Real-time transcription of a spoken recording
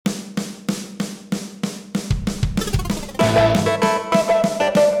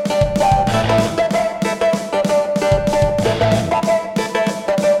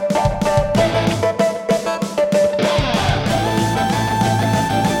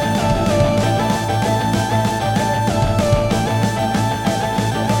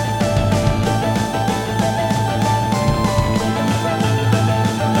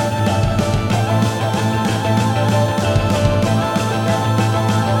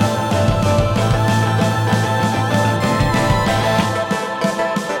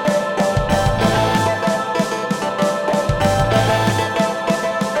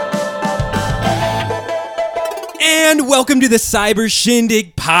And welcome to the Cyber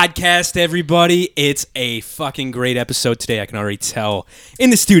Shindig podcast, everybody. It's a fucking great episode today, I can already tell. In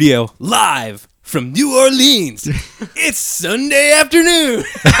the studio, live from New Orleans, it's Sunday afternoon.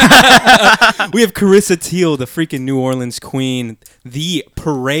 We have Carissa Teal, the freaking New Orleans queen, the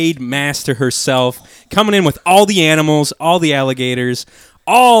parade master herself, coming in with all the animals, all the alligators,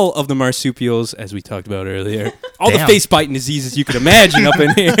 all of the marsupials, as we talked about earlier. All the face-biting diseases you could imagine up in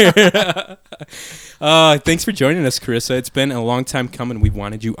here. Thanks for joining us, Carissa. It's been a long time coming. We've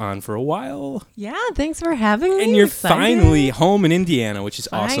wanted you on for a while. Yeah, thanks for having me. And you're finally home in Indiana, which is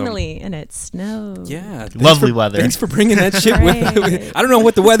awesome. Finally, and it snowed. Yeah. Lovely weather. Thanks for bringing that shit with. I don't know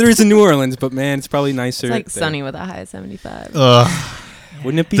what the weather is in New Orleans, but man, it's probably nicer. It's like there. sunny with a high of 75.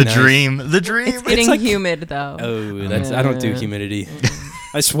 Wouldn't it be the nice? dream? The dream. It's getting humid, though. Oh, I don't do humidity.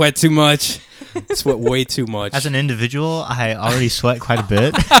 I sweat too much. I sweat way too much. As an individual, I already sweat quite a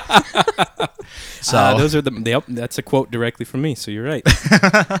bit. So those are that's a quote directly from me. So you're right.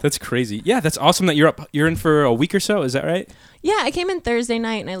 That's crazy. Yeah, that's awesome that you're up. You're in for a week or so. Is that right? Yeah, I came in Thursday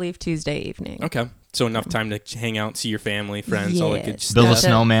night and I leave Tuesday evening. Okay. So enough time to hang out, see your family, friends, all that good stuff. build a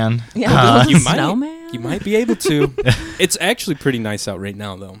snowman. Yeah, You snowman. You might be able to. It's actually pretty nice out right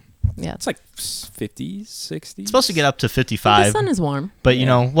now, though. Yeah, It's like 50s, 60s. It's supposed to get up to the 55. sun is warm. But you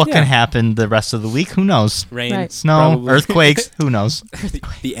know what Yeah. can happen the rest of the week? Who knows? Rain, Right. Snow, probably. earthquakes. Who knows?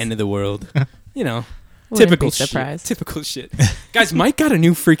 the end of the world. You know. Wouldn't Typical be shit. surprised. Typical shit. Guys, Mike got a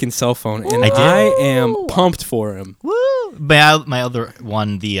new freaking cell phone, and I did. I am pumped for him. Woo! My other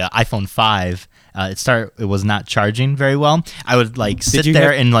one, the iPhone 5. It was not charging very well. I would sit you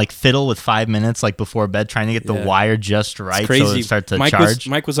there have- and fiddle with 5 minutes before bed, trying to get the Yeah. wire just right It's crazy. so it would start to Mike charge.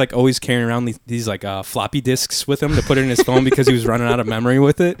 Mike was always carrying around these floppy disks with him to put it in his phone because he was running out of memory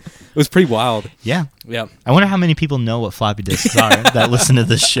with it. It was pretty wild. Yeah. Yeah. I wonder how many people know what floppy disks are that listen to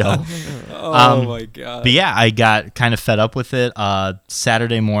this show. Oh my god. But yeah, I got kind of fed up with it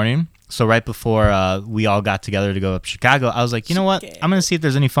Saturday morning. So right before we all got together to go up to Chicago, I was like, you know what? I'm going to see if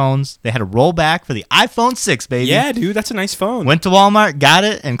there's any phones. They had a rollback for the iPhone 6, baby. Yeah, dude, that's a nice phone. Went to Walmart, got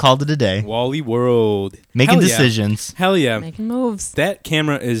it, and called it a day. Wally World. Making Hell yeah. decisions. Hell yeah. Making moves. That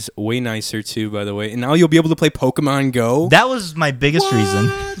camera is way nicer too, by the way. And now you'll be able to play Pokemon Go. That was my biggest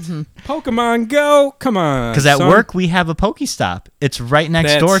reason. Pokemon Go, come on. Because at son. work, we have a Pokestop. It's right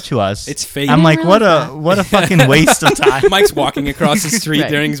next door to us. It's fake. I'm like, realize what a fucking waste of time. Mike's walking across the street Right.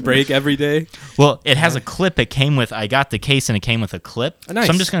 during his break every day. Well, it has a clip. I got the case and it came with a clip. Oh, nice.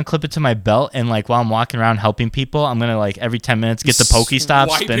 So I'm just going to clip it to my belt. And while I'm walking around helping people, I'm going to every 10 minutes get the Pokestop,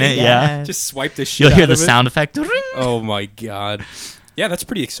 Swipe spin it. it. Yeah. Yeah. Just swipe the shit You'll hear out the of it. sound effect. Ring. Oh my god. Yeah, that's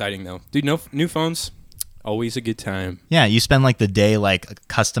pretty exciting though. Dude, new phones, always a good time. Yeah, you spend the day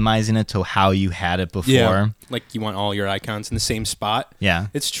customizing it to how you had it before. Like you want all your icons in the same spot. Yeah.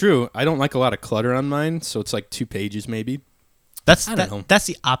 It's true. I don't like a lot of clutter on mine, so it's 2 pages maybe. That's I don't know. that's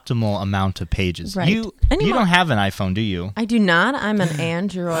the optimal amount of pages. Right. You don't have an iPhone, do you? I do not. I'm an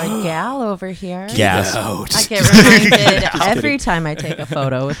Android gal over here. Gas. I get reminded every time I take a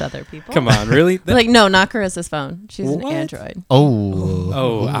photo with other people. Come on, really? No, not Carissa's phone. She's What? an Android. Oh.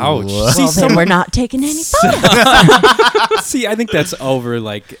 Oh, ouch. Ooh. See, Well, then we're not taking any photos. See, I think that's over.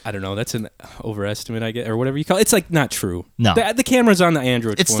 I don't know. That's an overestimate, I guess, or whatever you call it. It's not true. No. The cameras on the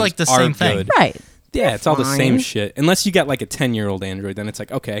Android It's phones the are same thing. good. Right. Yeah, it's all the same fine. shit. Unless you got a 10-year-old Android, then it's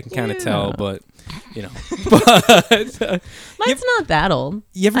okay, I can kind of Yeah. tell, but But Mine's not that old.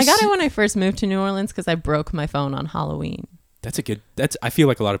 you ever I got see- it when I first moved to New Orleans because I broke my phone on Halloween. I feel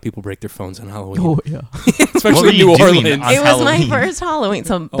like a lot of people break their phones on Halloween. yeah. What Especially were in you New doing Orleans. on It was my Halloween? first Halloween.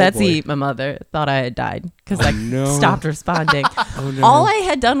 So Oh, Betsy, boy. my mother, thought I had died because I no. stopped responding. Oh, no. All I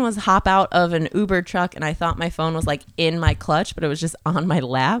had done was hop out of an Uber truck and I thought my phone was in my clutch, but it was just on my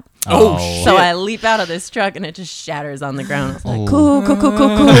lap. Oh, shit. So I leap out of this truck and it just shatters on the ground. I was like, Oh.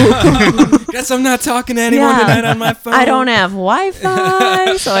 cool. Guess I'm not talking to anyone Yeah. tonight on my phone. I don't have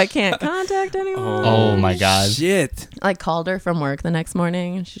Wi-Fi, so I can't contact anyone. Oh my God. Shit. I called her from work the next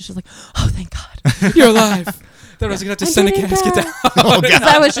morning and she's just like, oh, thank God. You're alive. Thought I was going to have to I send a did it casket back. down. Oh Because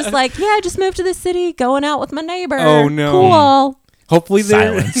God. I was just like, yeah, I just moved to the city, going out with my neighbor. Oh, no. Cool. Hopefully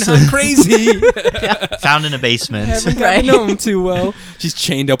they're Silence. not crazy. Found in a basement. Haven't gotten Right. to know him too well. She's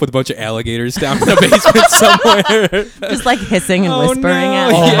chained up with a bunch of alligators down in the basement somewhere. Just hissing and Oh, whispering no. at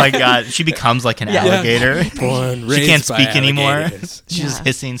me. Oh Yeah. my God. She becomes like an Yeah. alligator. Born, She can't raised by speak anymore. alligators. She's just Yeah.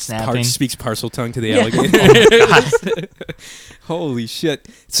 hissing, snapping. Speaks parcel tongue to the Yeah. alligator. Holy shit.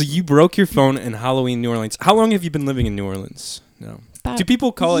 So you broke your phone in Halloween, New Orleans. How long have you been living in New Orleans? No. About Do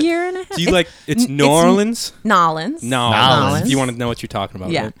people call it? year and a half. Do you it's New it's Orleans? Nolans. No. If you want to know what you're talking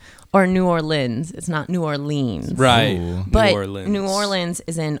about. Yeah. Right? Or New Orleans. It's not New Orleans. Right. Ooh. But New Orleans. New Orleans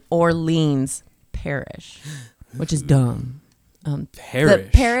is in Orleans Parish. which is dumb. Parish.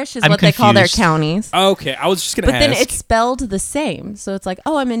 The parish is I'm what they call their confused. counties. Okay, I was just gonna But ask. then it's spelled the same. So it's like,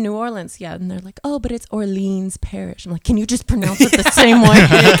 oh, I'm in New Orleans. Yeah. And they're like, oh, but it's Orleans Parish. I'm like, can you just pronounce it the same way?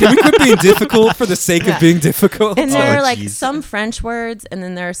 Can we quit being difficult for the sake Yeah. of being difficult? And there Oh, are like geez. some French words, and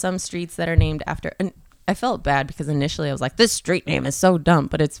then there are some streets that are named after. And I felt bad because initially I was like, this street name is so dumb,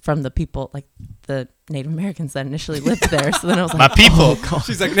 but it's from the people, like the Native Americans that initially lived there. So then I was My like, people. oh, God.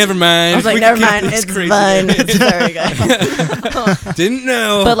 She's like, never mind. I was like, We never can keep mind, this it's crazy. fine. It's very good. Didn't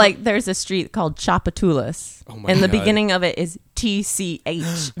know. But like, there's a street called Chapatoulas, Oh my and the God. beginning of it is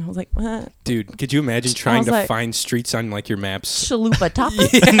TCH. And I was like, what? Dude, could you imagine trying was to like- find streets on like your maps? Chalupa Tapa.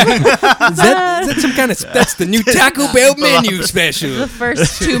 Is that some kind of? That's the new Taco Bell menu special. The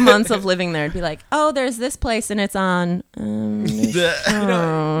first 2 months of living there, it'd be like, oh, there's this place, and it's on.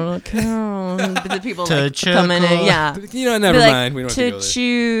 The people like coming in, yeah. You know, never Be like, mind. We don't have to go there.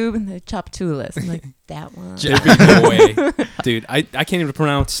 Tube and the Chapatoulas. I'm like, that one. There'd be no way, dude. I can't even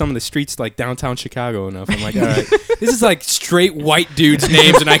pronounce some of the streets like downtown Chicago enough. I'm like, all right, this is like straight white dudes'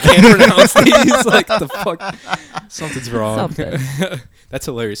 names, and I can't pronounce these. Like, the fuck, something's wrong. Something. That's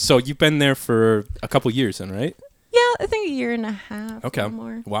hilarious. So you've been there for a couple years, then, right? Yeah, I think a year and a half Okay. or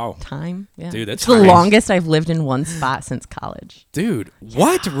more. Wow, Time. Yeah. Dude, that's it's the nice. longest I've lived in one spot since college. dude.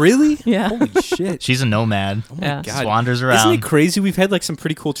 What? Really? Yeah. Holy shit. She's a nomad. Oh my Yeah. god. Wanders Isn't around. it crazy? We've had like some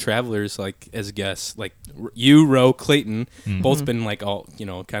pretty cool travelers like as guests, like you, Ro, Clayton, Mm-hmm. both been like all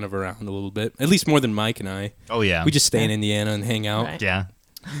kind of around a little bit, at least more than Mike and I. Oh yeah. We just stay in Indiana and hang out. Right. yeah.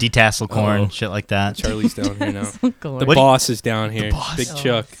 Detassel corn, Uh-oh. shit like that. Charlie's down here now. Go The on. boss is down here. boss. Big So-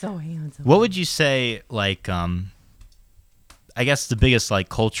 Chuck. So handsome. What would you say, like, I guess the biggest like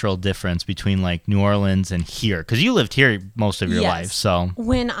cultural difference between like New Orleans and here? Because you lived here most of your Yes. life, so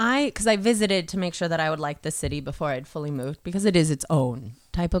Because I visited to make sure that I would like the city before I'd fully moved, because it is its own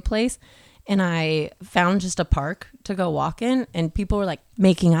type of place. And I found just a park to go walk in, and people were like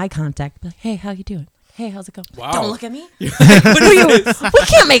making eye contact, like, hey, how you doing? Hey, how's it going? Wow. Don't look at me. We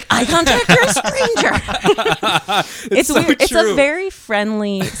can't make eye contact. You're a stranger. It's so weird. It's true. a very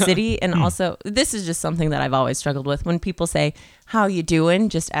friendly city, and also this is just something that I've always struggled with. When people say, "How you doing?"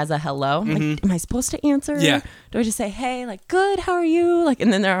 just as a hello, I'm like, am I supposed to answer? Yeah. Do I just say, "Hey, like, good? How are you?" Like,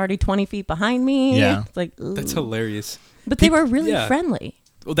 and then they're already 20 feet behind me. Yeah. It's like, That's ooh. hilarious. But they were really yeah. friendly.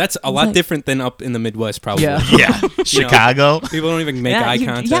 Well, that's a lot like- different than up in the Midwest, probably. Yeah. yeah, Chicago. People don't even make eye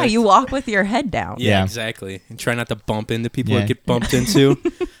contact. Yeah, you walk with your head down. Yeah, Yeah. exactly. And try not to bump into people Yeah. or get bumped into.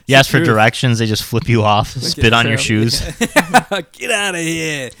 You ask for Truth. directions, they just flip you off, spit on your shoes. Get out of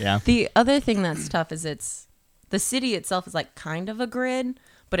here. Yeah. The other thing that's tough is the city itself is like kind of a grid,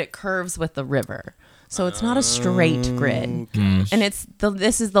 but it curves with the river. So it's not a straight grid. Mm. And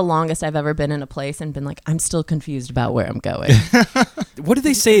this is the longest I've ever been in a place and been like, I'm still confused about where I'm going. What did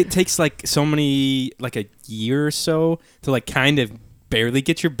they say? It takes like like a year or so to like kind of barely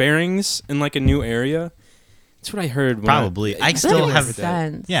get your bearings in like a new area. That's what I heard. when Probably. I That still makes have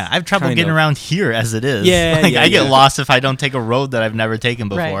sense. Yeah, I have trouble Kind getting of. around here as it is. Yeah, like, yeah, I get yeah. lost if I don't take a road that I've never taken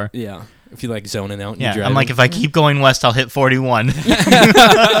Right. before. Yeah. If you like zoning out and Yeah, you're I'm like, driving. if I keep going west, I'll hit 41.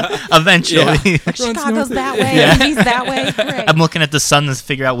 Eventually. Chicago's that way. Yeah. He's that way. Great. I'm looking at the sun to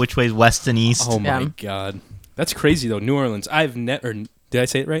figure out which way is west and east. Oh my Yeah. god. That's crazy though. New Orleans. I've never did I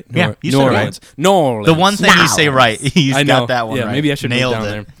say it right? Yeah, you New said it right. Orleans. New Orleans. The one thing you say right, you I know. got that one yeah, right. maybe I should Nailed move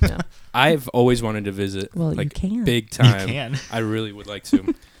down it. there. Yeah. I've always wanted to visit. Well, you like can. big time. can. I really would like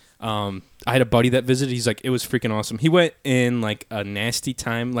to. I had a buddy that visited. He's like, it was freaking awesome. He went in like a nasty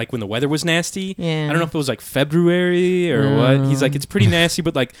time, like when the weather was nasty. Yeah. I don't know if it was like February or what. He's like, it's pretty nasty,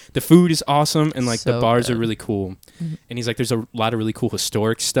 but like the food is awesome and like the So bars are good. really cool. And he's like, there's a lot of really cool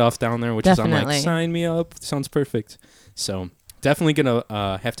historic stuff down there, which is I'm Definitely. like, sign me up. Sounds perfect. So definitely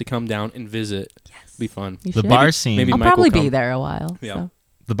gonna have to come down and visit. Yes. Be fun. You The should. bar scene. maybe I'll Mike will probably be come. there a while. Yeah. So.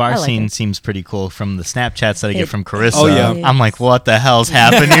 The bar I like scene it. seems pretty cool from the Snapchats that I get It- from Carissa. Oh, yeah. I'm like, what the hell's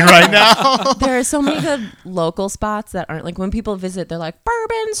happening right now? There are so many good local spots that aren't like when people visit, they're like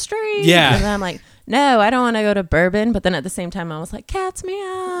Bourbon Street. Yeah. And then I'm like, no, I don't want to go to Bourbon. But then at the same time, I was like, Cat's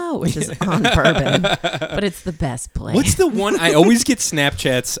Meow, which is on Bourbon, but it's the best place. What's the one? I always get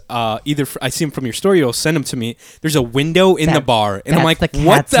Snapchats. I see them from your story. You'll send them to me. There's a window in the That- bar, and I'm like, that's the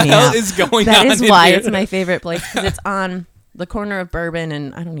what Cat's the hell Meow. is going That on? is in why here? it's my favorite place, because it's on the corner of Bourbon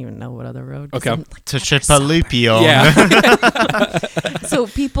and I don't even know what other road. 'cause Okay. I'm like, To "God, they're so Chipalipio. Yeah, So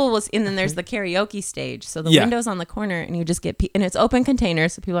people will, and then there's the karaoke stage. So the Yeah. window's on the corner, and you just get, and it's open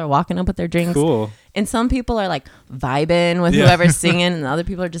containers, so people are walking up with their drinks. cool. And some people are like vibing with Yeah. whoever's singing, and the other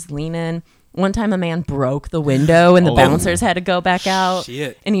people are just leaning. One time a man broke the window and the Oh. bouncers had to go back out.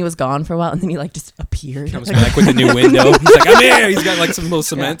 Shit. And he was gone for a while and then he like just appeared. Comes back with a new window. He's like, I'm here. He's got like some little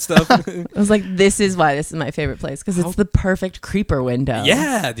cement stuff. I was like, this is why this is my favorite place because it's the perfect creeper window.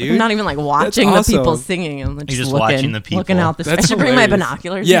 Yeah, dude. I'm not even like watching the awesome. people singing. I'm just, just looking, watching the people. looking out the That's I should bring my hilarious.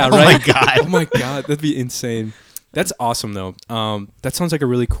 binoculars. Yeah, now. right. God. Oh my god, that'd be insane. That's awesome though. That sounds like a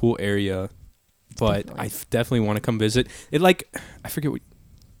really cool area, but I definitely want to come visit. It like I forget what.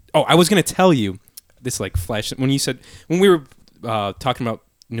 Oh, I was gonna tell you this like flash when you said when we were talking about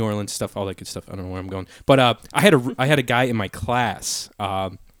New Orleans stuff, all that good stuff. I don't know where I'm going, but I had a guy in my class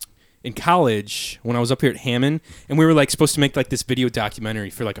in college when I was up here at Hammond, and we were like supposed to make like this video documentary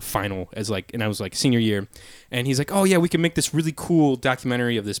for like a final as like, and I was like senior year, and he's like, oh yeah, we can make this really cool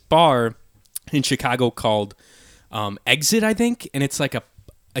documentary of this bar in Chicago called Exit, I think, and it's like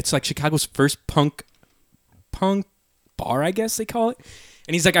Chicago's first punk bar, I guess they call it.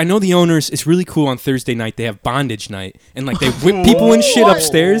 And he's like, I know the owners. It's really cool on Thursday night. They have bondage night. And, like, they whip people and shit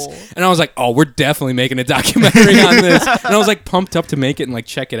upstairs. And I was like, oh, we're definitely making a documentary on this. And I was, like, pumped up to make it and, like,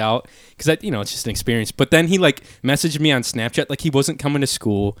 check it out. Because, it's just an experience. But then he, like, messaged me on Snapchat. Like, he wasn't coming to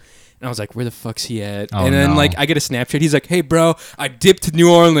school. And I was like, where the fuck's he at? Oh, and then, no. like, I get a Snapchat. He's like, hey, bro, I dipped to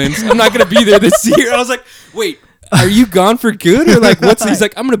New Orleans. I'm not going to be there this year. I was like, wait, are you gone for good? Or, like, what's... He's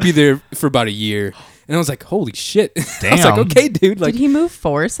like, I'm going to be there for about a year. And I was like, holy shit. I was like, Damn. okay, dude. Like, Did he move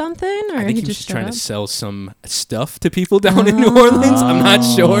for something, or I think he was just just trying to showed sell some stuff to people down in New Orleans. I'm not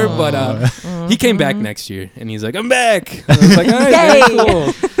sure, but he came back next year, and he's like, I'm back. And I was like, all right, very Yay.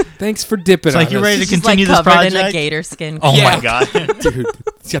 cool. Thanks for dipping It's like on you're us. ready to up? She's continue like this covered in a project? gator skin. Oh Yeah. my god. Dude,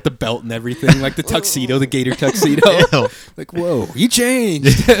 he's got the belt and everything, like the tuxedo, the gator tuxedo. Ew. Like, whoa, you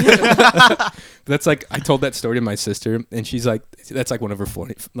changed. That's like, I told that story to my sister, and she's like, that's like one of her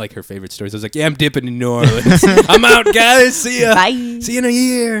her favorite stories. I was like, yeah, I'm dipping in New Orleans. I'm out, guys. See ya. Bye. See you in a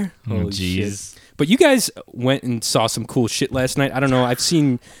year. Oh, Holy shit. jeez. But you guys went and saw some cool shit last night. I don't know. I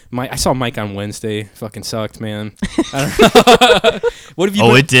saw Mike on Wednesday. Fucking sucked, man. I don't know. What have you?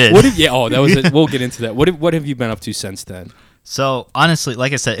 Oh, it did. That was it. We'll get into that. What have you been up to since then? So honestly,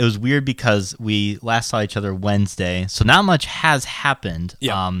 like I said, it was weird because we last saw each other Wednesday, so not much has happened.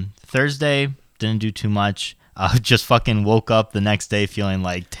 Yeah. Thursday didn't do too much. Just fucking woke up the next day feeling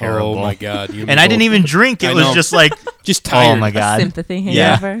like terrible. Oh my god! You And I didn't even drink. It I was know. just like, just tired. oh my god. Sympathy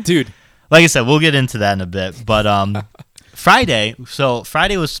Yeah. hangover. dude. Like I said, we'll get into that in a bit. But Friday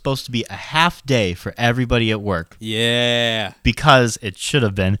was supposed to be a half day for everybody at work Yeah. because it should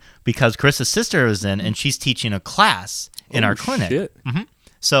have been because Chris's sister was in and she's teaching a class in Oh, our clinic. shit.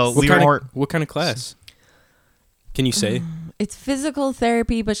 So What we kind were of what kind of class? Can you say? It's physical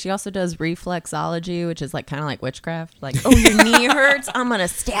therapy, but she also does reflexology, which is like kind of like witchcraft. Like, oh, your knee hurts? I'm gonna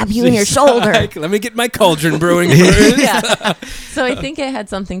stab you in your shoulder. Like, let me get my cauldron brewing first. Yeah. So I think it had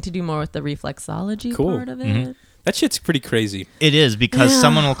something to do more with the reflexology Cool. part of it. That shit's pretty crazy. It is because Yeah,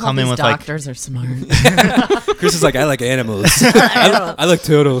 someone will all come in these with like doctors are smart. Chris is like, I like animals. I like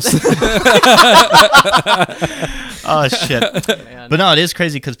turtles. oh shit. But no, it is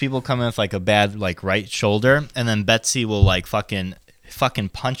crazy because people come in with like a bad like right shoulder, and then Betsy will like fucking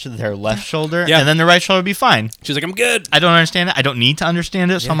punch their left shoulder, Yeah. and then their right shoulder will be fine. She's like, I'm good. I don't understand it. I don't need to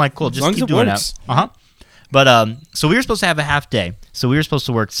understand it, so I'm like, cool, As just long as keep it doing works. that. But so we were supposed to have a half day. So we were supposed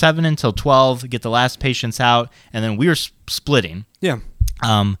to work 7 until 12, get the last patients out, and then we were splitting. Yeah.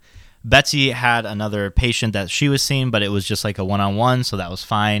 Betsy had another patient that she was seeing, but it was just like a one-on-one, so that was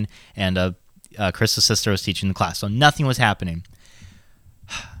fine. And Chris's sister was teaching the class, so nothing was happening.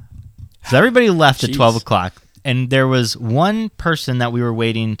 So everybody left at Jeez. 12 o'clock, and there was one person that we were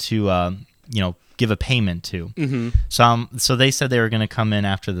waiting to, give a payment to. Mm-hmm. So they said they were going to come in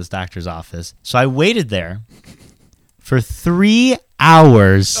after this doctor's office. So I waited there for 3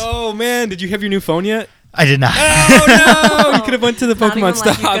 hours. Oh man, did you have your new phone yet? I did not. Oh no! You could have went to the Not even Pokemon like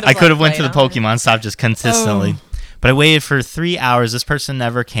you stop. could've I could have went to the played on it. Pokemon stop just consistently. But I waited for 3 hours. This person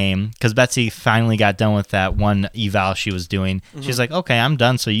never came because Betsy finally got done with that one eval she was doing. Mm-hmm. She's like, okay, I'm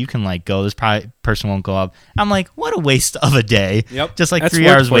done, so you can like go. This person won't go up. I'm like, what a waste of a day. Yep. Just like That's 3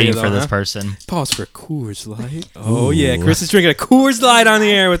 work hours for you, waiting though, for this huh? person. Pause for Coors Light. Oh yeah, Chris is drinking a Coors Light on the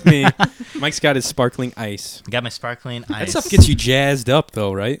air with me. Mike's got his sparkling ice. Got my sparkling That ice. stuff gets you jazzed up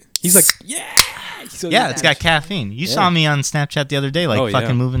though, right? He's like, yeah. So Yeah, it's got caffeine. You saw me on Snapchat the other day, like Oh, yeah.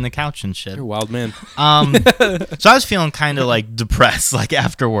 fucking moving the couch and shit. You're a wild man. So I was feeling kind of like depressed, like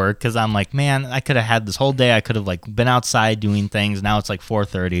after work, because I'm like, man, I could have had this whole day. I could have like been outside doing things. Now it's like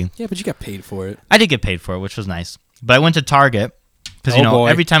 4:30. Yeah, but you got paid for it. I did get paid for it, which was nice. But I went to Target because Oh, boy.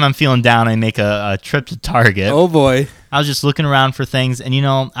 every time I'm feeling down, I make a trip to Target. Oh boy. I was just looking around for things, and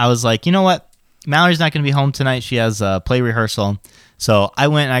I was like, you know what? Mallory's not going to be home tonight. She has a play rehearsal. So I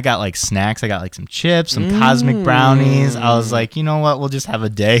went and I got like snacks. I got like some chips, some cosmic brownies. I was like, you know what? We'll just have a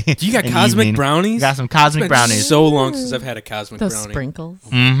day. You got an cosmic evening. brownies? Got some cosmic It's been brownies. so long since I've had a cosmic Those brownie. sprinkles.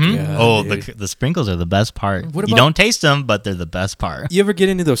 Mm-hmm. God, Oh, dude. the sprinkles are the best part. What You about- don't taste them, but they're the best part. You ever get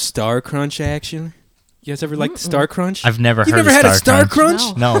into those Star Crunch action? You guys ever like Star Crunch? I've never You've heard never of had Star a Star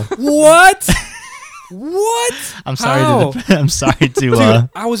Crunch? No. No. What? What? I'm sorry How? I'm sorry to Dude,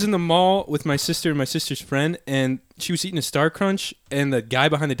 I was in the mall with my sister and my sister's friend, and she was eating a Star Crunch, and the guy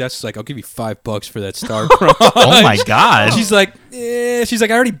behind the desk was like, "I'll give you $5 for that Star Crunch." oh my god. She's like, she's like,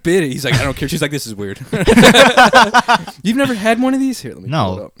 I already bid it. He's like, I don't care. She's like, this is weird. You've never had one of these? Here, let me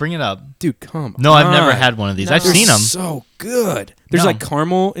pull it No, up. bring it up. Dude, come No, on. I've never had one of these. No. I've They're seen them. so good. There's No. like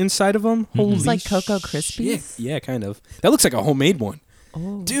caramel inside of them. Holy It's like Cocoa shit. Krispies? Yeah, kind of. That looks like a homemade one.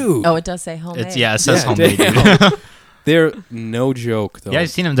 Oh. Dude. Oh, it does say homemade. It says Yeah, homemade. damn. dude. They're no joke, though. Yeah, I've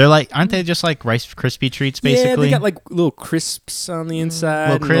seen them. They're like, aren't they just like Rice Krispie treats, basically? Yeah, they got like little crisps on the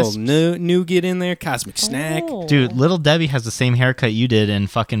inside, Little little crisps. nougat in there, cosmic snack. Oh. Dude, little Debbie has the same haircut you did in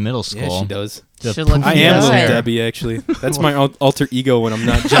fucking middle school. Yeah, she does. The She looks I poofy am ass good. Little hair. Debbie, actually. That's my alter ego when I'm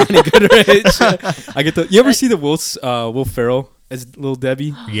not Johnny Goodrich. I get the. You ever see the Will Ferrell as Little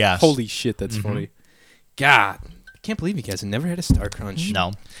Debbie? Yes. Holy shit, that's funny. God, I can't believe you guys have never had a Star Crunch.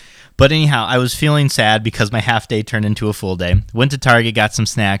 No. But anyhow, I was feeling sad because my half day turned into a full day. Went to Target, got some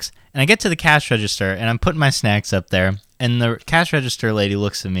snacks, and I get to the cash register, and I'm putting my snacks up there, and the cash register lady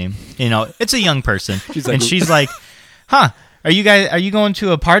looks at me. You know, it's a young person, She's like- and she's like, "Huh? Are you going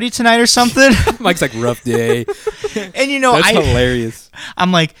to a party tonight or something?" Mike's like rough day. And you know, That's hilarious.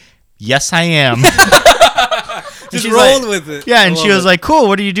 I'm like, "Yes, I am." Just she's rolled like- with it. Yeah, I and she love was it. like, "Cool,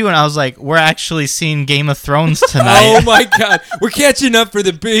 what are you doing?" I was like, "We're actually seeing Game of Thrones tonight." "Oh my god, we're catching up for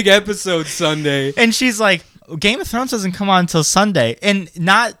the big episode Sunday." And she's like, Game of Thrones doesn't come on until Sunday. And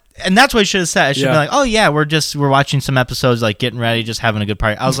that's what I should have said. I should Yeah. be like, oh yeah, we're watching some episodes, like getting ready, just having a good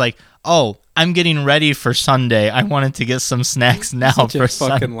party. I was like, oh, I'm getting ready for Sunday. I wanted to get some snacks now Such for a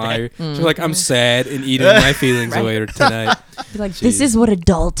fucking Sunday. liar. She's like, I'm sad and eating my feelings away tonight. Be like, this is what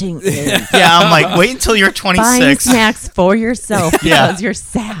adulting is. Yeah, I'm like, wait until you're Buying 26. snacks for yourself because Yeah. you're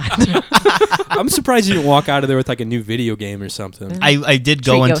sad. I'm surprised you didn't walk out of there with like a new video game or something. I did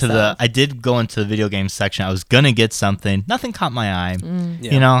go Treat into yourself. the video game section. I was gonna get something. Nothing caught my eye.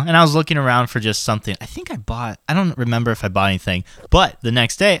 Yeah. You know, and I was looking around for just something. I think I don't remember if I bought anything, but the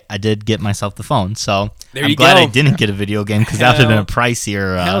next day I did get myself the phone. So There I'm you glad go. I didn't get a video game because that would have been a Hell.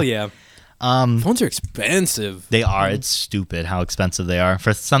 pricier. Hell yeah. Um, Phones are expensive. they are. It's stupid how expensive they are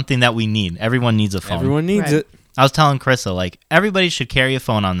for something that we need. Everyone needs a phone. Everyone needs Right. it. I was telling Carissa, like, everybody should carry a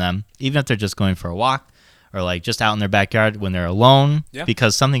phone on them, even if they're just going for a walk or like just out in their backyard when they're alone, Yeah.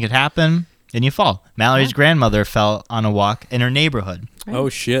 because something could happen and you fall. Mallory's grandmother fell on a walk in her neighborhood, Oh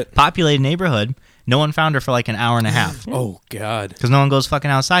shit. populated neighborhood. No one found her for like an hour and a half Oh god. because no one goes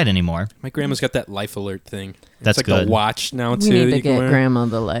fucking outside anymore. My grandma's got that life alert thing. That's it's like good. a watch now We too. need that to you can get wear. grandma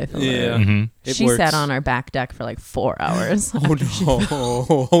the life alert. Yeah. hmm It She works. sat on our back deck for like 4 hours. Oh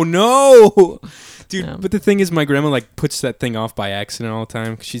no! Oh no! Dude, Yeah. but the thing is, my grandma like puts that thing off by accident all the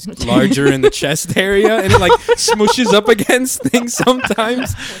time because she's larger in the chest area and it like smushes up against things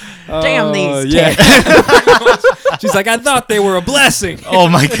sometimes. Damn these yeah. She's like, I thought they were a blessing. Oh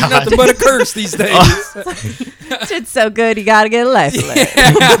my god. Nothing but a curse these days. Shit's so good, you gotta get a life alert.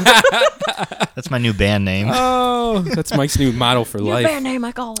 That's my new band name. Oh, that's Mike's new motto for Your life. band name,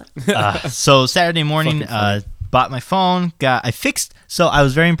 I call it. So Saturday morning, Fucking funny. bought my phone. I fixed. So I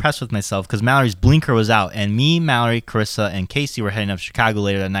was very impressed with myself because Mallory's blinker was out, and me, Mallory, Carissa, and Casey were heading up to Chicago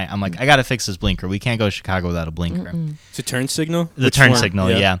later that night. I'm like, I gotta fix this blinker. We can't go to Chicago without a blinker. It's a turn signal. The Which turn one?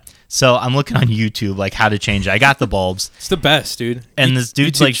 signal, yeah. So I'm looking on YouTube like how to change it. I got the bulbs, It's the best, dude. and this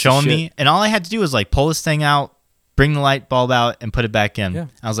dude's YouTube's like the showing shit. me, and all I had to do was like pull this thing out, bring the light bulb out, and put it back in. Yeah.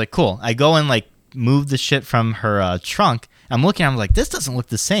 I was like, cool. I go and like move the shit from her trunk. I'm looking. I'm like, this doesn't look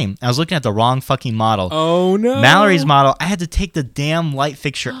the same. I was looking at the wrong fucking model. Oh no! Mallory's model, I had to take the damn light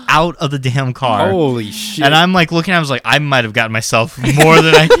fixture out of the damn car. Holy shit! And I'm like looking, I was like, I might have gotten myself more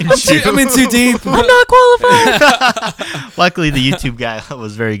than I can chew. I'm in too deep. I'm not qualified. Luckily, the YouTube guy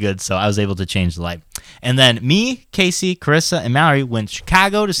was very good, so I was able to change the light. And then me, Casey, Carissa, and Mallory went to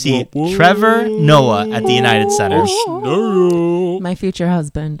Chicago to see Whoa, whoa. Trevor Noah at the United Center. No. My future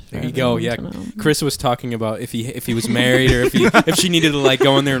husband. There for you go. Yeah, everyone to know. Chris was talking about if he was married or if she needed to like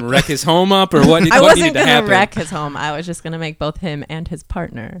go in there and wreck his home up or what. I what wasn't needed to gonna happen. wreck his home. I was just gonna make both him and his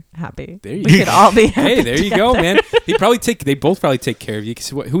partner happy. There you we could all be happy. Hey, there you go, together. man. They both probably take care of you. 'Cause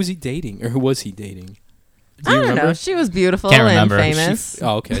who was he dating or who was he dating? I don't remember? know. She was beautiful Can't and remember. famous.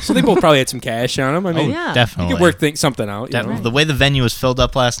 Oh, okay. So they both probably had some cash on them. I mean, yeah. you Definitely. could work something out. You know? The way the venue was filled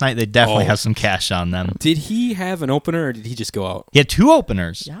up last night, they definitely Oh. have some cash on them. Did he have an opener or did he just go out? He had 2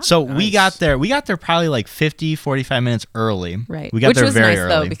 openers. Yeah. So we Nice. got there probably like 50, 45 minutes early. Right. We got Which there was very nice, early.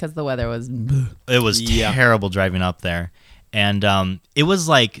 though, because the weather was... It was Yeah. terrible driving up there. And it was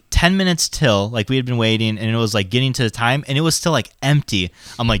like 10 minutes till, like we had been waiting, and it was like getting to the time, and it was still like empty.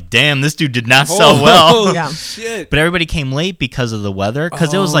 I'm like, damn, this dude did not sell well. Yeah. Shit. But everybody came late because of the weather.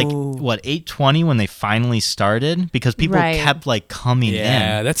 Because it was like, Oh. what, 8:20 when they finally started? Because people Right. kept like coming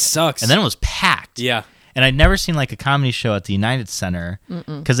Yeah, in. that sucks. And then it was packed. yeah. And I'd never seen like a comedy show at the United Center.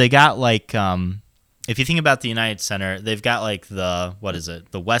 Because they got like, if you think about the United Center, they've got like the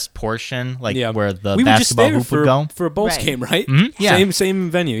west portion, like Yeah. where the we were just basketball there hoop for, would go. for a Bulls Right. game, right? Mhm, yeah. Same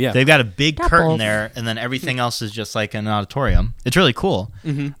venue, yeah. They've got a big Got curtain both. there, and then everything else is just like an auditorium. It's really cool.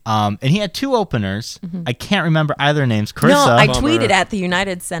 Mhm. And he had 2 openers. I can't remember either names. Carissa. No, I Bummer. tweeted at the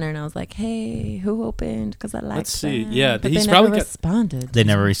United Center and I was like, "Hey, who opened?" Because I like. Let's see. them. Yeah, but he's they probably never got- responded. they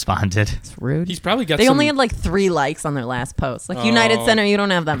never responded. It's rude. He's probably got They some, only had like 3 likes on their last post. Like United Oh. Center, you don't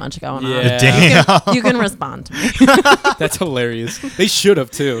have that much going on. Yeah. Damn. You can respond to me. That's hilarious. They should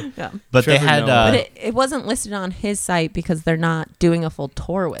have, too. Yeah. But they Trevor had. Noah. But it wasn't listed on his site because they're not doing a full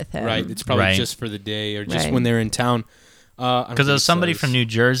tour with him. Right. It's probably Right. just for the day or just Right. when they're in town. I don't Because there think was it somebody says. from New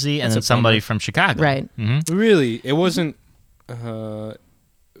Jersey and That's then a somebody bummer. from Chicago. Right. hmm Really? It wasn't.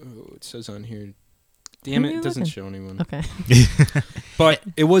 It says on here. Damn Who are it, you it doesn't looking? show anyone. Okay. But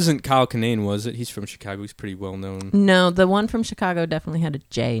it wasn't Kyle Kinane, was it? He's from Chicago. He's pretty well known. No, the one from Chicago definitely had a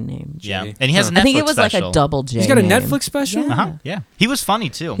J name. Yeah. Jay. And he has a Netflix I think it was special. like a double J. He's got a name. Netflix special? Yeah. Uh-huh. Yeah. He was funny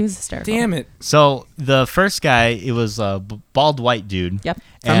too. He was hysterical. Damn it. So the first guy, it was a bald white dude. Yep.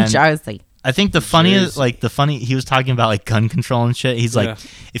 From And Jersey. I think the funniest, Jersey. he was talking about like gun control and shit. He's Yeah. like,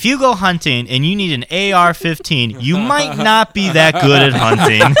 if you go hunting and you need an AR-15, you might not be that good at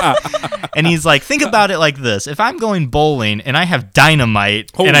hunting. And he's like, think about it like this: if I'm going bowling and I have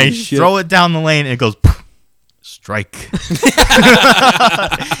dynamite and I Holy shit. throw it down the lane and it goes, strike.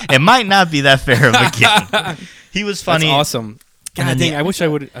 It might not be that fair of a game. He was funny. That's awesome. God then dang, the- I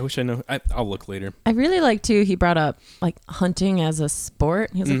wish I know. I'll look later. I really like too. He brought up like hunting as a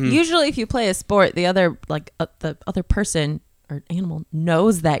sport. He was like, usually if you play a sport, the other the other person or animal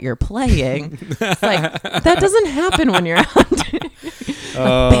knows that you're playing. It's like that doesn't happen when you're hunting.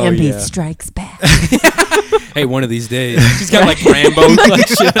 Bambi yeah. strikes back. Hey, one of these days. He's got like Rambo like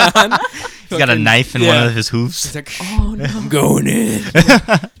shit on. He's got a knife in one of his hoofs. He's like, Oh no! I'm going in.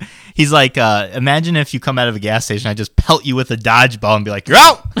 He's like, imagine if you come out of a gas station, I just pelt you with a dodgeball and be like, you're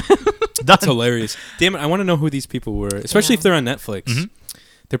out. That's hilarious. Damn it, I want to know who these people were, especially if they're on Netflix. Mm-hmm.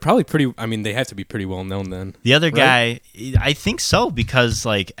 They're probably pretty. I mean, they have to be pretty well known then. The other Right? guy, I think so, because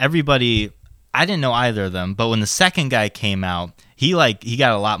like everybody, I didn't know either of them, but when the second guy came out, he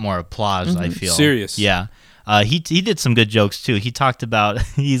got a lot more applause. I feel Serious? Yeah, he did some good jokes too. He talked about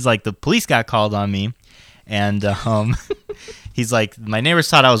he's like, the police got called on me, and he's like, my neighbors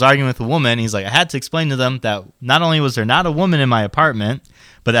thought I was arguing with a woman. He's like, I had to explain to them that not only was there not a woman in my apartment,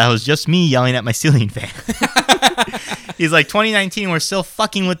 but that was just me yelling at my ceiling fan. He's like, 2019, we're still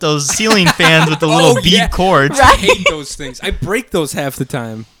fucking with those ceiling fans with the little bead yeah. cords. I hate those things. I break those half the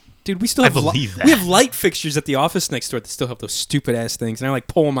time. Dude, we still I have believe that. we have light fixtures at the office next door that still have those stupid ass things, and I like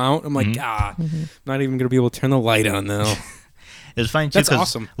pull them out. I'm like, Mm-hmm. I'm not even gonna be able to turn the light on now. It was funny too That's because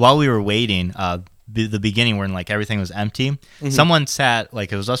awesome. while we were waiting, the beginning when like everything was empty, someone sat,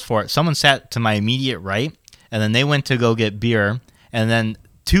 like it was us four. Someone sat to my immediate right, and then they went to go get beer, and then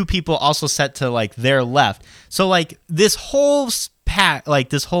 2 people also sat to like their left. So like this whole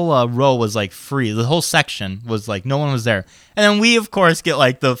this whole row was like free. The whole section was like no one was there, and then we of course get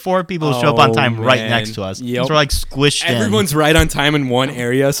like the 4 people who show up on Oh, time right man. next to us. Yep. So we're like squished in. Everyone's right on time in one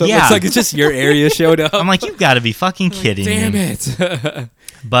area, so it Yeah. looks like it's just your area showed up. I'm like, you've got to be fucking kidding Damn me. it.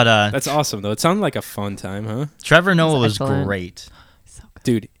 But That's awesome though. It sounded like a fun time, huh? Trevor Noah was excellent. great. So good.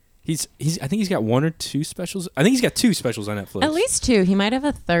 Dude, he's I think he's got 1 or 2 specials. I think he's got 2 specials on Netflix. At least 2. He might have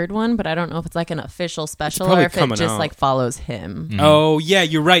a third one, but I don't know if it's like an official special probably or if it coming just out. like follows him. Oh yeah,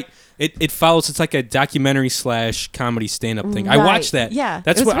 you're right. It follows. It's like a documentary / comedy stand up thing. I Right. watched that. Yeah,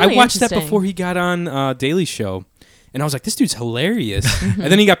 that's it was what really I watched that interesting. before he got on Daily Show, and I was like, this dude's hilarious. And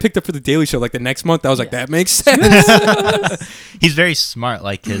then he got picked up for the Daily Show like the next month. I was like, that makes sense. He's very smart.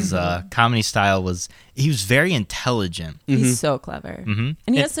 Like his comedy style was, he was very intelligent. He's so clever. Mhm.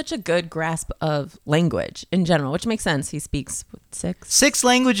 And he has such a good grasp of language in general, which makes sense. He speaks 6. 6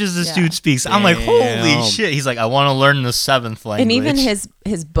 languages this Yeah. dude speaks. I'm like, holy Damn. shit. He's like, I want to learn the 7th language. And even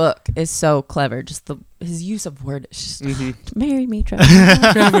his book is so clever. Just his use of word is just, marry me, Trevor.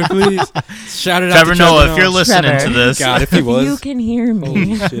 Trevor, please. Shout it out Trevor to Noah, if Noah. you're listening Trevor. to this, God, if he was. You can hear Holy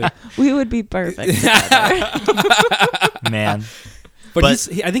me. shit. We would be perfect together. man. But, But-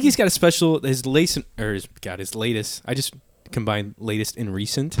 I think he's got a special, his latest. I just combined latest and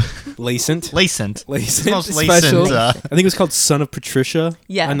recent. Lacent. Lacent. Lacent Most special. lacent. I think it was called Son of Patricia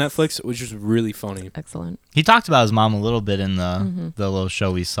Yes. on Netflix, which was really funny. Excellent. He talked about his mom a little bit in the little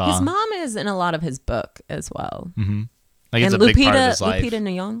show we saw. His mom is in a lot of his book as well. Like it's And a big part of his life. Lupita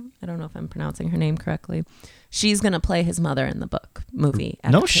Nyong'o, I don't know if I'm pronouncing her name correctly. She's going to play his mother in the book movie. No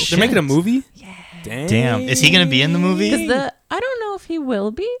adaptation. shit. They're making a movie? Yeah. Damn. Is he going to be in the movie? Because I don't know if he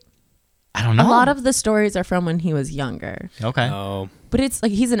will be. I don't know. A lot of the stories are from when he was younger. Okay. Oh. But it's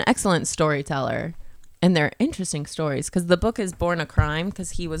like he's an excellent storyteller. And they're interesting stories because the book is Born a Crime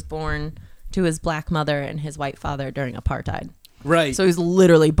because he was born to his black mother and his white father during apartheid. Right. So he's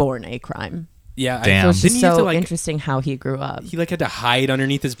literally born a crime. yeah. Damn. So it's Didn't just he have so to, like, interesting how he grew up. he like had to hide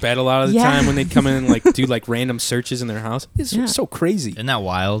underneath his bed a lot of the Yeah. time when they'd come in and like do like random searches in their house. It's Yeah. so crazy. Isn't that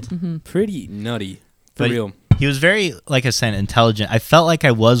wild? Pretty nutty. For But real. He was very, like I said, intelligent. I felt like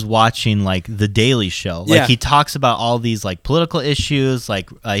I was watching like The Daily Show. Like Yeah. he talks about all these like political issues. Like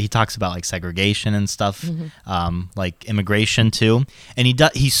he talks about like segregation and stuff, like immigration too. And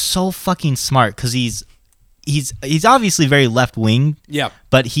he's so fucking smart because he's obviously very left wing. Yeah.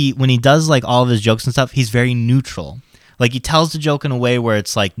 But when he does like all of his jokes and stuff, he's very neutral. Like he tells the joke in a way where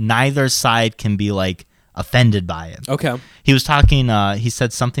it's like neither side can be like offended by it. Okay. He was talking, he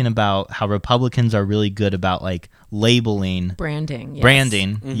said something about how Republicans are really good about like labeling, Branding. Yes.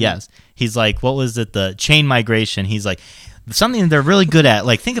 branding. Yes. He's like, what was it? The chain migration. He's like, something they're really good at.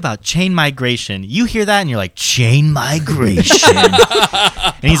 Like, think about chain migration. You hear that and you're like, chain migration.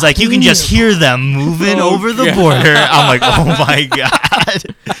 And he's like, you can just hear them moving Oh, over the God. border. I'm like, oh my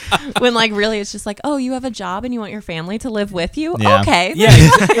God. When like really it's just like, oh, you have a job and you want your family to live with you? Yeah. Okay. Yeah,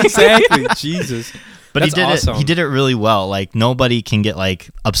 exactly. Jesus. But That's awesome. he did it really well. Like nobody can get like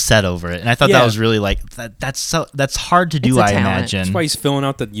upset over it. And I thought Yeah. that was really like that's hard to do, It's a I talent. imagine. That's why he's filling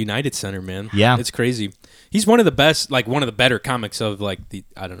out the United Center, man. Yeah. It's crazy. He's one of the best, like one of the better comics of like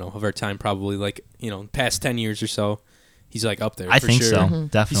of our time, probably like, past 10 years or so. He's like up there. I for think sure. so.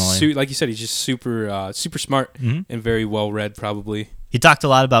 Definitely. He's like you said, he's just super smart and very well read, probably. He talked a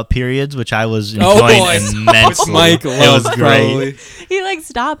lot about periods, which I was Oh, enjoying boy. immensely. Mike It was loves, great. probably. He like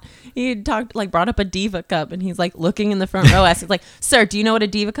stopped. He brought up a Diva cup and he's like looking in the front row, asking like, "Sir, do you know what a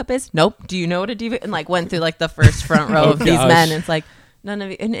Diva cup is?" "Nope." "Do you know what a Diva?" And like went through like the first front row Oh, of these gosh. men. And it's like none of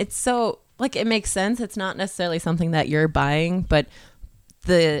you. And it's so like it makes sense. It's not necessarily something that you're buying, but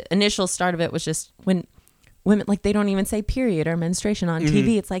the initial start of it was just when women like they don't even say period or menstruation on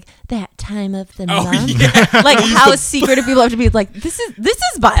TV. It's like that time of the Oh, month. yeah. Like how secretive people have to be. Like this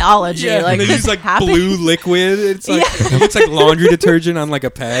is biology. Yeah, like and they this use like happens. blue liquid. It's like Yeah. it looks like laundry detergent on like a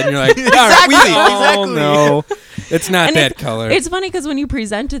pad, and you're like, all right, we leave. Oh Exactly. no, it's not And that color. It's funny because when you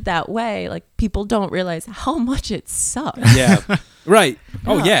present it that way, like people don't realize how much it sucks. Yeah, right.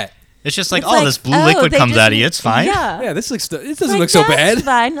 Oh Yeah. yeah, It's just like, It's oh, like, this blue oh, liquid they comes just- out of you. It's fine. Yeah. yeah. This doesn't Like, look so that's bad.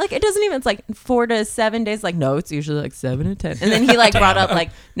 fine. Like it doesn't even. It's like 4 to 7 days. Like no, it's usually like 7 to 10. And then he like brought up like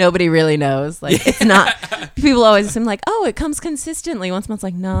nobody really knows. Like it's not. People always assume like oh it comes consistently once a month.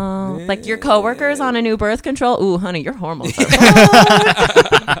 Like no. Like your coworkers on a new birth control. Ooh, honey, your hormones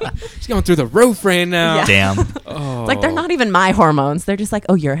are. She's going through the roof right now. Yeah. Damn. Oh. It's like they're not even my hormones. They're just like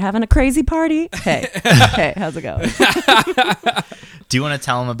oh you're having a crazy party. Hey, hey, how's it going? Do you want to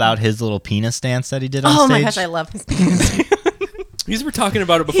tell him about his little penis dance that he did on Oh stage? my gosh, I love his penis. We were talking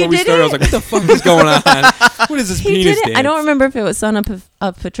about it before He we did started. I was it. like, what the fuck is going on? What is this He penis did it. dance? I don't remember if it was Son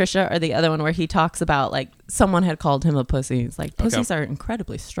of Patricia or the other one where he talks about like someone had called him a pussy. It's like pussies are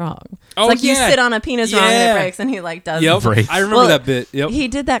incredibly strong. It's Oh, like you yeah. sit on a penis wrong and Yeah. it breaks, and he like does. Yep, Breaks. I remember Well, that bit. Yep. He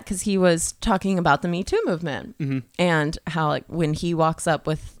did that because he was talking about the Me Too movement and how like when he walks up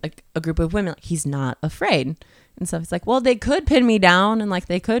with like a group of women, like, he's not afraid and stuff. It's like, well, they could pin me down and like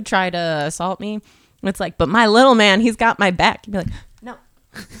they could try to assault me. And it's like, but my little man, he's got my back. You'd be like, no.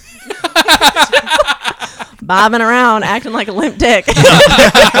 Bobbing around, acting like a limp dick.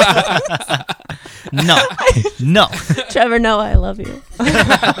 No. Trevor, no, I love you.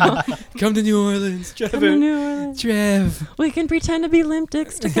 Come to New Orleans, Trevor. Come to New Orleans. Trev. We can pretend to be limp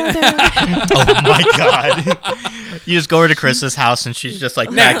dicks together. Oh my God. You just go over to Chris's house and she's just like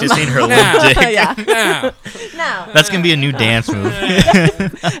practicing her lip dick. Yeah. Now. No. That's going to be a new dance move.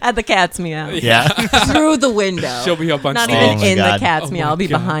 At the cat's meow. Yeah. Through the window. She'll be up on Not stage. even Oh my in God. the cat's Oh meow. my I'll be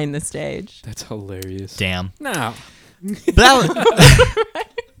God. behind the stage. That's hilarious. Damn. Now. But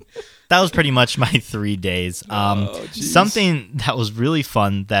that was pretty much my 3 days. jeez. Something that was really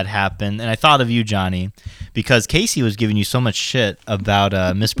fun that happened, and I thought of you, Johnny, because Casey was giving you so much shit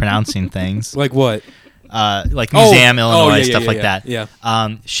about mispronouncing things, Like what? like Museum, Illinois, yeah, stuff yeah, like yeah. that.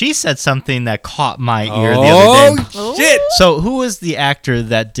 Yeah. She said something that caught my ear the other day. Oh, shit. So who was the actor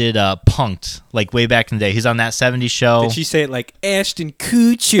that did Punk'd, like way back in the day? He's on that 70s show. Did she say it like Ashton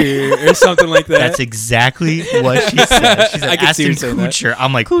Kutcher or something like that? That's exactly what she said. She said I could see her Ashton saying that. Kutcher.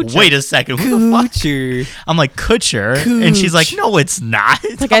 I'm like, Kutcher. wait a second, who the fuck? Kutcher. I'm like, Kutcher. And she's like, no, it's not.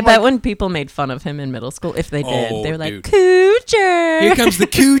 Like, I bet when people made fun of him in middle school, if they did, Oh, they were like, dude. Coocher. Here comes the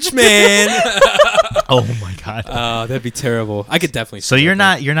Cooch man. Oh my God. Oh, that'd be terrible. I could definitely. So see you're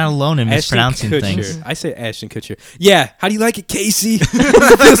that. not alone in Ashton mispronouncing Kutcher. things. I say Ashton Kutcher. Yeah. How do you like it, Casey?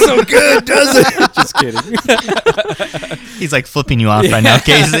 It feels so good, does it? Just kidding. He's like flipping you off right now,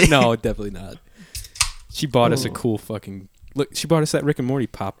 Casey. No, definitely not. She bought us a cool fucking look. She bought us that Rick and Morty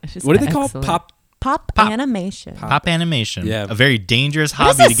pop. It's just What do they call it? excellent. Pop? Pop animation. Pop animation. Yeah. A very dangerous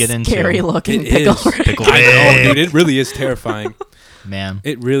What is hobby a to get into. scary looking It pickle is. Rick? Pickle I know, Rick. dude. It really is terrifying. Man.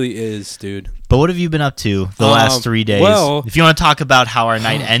 It really is, dude. But what have you been up to the last 3 days? well- if you want to talk about how our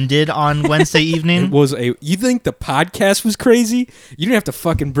night ended on Wednesday It evening, was a. You think the podcast was crazy? You didn't have to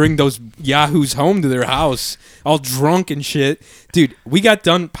fucking bring those yahoos home to their house, all drunk and shit, dude. We got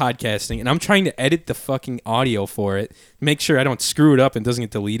done podcasting, and I'm trying to edit the fucking audio for it, make sure I don't screw it up and doesn't get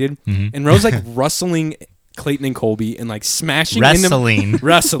deleted. And Rose like rustling Clayton and Colby and like smashing wrestling.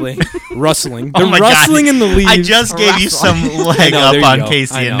 rustling. They're Oh my rustling God. in the leaves. I just gave you some leg I know, up there you on go.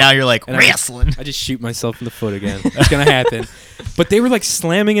 Casey, I and know. now you're like And wrestling. I just shoot myself in the foot again. It's gonna happen. But they were like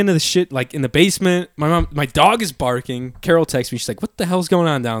slamming into the shit like in the basement. My dog is barking. Carol texts me. She's like, "What the hell's going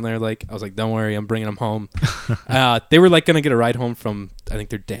on down there?" Like I was like, "Don't worry, I'm bringing them home." They were like gonna get a ride home from I think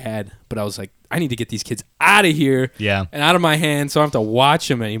their dad, but I was like, I need to get these kids out of here Yeah. and out of my hands, so I don't have to watch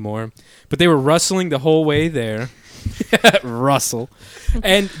them anymore. But they were rustling the whole way there. Russell.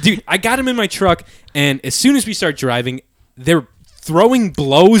 And dude, I got him in my truck, and as soon as we start driving, they're throwing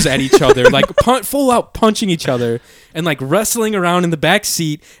blows at each other, like full out punching each other, and like wrestling around in the back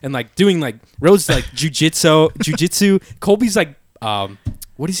seat, and like doing like Rose like jujitsu. Colby's like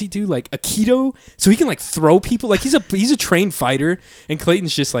what does he do? Like Aikido, so he can like throw people. Like he's a trained fighter, and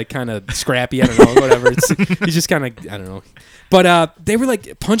Clayton's just like kind of scrappy. I don't know, whatever. He's just kind of I don't know. But they were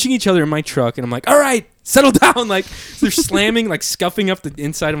like punching each other in my truck, and I'm like, all right, settle down. Like they're slamming, like scuffing up the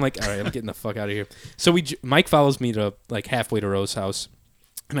inside. I'm like, all right, I'm getting the fuck out of here. So Mike follows me to like halfway to Rose's house,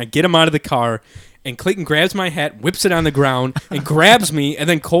 and I get him out of the car, and Clayton grabs my hat, whips it on the ground, and grabs me, and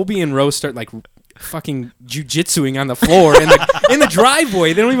then Colby and Rose start like fucking jujitsuing on the floor in the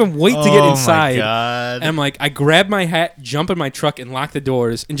driveway. They don't even wait to get inside. Oh my God. And I'm like, I grab my hat, jump in my truck, and lock the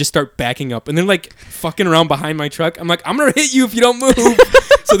doors, and just start backing up. And they're like fucking around behind my truck. I'm like, I'm gonna hit you if you don't move.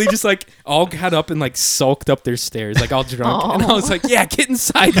 So they just like all got up and like sulked up their stairs, like all drunk. Aw. And I was like, yeah, get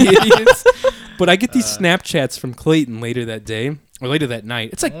inside, you idiots. But I get these Snapchats from Clayton later that day or later that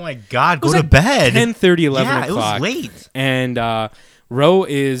night. It's like Oh my God, it was go to like bed. 10:30, 11 yeah, o'clock. it was late. And Ro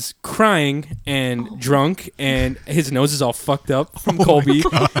is crying and drunk, and his nose is all fucked up from Colby.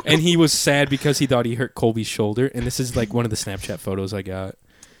 And he was sad because he thought he hurt Colby's shoulder. And this is like one of the Snapchat photos I got.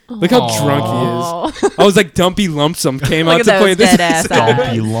 Look how drunk he is. I was like, Dumpy Lumpsum came Look out at to play those this. dead ass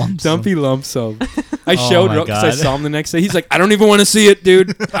Dumpy lumps. Dumpy Lumpsum. I Oh showed my Ro because I God. saw him the next day. He's like, I don't even want to see it,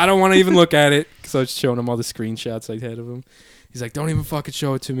 dude. I don't want to even look at it. So I was showing him all the screenshots I had of him. He's like, don't even fucking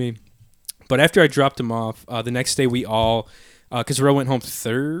show it to me. But after I dropped him off, the next day we all, because Ro went home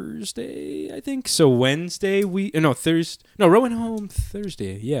Thursday, I think. So Wednesday Ro went home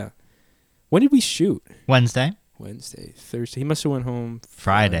Thursday. Yeah. When did we shoot? Wednesday. Wednesday, Thursday. He must have went home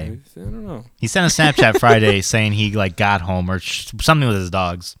Friday. I don't know. He sent a Snapchat Friday saying he like got home or something with his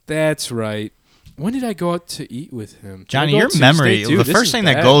dogs. That's right. When did I go out to eat with him? Did I Johnny, go your out Tuesday, memory, too? the This first is thing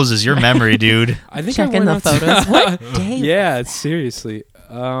bad. that goes is your memory, dude. I think Checking I the went out photos. What day? Yeah, seriously.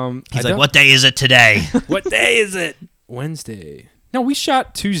 He's like, what day is it today? What day is it? Wednesday. No, we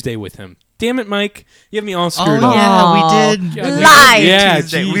shot Tuesday with him. damn it, Mike. You have me all screwed Oh, up. yeah, we did. Yeah, Live. Yeah,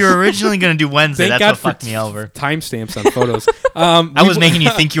 Tuesday. geez. We were originally going to do Wednesday. Thank That's God what for fucked me over. timestamps on photos. I was making you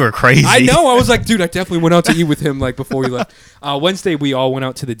think you were crazy. I know. I was like, dude, I definitely went out to eat with him like before we left. Wednesday, we all went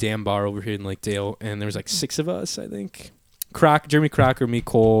out to the Dam Bar over here in Lake Dale, and there was like 6 of us, I think. Jeremy Crocker, me,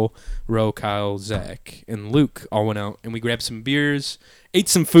 Cole, Ro, Kyle, Zach, and Luke all went out, and we grabbed some beers, ate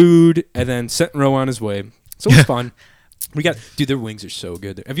some food, and then sent Ro on his way. So it was fun. Dude, their wings are so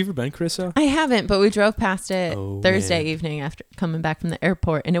good. Have you ever been, Carissa? I haven't, but we drove past it Thursday man. evening after coming back from the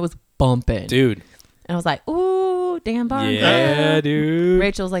airport, and it was bumping. Dude. And I was like, ooh, damn bar. Yeah, dude.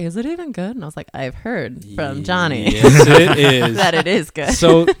 Rachel's like, is it even good? And I was like, I've heard from Johnny Yes, it is. that it is good.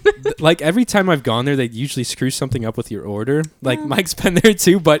 So, like, every time I've gone there, they usually screw something up with your order. Like, Mike's been there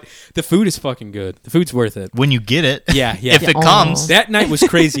too, but the food is fucking good. The food's worth it. When you get it. Yeah, yeah. If it Oh. comes. That night was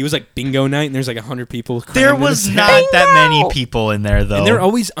crazy. It was like bingo night, and there's like 100 people. There crammed in was this- not that many people in there, though. And they're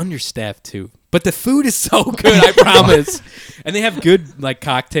always understaffed too. But the food is so good, I promise. And they have good like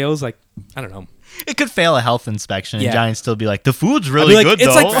cocktails. Like I don't know. It could fail a health inspection, and Yeah. Johnny'd still be like, the food's I'd really be like, good,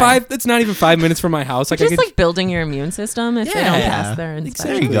 it's though. like 5. It's not even 5 minutes from my house. Like just I could, like building your immune system if they don't Yeah. pass their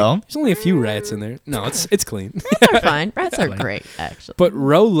inspection. There you go. There's only a few rats in there. No, it's clean. They're fine. Rats are great, actually. But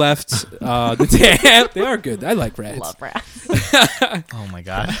Ro left the damn. They are good. I like rats. Love rats. Oh, my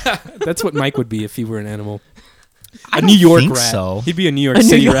God. That's what Mike would be if he were an animal. I A don't New York think rat. so. He'd be a New York A New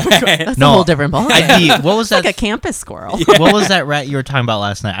City York rat. That's No, a whole different ball. I'd be, what was like that? a campus squirrel. What was that rat you were talking about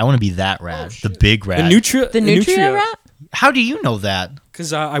last night? I want to be that rat, the big rat. The nutria. The nutria rat? How do you know that?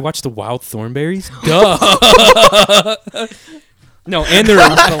 Because I watched the Wild Thornberries. Duh. No, and they're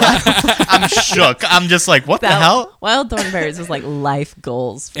I'm shook. I'm just like, what the hell? Wild Thornberries was like life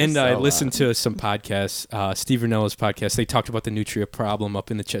goals. For and so I long. listened to some podcasts, Steve Rinella's podcast. They talked about the nutria problem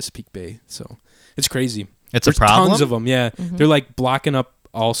up in the Chesapeake Bay. So it's crazy. It's There's a problem? tons of them. Yeah, Mm-hmm. they're like blocking up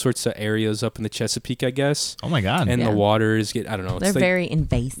all sorts of areas up in the Chesapeake, I guess. Oh, my God. And Yeah. the water is I don't know. They're It's like, very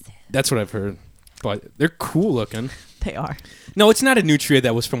invasive. that's what I've heard. But they're cool looking. They are. No, it's not a nutria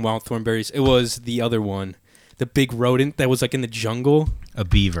that was from Wild Thornberries. It was the other one, the big rodent that was like in the jungle. A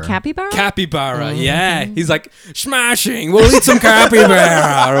beaver. Capybara? Capybara, yeah. He's like, smashing, we'll eat some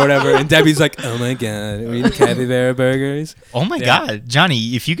capybara or whatever. And Debbie's like, oh my God, we eat capybara burgers. Oh, my Yeah. God.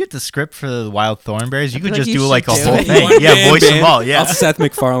 Johnny, if you get the script for the Wild Thornberries, you could feel like just you do like a should do whole it. thing. One Yeah, man voice them band. all. Yeah. I'll Seth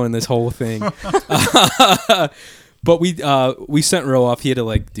MacFarlane this whole thing. But we sent Ro off. He had to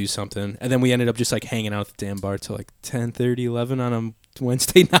like do something. And then we ended up just like hanging out at the damn bar till like 10:30, 11 on a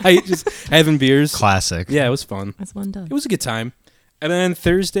Wednesday night, just having beers. Classic. Yeah, it was fun. That's one done. It was a good time. And then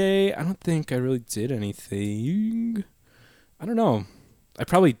Thursday, I don't think I really did anything. I don't know. I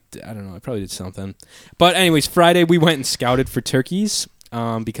probably did something. But anyways, Friday we went and scouted for turkeys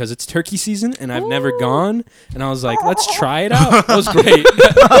because it's turkey season and I've never gone. And I was like, let's try it out. That was great.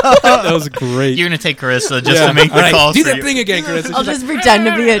 That was great. You're going to take Carissa just Yeah. to make the All right, calls do for that you. thing again, Chris. I'll just pretend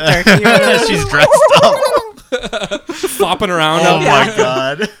to be a turkey. She's dressed up. flopping around. Oh, out my there.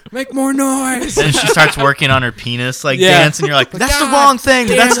 God. Make more noise. And she starts working on her penis, like Yeah. dance, and you're like, that's the God wrong thing.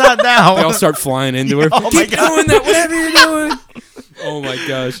 damn That's not now. They all start flying into her. Oh my Keep God. doing that, whatever you're doing. Oh my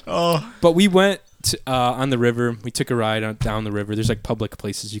gosh. Oh. But we went on the river. We took a ride down the river. There's like public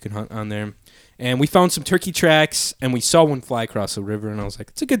places you can hunt on there. And we found some turkey tracks, and we saw one fly across the river, and I was like,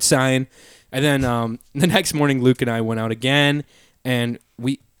 it's a good sign. And then the next morning, Luke and I went out again, and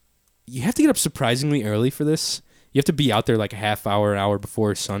you have to get up surprisingly early for this. You have to be out there like a half hour, an hour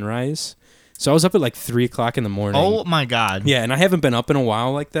before sunrise. So I was up at like 3 o'clock in the morning. Oh, my God. Yeah, and I haven't been up in a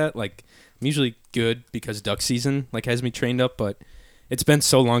while like that. Like, I'm usually good because duck season like has me trained up, but it's been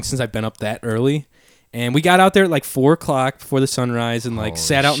so long since I've been up that early. And we got out there at like 4 o'clock before the sunrise and like Holy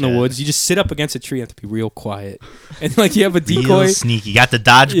sat out in the shit. woods. You just sit up against a tree and have to be real quiet. And like you have a Real decoy. sneaky. Got the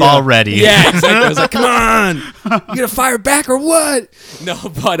dodgeball Yeah. ready. Yeah, exactly. I was like, come on. You gonna fire back or what? No,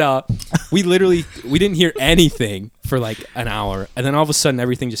 but we didn't hear anything for like an hour. And then all of a sudden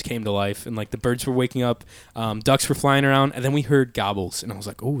everything just came to life and like the birds were waking up, ducks were flying around, and then we heard gobbles and I was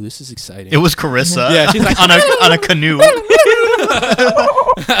like, oh, this is exciting. It was Carissa. Yeah, she's like- on a canoe.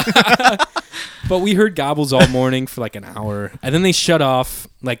 But we heard gobbles all morning for like an hour, and then they shut off.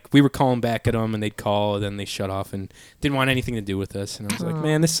 Like we were calling back at them, and they'd call, and then they shut off and didn't want anything to do with us. And I was like,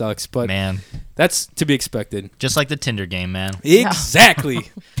 man, this sucks, but Man, that's to be expected. just like the Tinder game, man.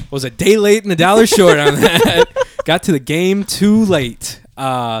 Exactly. Was a day late and $1 short on that. Got to the game too late.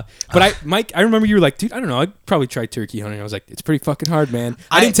 But Mike, I remember you were like, dude, I don't know. I'd probably try turkey hunting. I was like, it's pretty fucking hard, man.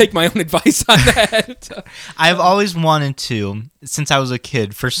 I didn't take my own advice on that. I've always wanted to, since I was a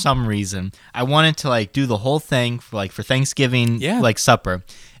kid, for some reason. I wanted to like do the whole thing for Thanksgiving, Yeah. like supper.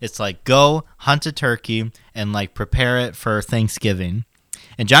 It's like go hunt a turkey and like prepare it for Thanksgiving.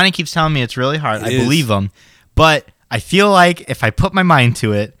 And Johnny keeps telling me it's really hard. It I is. believe him. But I feel like if I put my mind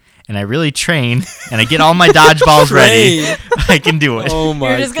to it and I really train and I get all my dodgeballs ready, I can do it. Oh my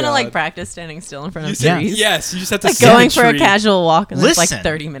You're just gonna God. like practice standing still in front of You trees. Yes, you just have to Like sit in going for a tree. casual walk and it's like Listen.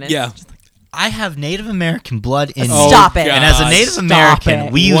 30 minutes. Yeah. I have Native American blood in me. Stop it. And as a God. Native Stop American,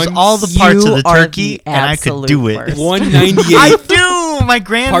 it. we use One- all the parts You of the are turkey, the and I could do absolute it. worst. 198. I do. My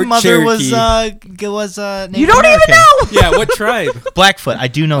grandmother was Cherokee. Native You don't even American. know. Yeah, what tribe? Blackfoot. I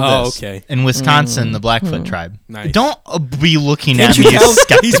do know Oh, this. okay. In Wisconsin, the Blackfoot tribe. Nice. Don't be looking Can't at you me tell?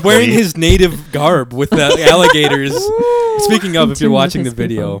 skeptically. He's wearing his native garb with the alligators. Speaking of, if you're watching the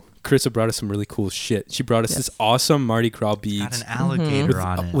video, Carissa brought us some really cool shit. She brought us this awesome Mardi Gras Got beads an alligator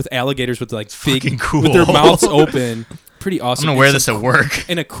on it. with alligators with like fucking big, cool. with their mouths open. Pretty I'm awesome. gonna wear And this some at work.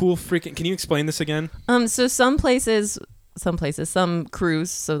 And a cool freaking. Can you explain this again? So some crews,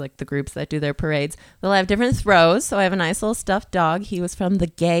 so like the groups that do their parades, they'll have different throws. So I have a nice little stuffed dog. He was from the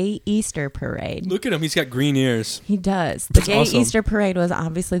Gay Easter Parade. Look at him. He's got green ears. He does. The That's Gay awesome. Easter Parade was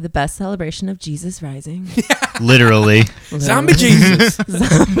obviously the best celebration of Jesus rising. Literally. Zombie Jesus.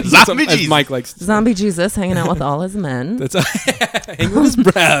 Zombie As Jesus. Mike likes. To Zombie Jesus hanging out with all his men. That's hang with his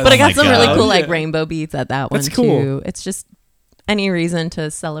breath. But I Oh got my some really God. cool like Yeah. rainbow beads at that one That's cool. too. It's just any reason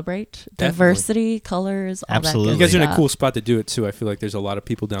to celebrate diversity, colors, all Absolutely. that You good guys are in a stuff. cool spot to do it too. I feel like there's a lot of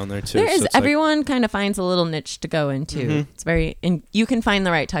people down there too. There so is. it's like- Everyone kind of finds a little niche to go into. Mhm. It's very, you can find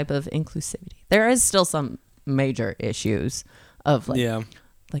the right type of inclusivity. There is still some major issues of like, yeah.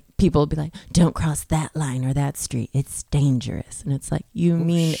 like people will be like, don't cross that line or that street. It's dangerous. And it's like, you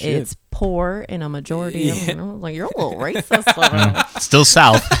mean shit. it's poor in a majority? Yeah. Of, like, you're a little racist. Still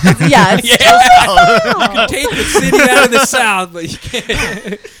south. Yeah. It's, Take the city out of the south, but you can't.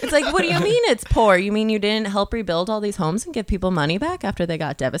 it's like, what do you mean it's poor? You mean you didn't help rebuild all these homes and give people money back after they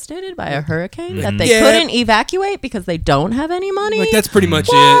got devastated by a hurricane that they Yeah. couldn't evacuate because they don't have any money? Like that's pretty much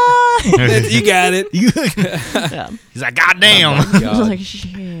it. What? You got it. Yeah. He's like, God damn. God. Like,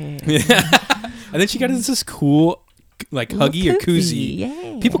 shit. And then she got us this cool, like huggy or koozie.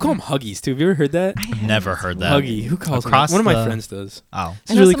 Yeah. People call them huggies too. Have you ever heard that? Never heard that. Huggy. Who calls them? Across that? One of my the- friends does. Oh.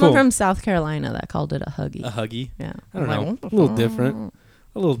 It's I know really someone cool. from South Carolina that called it a huggy. A huggy. Yeah. I don't I'm know. like, A little different.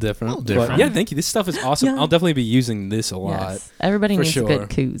 A little different. Little But different. yeah, thank you. This stuff is awesome. Yeah. I'll definitely be using this a lot. Yes. Everybody For needs sure. a good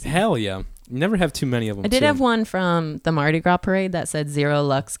koozie. Hell yeah. Never have too many of them. I did too. have one from the Mardi Gras parade that said 0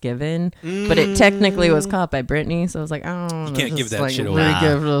 Lux given, but it technically was caught by Britney, so I was like, oh, You can't give that shit away. really Nah.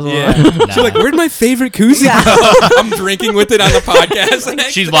 give this Yeah. one. She's like, where'd my favorite koozie go? I'm drinking with it on the podcast.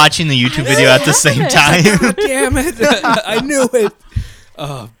 She's watching the YouTube video at the same time. Damn it. I knew it.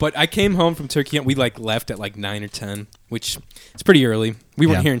 But I came home from Turkey and we like left at like 9 or 10, which is pretty early. We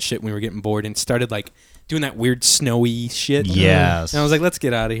weren't Yeah. hearing shit when we were getting bored and started like doing that weird snowy shit. Yes. And I was like, let's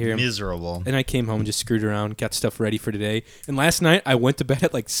get out of here. Miserable. And I came home and just screwed around, got stuff ready for today. And last night I went to bed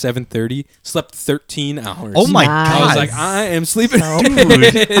at like 7:30, slept 13 hours. Oh my Nice. I God. was like, I am sleeping. So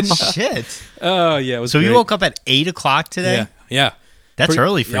Dude. Shit. Oh yeah, it was So you great. woke up at 8 o'clock today? Yeah, yeah. That's Pretty-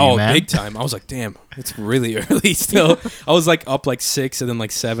 early for oh, you, man. big time. I was like, damn, it's really early still. I was like up like 6 and then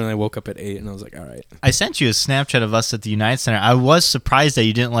like 7 and I woke up at 8 and I was like, all right. I sent you a Snapchat of us at the United Center. I was surprised that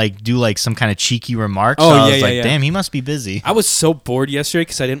you didn't like do like some kind of cheeky remarks. Oh, So I yeah, was yeah, like, yeah. damn, he must be busy. I was so bored yesterday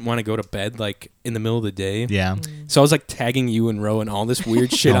because I didn't want to go to bed like in the middle of the day. Yeah. So I was like tagging you and Ro and all this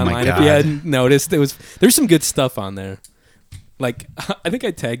weird shit Oh my online. If you God. hadn't noticed, there's some good stuff on there. Like I think I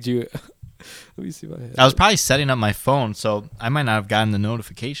tagged you. Let me see if I have I was it. probably setting up my phone, so I might not have gotten the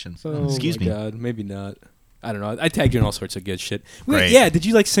notifications. Oh Excuse my me. God, maybe not. I don't know. I tagged you in all sorts of good shit. Great. Yeah, did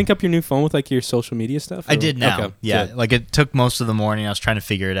you like sync up your new phone with like your social media stuff? I or- did now. Okay, Yeah. good. Like it took most of the morning. I was trying to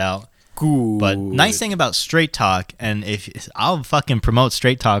figure it out. Good. But nice thing about Straight Talk, and if I'll fucking promote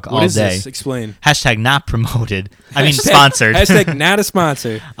Straight Talk all What is day. this? Explain. Hashtag not promoted. I mean Hashtag- sponsored. Hashtag not a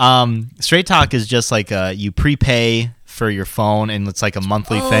sponsor. Straight Talk is just like you prepay for your phone, and it's like a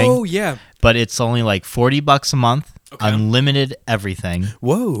monthly Oh thing. yeah. But it's only like $40 a month, Okay. unlimited everything.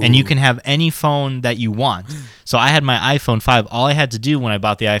 Whoa. And you can have any phone that you want. So I had my iPhone 5. All I had to do when I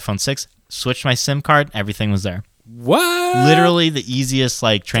bought the iPhone 6, switch my SIM card, everything was there. What? Literally the easiest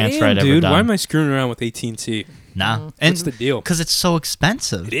like transfer Damn, I'd ever dude, done. why am I screwing around with AT&T? Nah. And What's the deal? because it's so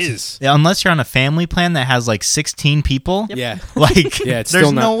expensive. It is. Yeah, unless you're on a family plan that has like 16 people. Yeah. Like, Yeah, it's there's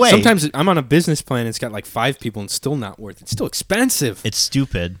still not. no way. Sometimes I'm on a business plan. It's got like 5 people and still not worth it. It's still expensive. It's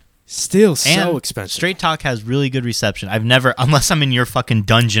stupid. Still so And expensive. Straight Talk has really good reception. I've never, unless I'm in your fucking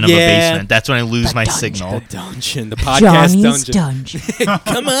dungeon of a Yeah. basement, that's when I lose The my dungeon. signal. The dungeon, the podcast Johnny's dungeon. Dungeon.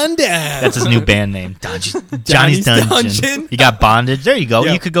 Come on down. That's his new band name. Johnny's Johnny's Dungeon. Dungeon. You got bondage. There you go.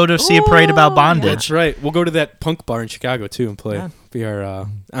 Yeah. You could go to see a parade about bondage. That's right. We'll go to that punk bar in Chicago too and play. Yeah. be our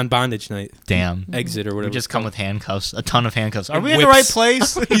on bondage night Damn. exit or whatever. We just come with handcuffs, a ton of handcuffs. Are And we in the right whips.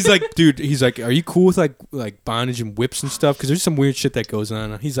 place? He's like, dude. He's like, are you cool with like bondage and whips and stuff? Because there's some weird shit that goes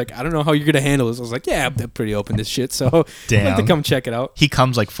on. He's like, I don't know how you're gonna handle this. I was like, yeah, I'm pretty open to shit. So I'd like to Damn. come check it out. He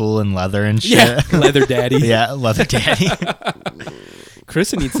comes like full in leather and shit. Yeah, leather daddy. Yeah, leather daddy.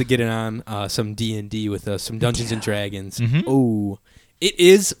 Carissa needs to get in on some D&D with some Dungeons and Dragons. Mhm. Oh, it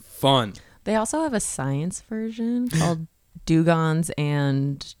is fun. They also have a science version called Dugons,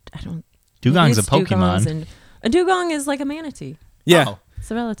 and I don't. Dugong's a it's Dugons Pokemon. and a dugong is like a manatee. Yeah, Oh,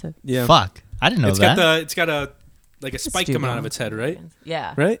 It's a relative. yeah. fuck. I didn't know It's that. got a like a spike coming out of its head, right?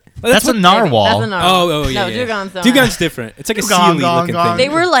 Yeah. Right. That's a Maybe. narwhal. That's a narwhal. Oh, yeah. No, yeah. Dugons don't. Dugong's different. It's like a Dugong, sealy gong, looking gong. thing. They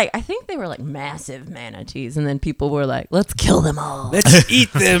were like, I think they were like massive manatees, and then people were like, "Let's kill them all." Let's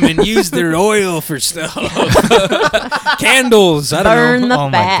eat them and use their oil for stuff. Candles. I don't Burn know. the Oh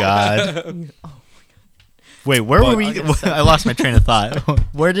my fat. god. Wait, where were we? I lost my train of thought.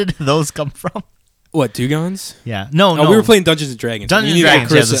 Where did those come from? What, Dugons? Yeah. No, Oh, no. we were playing Dungeons and Dragons. Dungeons You and need to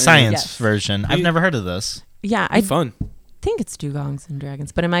Dragons. get Yeah, the Carissa in. science Yes. version. I've You- never heard of this. Yeah, I It'd be fun. think it's Dugongs and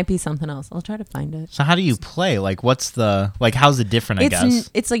Dragons, but it might be something else. I'll try to find it. So how do you play? Like, what's the how's it different? I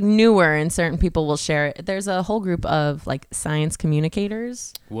guess. It's like newer, and certain people will share it. There's a whole group of like science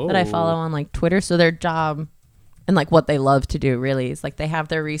communicators that I follow on like Twitter. So their job and like what they love to do really is like they have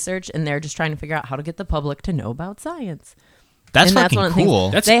their research and they're just trying to figure out how to get the public to know about science. That's and fucking one of the things- cool.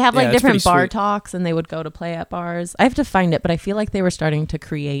 That's- They have like yeah, that's different pretty bar sweet. talks, and they would go to play at bars. I have to find it, but I feel like they were starting to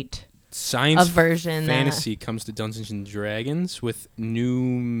create Science a version that- fantasy comes to Dungeons and Dragons with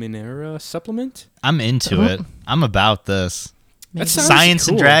Numenera supplement. I'm into it. I'm about this. maybe. That sounds Science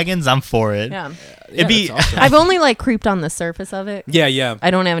and cool. dragons. I'm for it. Yeah, It'd be. that's awesome. I've only like creeped on the surface of it. Yeah, yeah. I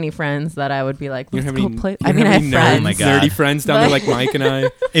don't have any friends that I would be like, You let's don't go have any, play. you I don't mean, I have any friends. Oh my God. nerdy friends down there like Mike and I.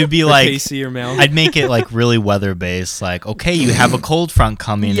 It'd be Or like Casey or Mel. I'd make it like really weather based. Like, okay, you have a cold front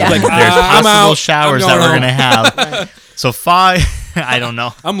coming. Yeah. And Like, there's I'm possible out. showers I'm that going we're gonna have. So five. I don't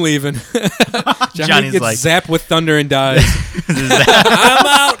know. I'm leaving. Johnny Johnny's gets like- zapped with thunder and dies. I'm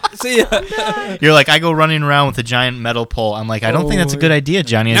out. See ya. You're like, I go running around with a giant metal pole. I'm like, I don't think that's a good idea,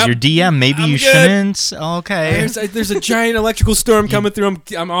 Johnny. As Nope. your DM, maybe I'm you good. shouldn't. Okay. There's a giant electrical storm coming through.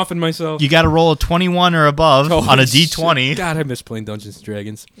 I'm offing myself. You got to roll a 21 or above on a Holy D20. shit. God, I miss playing Dungeons and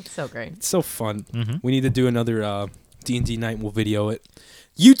Dragons. It's so great. It's so fun. Mhm. We need to do another D&D night. We'll video it.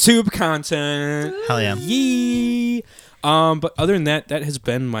 YouTube content. Hell yeah. Yee. But other than that, that has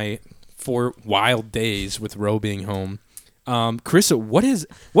been my 4 wild days with Ro being home. Carissa,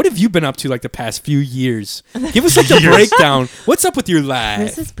 what have you been up to like the past few years? Give us like a breakdown. What's up with your life?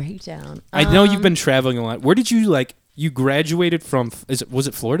 Chris's breakdown. I know you've been traveling a lot. Where did you you graduated from? Was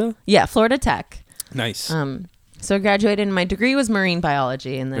it Florida? Yeah, Florida Tech. Nice. So I graduated, and my degree was marine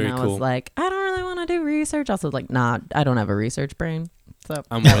biology, and then Very I cool. was like, I don't really want to do research. Also, like, nah, I don't have a research brain, so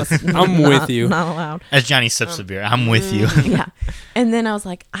I'm that with- was I'm not- with you. Not allowed. As Johnny sips a beer, I'm with you. Yeah, and then I was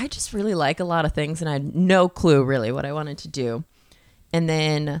like, I just really like a lot of things, and I had no clue really what I wanted to do, and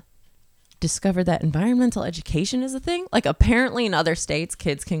then discovered that environmental education is a thing. Like, apparently in other states,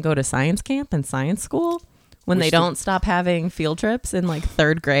 kids can go to science camp and science school when Which they the- don't stop having field trips in like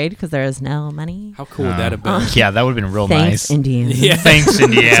 3rd grade because there is no money. How cool would that have been? Yeah, that would have been real Thanks, nice. Indiana. Yeah. Thanks, It's a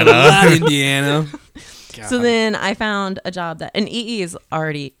Indiana. lot, Indiana. So then I found a job that, and EE is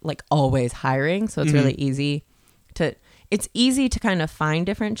already like always hiring, so it's really easy to kind of find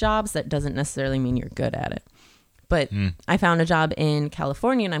different jobs. That doesn't necessarily mean you're good at it. But I found a job in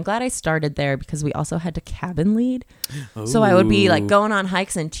California, and I'm glad I started there because we also had to cabin lead. So I would be like Ooh. going on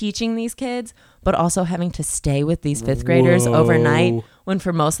hikes and teaching these kids, but also having to stay with these 5th graders overnight. Whoa. When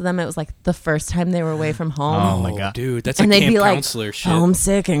for most of them, it was like the first time they were away from home. Oh my God. dude, that's And like they'd camp be like counselor shit.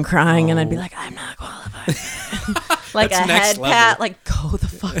 homesick and crying, and I'd be Oh. like, I'm not qualified. Like That's a next head level. pat, like go the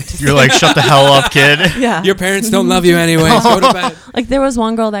fuck to You're like, shut the hell up, kid. yeah. Your parents don't love you anyways. Go to bed. Like there was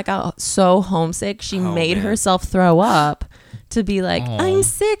one girl that got so homesick, she Oh, made man. herself throw up to be like, Aw. I'm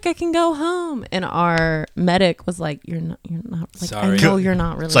sick, I can go home. And our medic was like, you're not like, Sorry. I know you're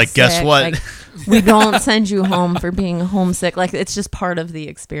not really It's like, guess sick. what? Like, we don't send you home for being homesick. Like it's just part of the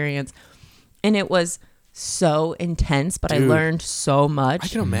experience. And it was so intense, but Dude. I learned so much. I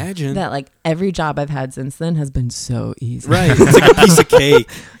can imagine. that like every job I've had since then has been so easy. Right. It's like a piece of cake.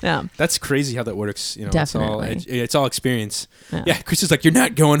 Yeah. That's crazy how that works. You know, Definitely. It's all experience. Yeah. Yeah. Chris is like, you're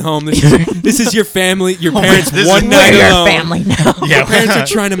not going home. This is your family, your my- parents this one is- night We're your alone. family now. Yeah. Your parents are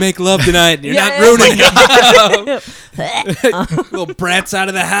trying to make love tonight. And you're Yeah, not yeah. ruining it. Little brats out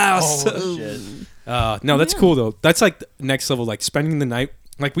of the house. No, that's cool though. That's like the next level, like spending the night.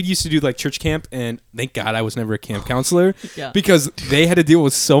 Like we used to do like church camp, and thank God I was never a camp counselor Yeah. because they had to deal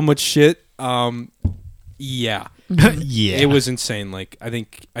with so much shit. Yeah. Yeah. It was insane. Like I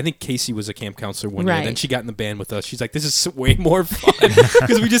think Casey was a camp counselor one year. Right. Then she got in the band with us. She's like, "This is way more fun,"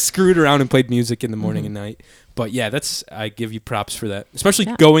 because we just screwed around and played music in the morning and night. But yeah, I give you props for that, especially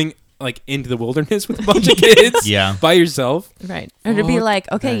going like into the wilderness with a bunch of kids. Yeah. By yourself. Right. Or to be Fuck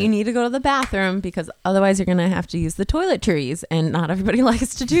like, okay, that. you need to go to the bathroom because otherwise you're going to have to use the toiletries. And not everybody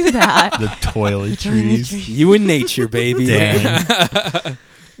likes to do that. The toiletries. You in nature, baby. Dang.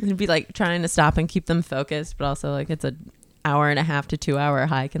 It'd be like trying to stop and keep them focused, but also like it's an hour and a half to 2 hour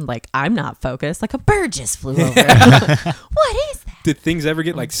hike. And like, I'm not focused. Like a bird just flew over. What is that? Did things ever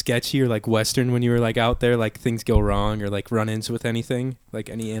get like sketchy or like Western when you were like out there? Like things go wrong or like run-ins with anything? Like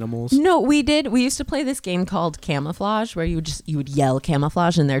any animals? No, we did. We used to play this game called Camouflage where you would yell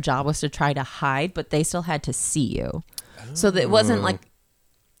camouflage and their job was to try to hide, but they still had to see you. So that it wasn't like,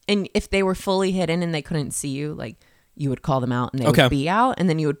 and if they were fully hidden and they couldn't see you, like you would call them out and they would be out and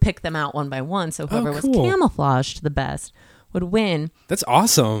then you would pick them out one by one. So whoever was camouflaged the best would win. That's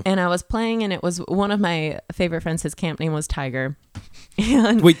awesome. And I was playing and it was one of my favorite friends. His camp name was Tiger.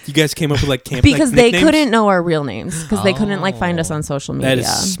 And Wait, you guys came up with like camp because like, they nicknames? couldn't know our real names because they couldn't like find us on social media. That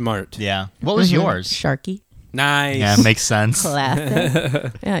is smart. Yeah. What was yours? Sharky. Nice. Yeah, makes sense.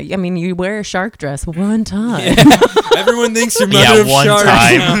 Classic. Yeah, I mean, you wear a shark dress one time. Everyone thinks you're mother Yeah, of one sharks.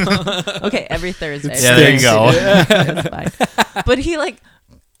 time. Okay, every Thursday. Yeah, there you go. That's fine. But he like,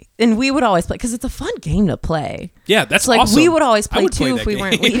 and we would always play because it's a fun game to play. Yeah, that's It's like awesome. we would always I play would play too that if we game.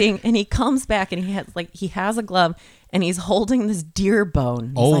 weren't leading. And he comes back and he has a glove and he's holding this deer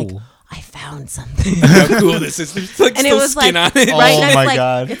bone. He's like, I found something. How cool this is. There's like And it still was skin like on it. right Oh now, my it's like,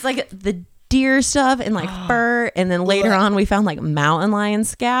 God. it's like the deer stuff and like fur, and then later on we found like mountain lion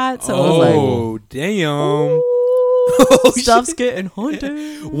scat. So it was like, Oh, damn. ooh, stuff's getting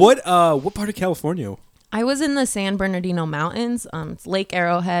hunted. What part of California? I was in the San Bernardino Mountains. It's Lake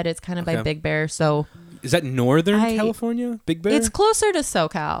Arrowhead. It's kind of by Okay. Big Bear, so Is that northern I- California? Big Bear? it's closer to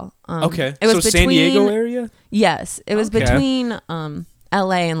SoCal. Okay. It was so San Diego between- area? Yes, it was Okay. between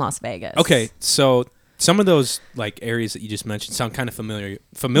L.A. and Las Vegas. Okay, so some of those like areas that you just mentioned sound kind of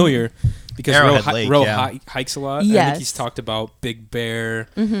familiar because Arrowhead Lake, Ro yeah. hikes a lot. I Yes. think he's talked about Big Bear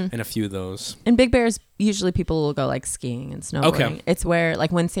and a few of those. And Big Bear is usually people will go like skiing and snowboarding. Okay. It's where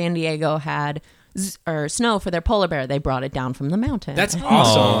like when San Diego had snow for their polar bear, they brought it down from the mountain. That's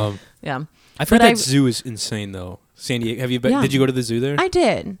awesome. Yeah. I've heard But that zoo is insane though. San Diego. Have you been? Yeah. Did you go to the zoo there? I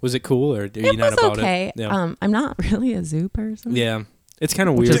did. Was it cool or are you It not was about okay. it? Yeah. I'm not really a zoo person. Yeah. It's kind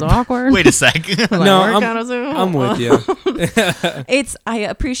of Which weird. is awkward. Wait a sec. Like, No, work I'm- at a zoo. I'm with you. I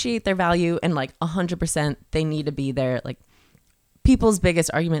appreciate their value and like 100% they need to be there. Like people's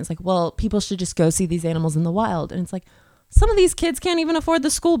biggest argument is like, well, people should just go see these animals in the wild. And it's like, some of these kids can't even afford the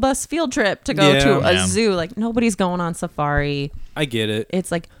school bus field trip to go to a Yeah. zoo. Like nobody's going on safari. I get it.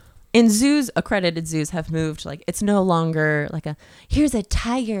 It's like in zoos, accredited zoos have moved. Like it's no longer like here's a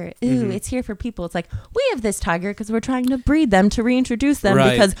tiger. Ooh, it's here for people. It's like we have this tiger because we're trying to breed them to reintroduce them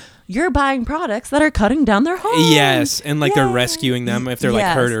Right. because you're buying products that are cutting down their homes. Yes, and like they're Yay. rescuing them if they're like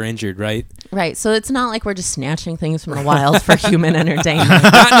Yes. hurt or injured, right? Right. So it's not like we're just snatching things from the wild for human entertainment.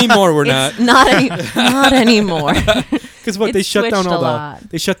 Not anymore. We're not. It's not anymore. Because what It's they shut down switched all a lot.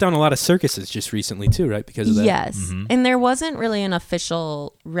 they shut down a lot of circuses just recently too, right? Because of that. Yes. And there wasn't really an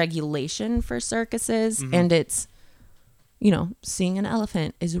official regulation for circuses. And it's, seeing an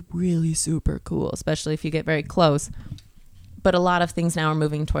elephant is really super cool, especially if you get very close. But a lot of things now are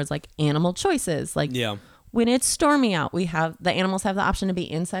moving towards like animal choices. Like Yeah. when it's stormy out, the animals have the option to be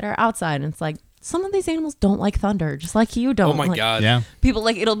inside or outside. And it's like, some of these animals don't like thunder, just like you don't. Oh my Like, god. Yeah. people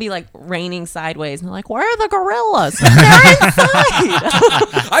like it'll be like raining sideways and they're like, where are the gorillas? They're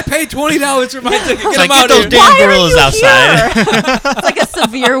inside. I paid $20 for my ticket. Get It's them like, out get those here. damn Why are gorillas you outside. here? It's like a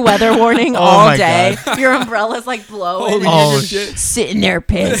severe weather warning Oh all my day. Your umbrella's like blowing. Holy and you're shit. just sitting there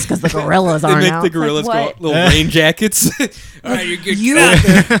pissed because the gorillas They aren't make out. the It's like, gorillas go what? out, little rain jackets. All right, you're good. You Get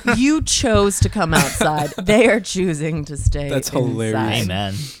out there. you chose to come outside. They are choosing to stay. That's hilarious. inside.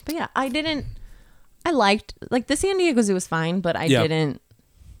 Amen. But yeah, I liked like the San Diego Zoo was fine, but I didn't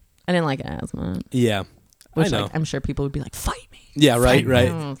like it as much. Yeah. Which I know. like I'm sure people would be like, fight me. Yeah, right, right.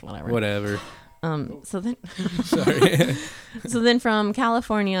 Whatever. Whatever. So then Sorry. So then from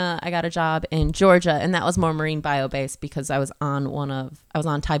California, I got a job in Georgia, and that was more marine bio based because I was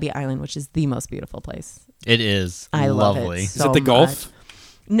on Tybee Island, which is the most beautiful place. It is I love it lovely. Is so it the Gulf? much.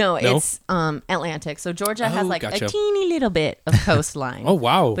 No, No? it's Atlantic. So Georgia has Oh, like gotcha. a teeny little bit of coastline. Oh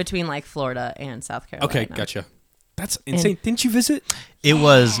wow. Between like Florida and South Carolina. Okay, gotcha. That's insane. Didn't you visit? It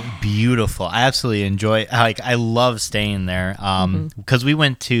was beautiful. I absolutely enjoy. I love staying there because we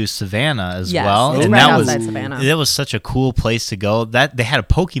went to Savannah as well, it's and right that outside was Savannah. that was such a cool place to go. That they had a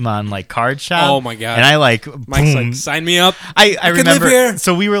Pokemon like card shop. Oh my god! And I Mike's boom. like, sign me up. I can remember. live here.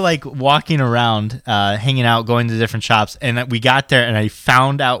 So we were like walking around, hanging out, going to different shops, and we got there, and I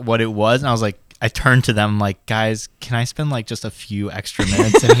found out what it was, and I was like. I turned to them, I'm like, guys, can I spend like just a few extra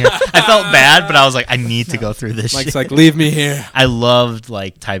minutes in here? I felt bad, but I was like, I need to go through this Mike's shit. like, leave me here. I loved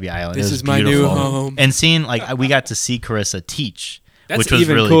like Tybee Island. This it was is my new beautiful. home. And seeing like we got to see Carissa teach, That's which was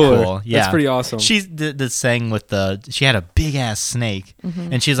even really cooler. cool. Yeah, That's pretty awesome. She did this thing with she had a big ass snake,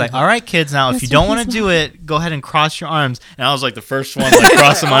 and she's like, "All right, kids, now if you don't want to do it, go ahead and cross your arms." And I was like the first one like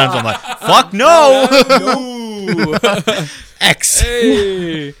crossing my arms. I'm like, "Fuck no, no. X."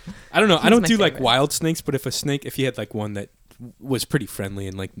 Hey. I don't know. I don't my do like favorite. wild snakes, but if you had like one that was pretty friendly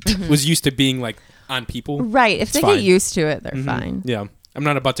and like was used to being like on people. Right. If It's they fine. get used to it, they're Mhm. fine. Yeah. I'm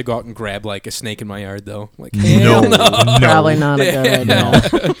not about to go out and grab like a snake in my yard though. Like No, no. Probably not a good idea.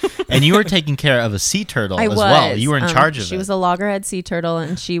 No. And you were taking care of a sea turtle I as was. well. You were in charge of She it. was a loggerhead sea turtle,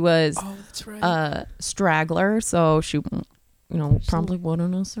 and she was Oh, that's right. a straggler, so she, probably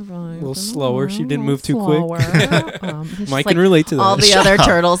wouldn't have survived. A little slower. She didn't move too quick. Mike can relate to that. All the Shut other up.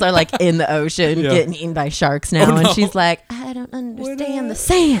 turtles are like in the ocean Yeah. getting eaten by sharks now, Oh, and no. she's like, I don't understand the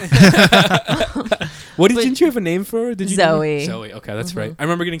sand. Didn't you have a name for her? Did you Zoe. Zoe. Okay, that's right. I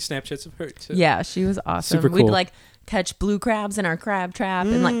remember getting Snapchats of her too. Yeah, she was awesome. Super We'd cool. like catch blue crabs in our crab trap,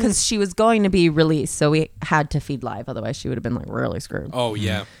 and like because she was going to be released, so we had to feed live. Otherwise, she would have been like really screwed. Oh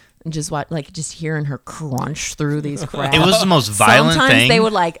yeah. And just just hearing her crunch through these crabs. It was the most violent Sometimes thing. they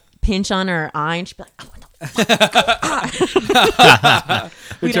would like pinch on her eye, and she'd be like, "Oh, what the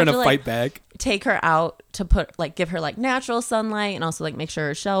We're We'd trying have to to, fight back. take her out to give her like natural sunlight and also like make sure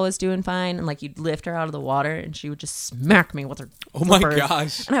her shell was doing fine, and like you'd lift her out of the water and she would just smack me with her Oh my flippers.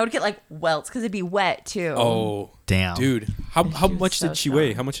 gosh. And I would get like welts because it'd be wet too. Oh Damn. dude. How she was much so did she weigh?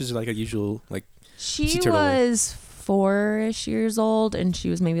 strong. How much is like a usual like She sea turtle weigh? was 4-ish years old, and she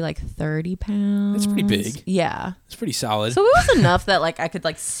was maybe like 30 pounds. That's pretty big. Yeah. it's pretty solid. So it was enough that like I could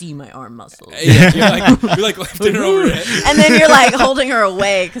like see my arm muscles. Yeah, you're like lifting her overhead. And then you're like holding her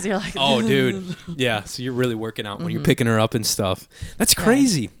away because you're like, Oh, dude. Yeah, so you're really working out when Mm-hmm. you're picking her up and stuff. That's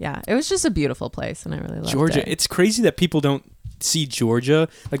crazy. Yeah, it was just a beautiful place, and I really loved Georgia. it. It's crazy that people don't see Georgia.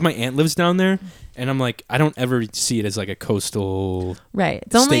 Like my aunt lives down there, and I'm like, I don't ever see it as like a coastal. Right.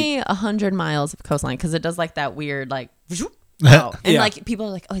 It's only 100 miles of coastline because it does like that weird like. And Yeah. like people are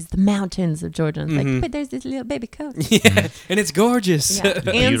like, oh, it's the mountains of Georgia. And it's Mhm. like, but there's this little baby coast. Yeah, and it's gorgeous. Yeah. And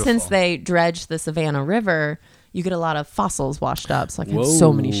Beautiful. since they dredged the Savannah River, you get a lot of fossils washed up. So I had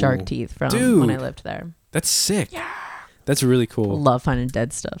so many shark Whoa. teeth from Dude. when I lived there. That's sick. Yeah, that's really cool. Love finding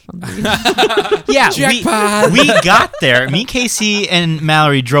dead stuff on the beach. Yeah, Jackpot. we got there. Me, Casey, and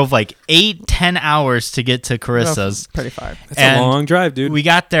Mallory drove like 8-10 hours to get to Carissa's. Pretty far. That's and a long drive, dude. We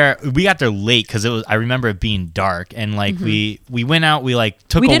got there late because it was. I remember it being dark, and like we went out. We like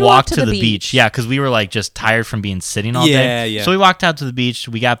took We a did walk walk to to the the beach. beach. Yeah, because we were like just tired from being sitting all Yeah, day. yeah. So we walked out to the beach.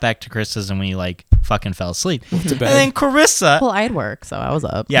 We got back to Carissa's, and we like fucking fell asleep. to And bed. then Carissa. Well, I had work, so I was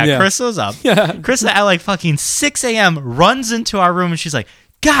up. Yeah, Yeah. Carissa was up. Yeah. Carissa at like fucking 6 a.m. runs into our room and she's like,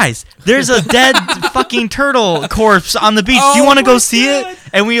 guys, there's a dead fucking turtle corpse on the beach. Do you Oh want to my go see God. it?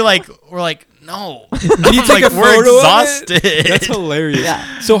 And we're like, no. Can you take Like, a we're photo exhausted. Of it? That's hilarious.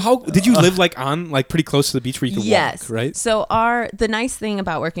 Yeah. So how did you live like on like pretty close to the beach where you could Yes. walk, right? So the nice thing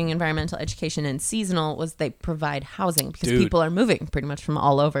about working environmental education and seasonal was they provide housing because Dude. people are moving pretty much from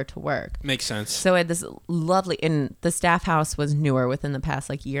all over to work. Makes sense. So I had this lovely, and the staff house was newer within the past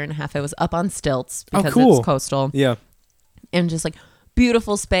like year and a half. It was up on stilts Oh, because cool. it's coastal Yeah. and just like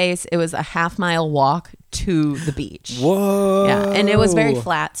beautiful space. It was a half-mile walk to the beach. Whoa. Yeah, and it was very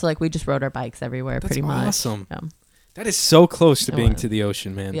flat. So like we just rode our bikes everywhere That's pretty much. awesome. Yeah. That is so close to It being was. to the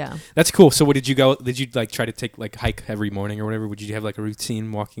ocean, man. Yeah. That's cool. So what did you go? Did you like try to take like hike every morning or whatever? Would you have like a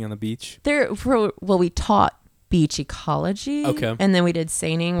routine walking on the beach? We taught beach ecology. Okay. And then we did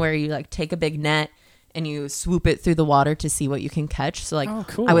seining where you like take a big net and you swoop it through the water to see what you can catch. So like Oh,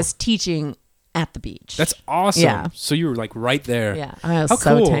 cool. I was teaching at the beach. That's awesome. Yeah. So you were like right there. yeah. I was How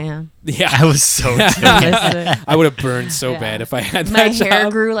so cool. tan. Yeah. I was so Listen, I would have burned so Yeah. bad if I had my that hair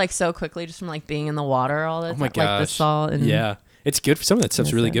job. grew like so quickly just from like being in the water all the Oh time. my Like the gosh. salt and Yeah. It's good. Some of that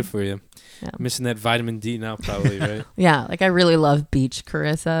stuff's really Listen. good for you. Yeah. Missing that vitamin D now, probably, right? Yeah, like I really love beach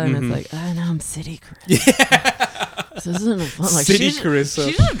Carissa, and Mhm. it's like, oh, now I'm city Carissa. This isn't fun. Like, City she's, Carissa.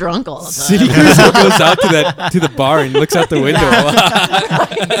 She's just drunk all the time. City Carissa goes out to the bar and looks out the window a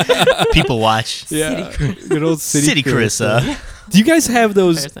lot. People watch. Yeah. Good old City, City Carissa. Do you guys have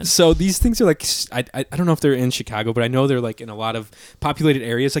those? Comparison. So these things are like I don't know if they're in Chicago, but I know they're like in a lot of populated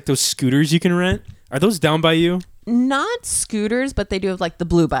areas. Like those scooters you can rent. Are those down by you? Not scooters, but they do have like the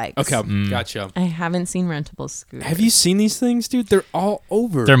blue bikes. Okay, gotcha. I haven't seen rentable scooters. Have you seen these things, dude? They're all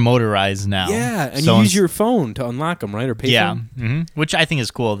over. They're motorized now. yeah, and So you use ins- your phone to unlock them, right? Or pay yeah, for 'em? which I think is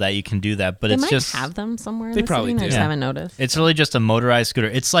cool that you can do that. But They it's might just have them somewhere in They the probably city, and I do. just Yeah. haven't noticed. it's really just a motorized scooter.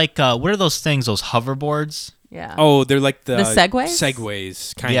 It's like what are those things? Those hoverboards. Yeah. Oh, they're like the Segways?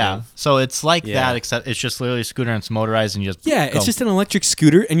 Segways, kind yeah. of. So it's like Yeah. that, except it's just literally a scooter and it's motorized and you just Yeah, go. it's just an electric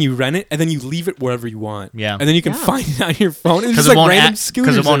scooter, and you rent it, and then you leave it wherever you want. Yeah. and then you can Yeah. find it on your phone. It's because just it like won't random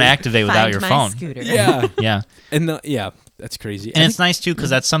scooters. because it won't everywhere. activate without Find your my phone. Scooter. Yeah, Yeah, and yeah, that's crazy. and it's nice too because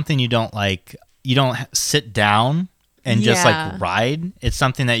that's something you don't like. You don't sit down and just Yeah. like ride. It's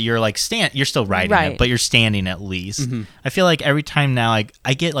something that you're like you're still riding Right. it, but you're standing at least. Mm-hmm. I feel like every time now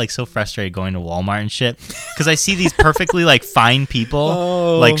I get like so frustrated going to Walmart and shit because I see these perfectly like fine people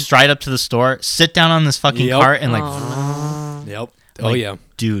Oh. like stride up to the store, sit down on this fucking Yep. cart and like, Yep. Oh like, yeah.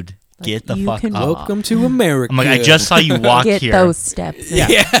 dude, get the you fuck can up. Welcome to America. I'm like, I just saw you walk Get here. those steps. in. yeah,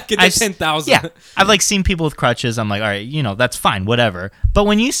 get the I've s- 10,000. Yeah, I've like seen people with crutches. I'm like, all right, that's fine, whatever. But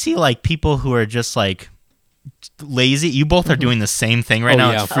when you see like people who are just like lazy, you both are doing the same thing right Oh,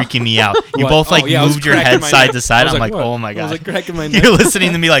 now. yeah. It's freaking me out. You What? both like Oh, yeah, I was moved your cracking head my side neck. to side. I was I'm like, what? oh my I was god. like cracking my neck. You're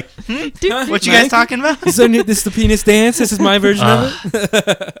listening to me like, what you guys talking about? So this is the penis dance. This is my version of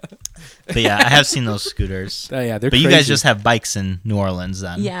it. But yeah, I have seen those scooters. Oh, yeah, they're But crazy. you guys just have bikes in New Orleans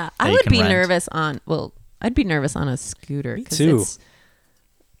then. Yeah, that I you would can be rent. nervous on. Well, I'd be nervous on a scooter Me because too.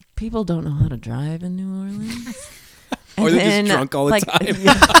 people don't know how to drive in New Orleans. Or And they're just then, drunk all the like, time.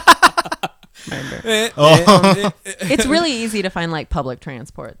 Remember. Oh. It's really easy to find like public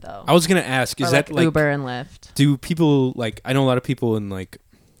transport though. I was gonna ask, Or, is that like Uber and Lyft? do people like? I know a lot of people in like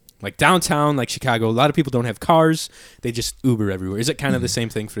downtown, like Chicago. A lot of people don't have cars; they just Uber everywhere. Is it kind of the same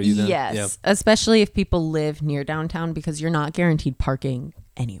thing for you? Then? Yes, Yeah. especially if people live near downtown because you're not guaranteed parking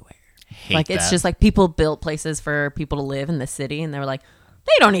anywhere. Hate Like it's that. just like people built places for people to live in the city, and they were like,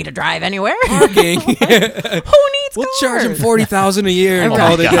 they don't need to drive anywhere. Parking. Who needs We'll cars? charge them $40,000 a year and Oh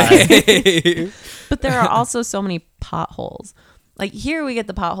call it my a day. But there are also so many potholes. Like here, we get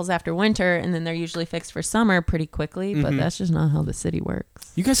the potholes after winter, and then they're usually fixed for summer pretty quickly. Mm-hmm. But that's just not how the city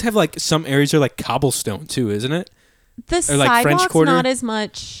works. You guys have like some areas are like cobblestone too, isn't it? The Or, like, French sidewalks Quarter? not as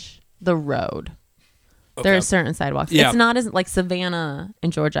much the road. There Okay. are certain sidewalks. Yeah. It's not as like Savannah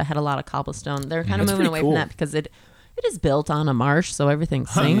in Georgia had a lot of cobblestone. They're kind of That's moving pretty away cool. from that because it is built on a marsh, so everything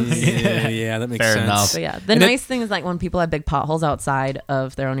sinks. Yeah, that makes Fair sense. enough. So yeah, the And it- nice thing is like when people have big potholes outside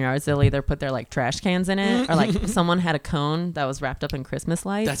of their own yards, they'll either put their like trash cans in it, or like someone had a cone that was wrapped up in Christmas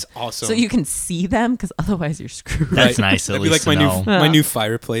lights. That's awesome. So you can see them because otherwise you're screwed. That's nice at That'd be least like to my know. new my new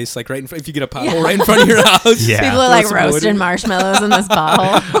fireplace, like right in front. If you get a pothole right in front of your house, Yeah. People are like Throw some wood roasting in. marshmallows in this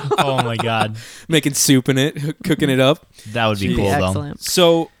pothole. Oh my god, making soup in it, cooking it up. that would be Jeez. cool though. Excellent.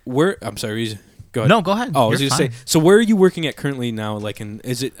 So I'm sorry. Go ahead. No, go ahead. Oh, I was You're going to say. fine. So where are you working at currently now? Like,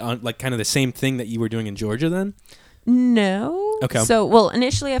 is it like kind of the same thing that you were doing in Georgia then? No. Okay. So, well,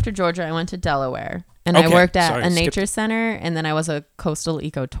 initially after Georgia, I went to Delaware and Okay, I worked at sorry, a skipped- nature center, and then I was a coastal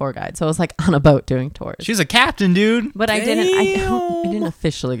eco tour guide. So I was like on a boat doing tours. She's a captain, dude. But I didn't Damn.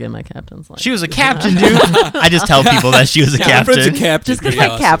 officially get my captain's license. She was a captain, dude. I just tell people that she was a Yeah, friend's a captain. captain. just because Pretty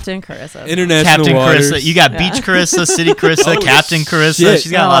like awesome. Captain Carissa. International Captain waters. Carissa. You got Yeah. Beach Carissa, City Carissa, Oh, Captain Carissa. shit.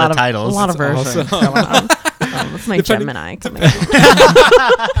 She's got a lot of titles. A lot of That's versions awesome. going on. It's my Depending- Gemini coming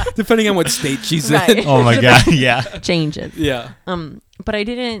out. Depending on what state she's Right. in. Oh my god, yeah. Changes. Yeah. But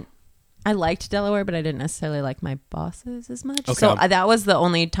I liked Delaware, but I didn't necessarily like my bosses as much. Okay. So that was the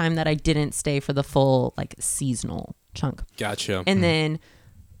only time that I didn't stay for the full like seasonal chunk. Gotcha. And then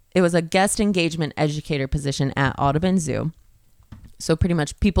it was a guest engagement educator position at Audubon Zoo. So pretty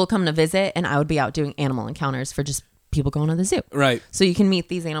much people come to visit, and I would be out doing animal encounters for just people going to the zoo. Right. So you can meet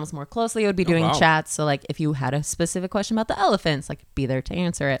these animals more closely. I would be doing wow. chats. So like if you had a specific question about the elephants, like be there to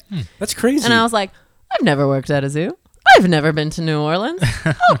answer it. That's crazy. And I was like, I've never worked at a zoo. I've never been to New Orleans.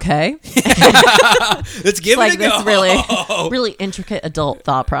 Okay. Let's give like it a go. this really intricate adult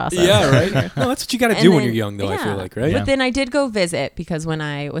thought process. Yeah, right. No, that's what you got to And do when then- you're young, though. I feel yeah. like, right? Yeah. But then I did go visit because when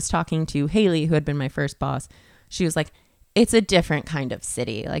I was talking to Haley, who had been my first boss, she was like, it's a different kind of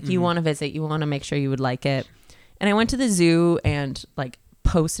city. Like you want to visit, you want to make sure you would like it. And I went to the zoo and like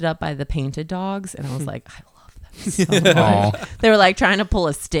posted up by the painted dogs, and I was like, I love them so much. Aw. They were like trying to pull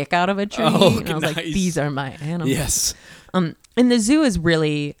a stick out of a tree, Oh, and I was like, nice. these are my animals. Yes. And the zoo is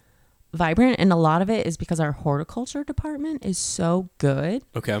really vibrant, and a lot of it is because our horticulture department is so good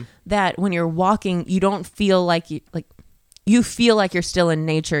Okay. that when you're walking, you don't feel like you feel like you're still in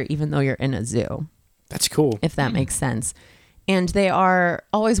nature even though you're in a zoo, That's cool. if that makes sense. And they are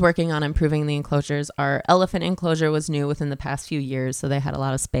always working on improving the enclosures. Our elephant enclosure was new within the past few years, so they had a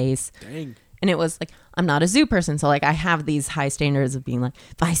lot of space. Dang. And it was like, I'm not a zoo person, so like I have these high standards of being like,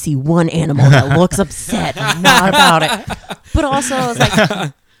 if I see one animal that looks upset, I'm not about it. But also, I was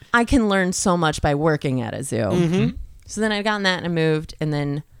like, I can learn so much by working at a zoo. Mm-hmm. So then I'd gotten that and I moved. And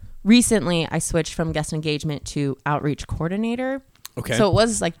then recently I switched from guest engagement to outreach coordinator. Okay. So it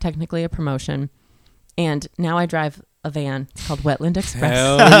was like technically a promotion. And now I drive a van. It's called Wetland Express.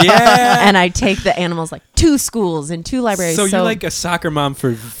 Hell yeah. And I take the animals like 2 schools and 2 libraries. So you're like a soccer mom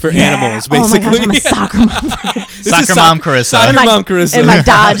for Yeah. animals, Oh my basically. gosh, I'm a soccer mom. This is Soccer mom Carissa. Soccer mom Carissa. In my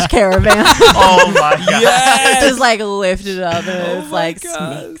Dodge Caravan. Oh my god. Yes. Just like lifted up and Oh it's my like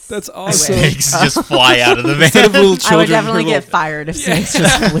God. snakes. That's awesome. Snakes just fly out of the Instead of van. little children. I would definitely her get little- fired if snakes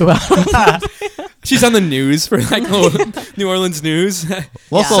just flew out. She's on the news for like New Orleans news.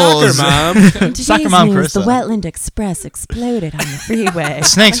 Locals. Soccer mom. Today's Soccer mom news, the Carissa. Wetland Express exploded on the freeway.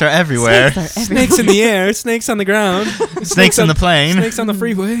 Snakes are everywhere. Snakes are Snakes in the air. Snakes on the ground. Snakes in the plane. Snakes on the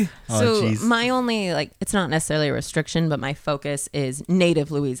freeway. Oh, So jeez. my only it's not necessarily a restriction, but my focus is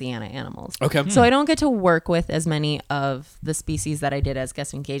native Louisiana animals. Okay. So I don't get to work with as many of the species that I did as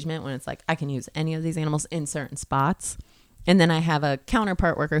guest engagement when it's like I can use any of these animals in certain spots. And then I have a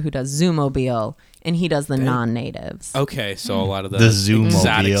counterpart worker who does Zoomobile, and he does the non-natives. Okay, so a lot of the, The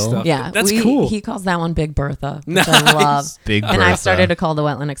exotic Zoomobile. stuff. Yeah, That's cool. He calls that one Big Bertha, which Nice. I love. Big And I've Bertha. started to call the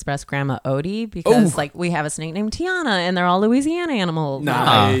Wetland Express Grandma Odie because Ooh. like we have a snake named Tiana, and they're all Louisiana animals.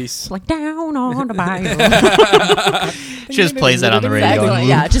 Nice. Like down on the bayou. She just plays that on the radio. Exactly.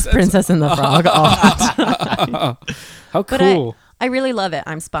 Yeah, just Princess and the Frog. all the time. How But cool. I really love it.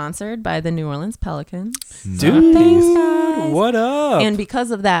 I'm sponsored by the New Orleans Pelicans. Dude, Thanks, guys. what up? And because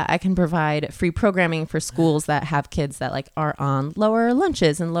of that, I can provide free programming for schools that have kids that like are on lower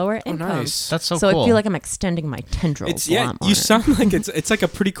lunches and lower incomes. nice. That's so So cool. I feel like I'm extending my tendrils. It's a yeah. lot more. You sound like it's like a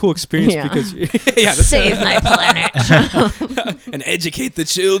pretty cool experience Yeah. because yeah, that's Save my planet. and educate the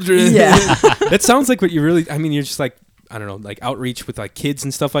children. Yeah. That sounds like what you really. I mean, you're just like I don't know, like outreach with like kids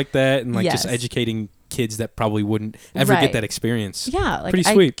and stuff like that, and like just Yes. educating kids that probably wouldn't ever Right. get that experience. Yeah, like Pretty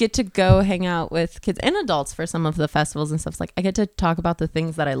I sweet. get to go hang out with kids and adults for some of the festivals and stuff. Like I get to talk about the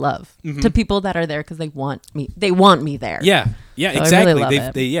things that I love to people that are there because they want me. They want me there. Yeah, yeah, So I exactly. really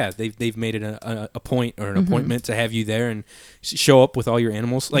love it. They've made it a point or an appointment to have you there and show up with all your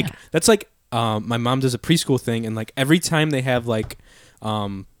animals. Like Yeah. that's like my mom does a preschool thing, and like every time they have like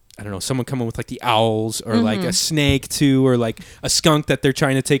I don't know, someone coming with like the owls or like a snake too, or like a skunk that they're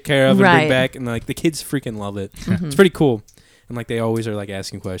trying to take care of and Right. bring back, and like the kids freaking love it. It's pretty cool. And like they always are like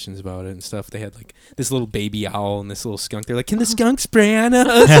asking questions about it and stuff. They had like this little baby owl and this little skunk. They're like, "Can the skunk spray on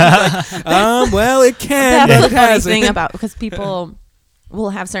us?" Like, well, it can. That's but the it funny hasn't. thing about because people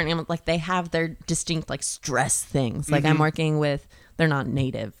will have certain animals like they have their distinct like stress things. Like I'm working with. They're not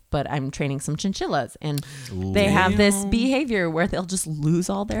native, but I'm training some chinchillas, and they have this behavior where they'll just lose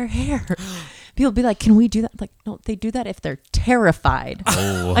all their hair. People be like, "Can we do that?" Like, no, they do that if they're terrified.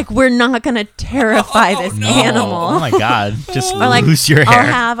 Oh. Like, we're not gonna terrify this animal. Oh my god. Just Or like, lose your I'll hair.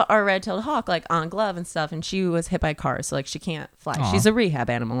 have our red-tailed hawk like on glove and stuff, and she was hit by cars, so like she can't fly. Aw. She's a rehab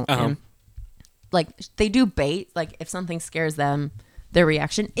animal, and like they do bait. Like if something scares them, their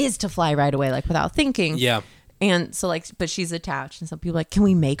reaction is to fly right away, like without thinking. Yeah. And so like, but she's attached, and some people are like, can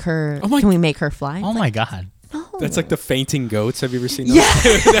we make her? Oh my- can we make her fly? Oh my god. No. That's like the fainting goats. Have you ever seen those? Yeah.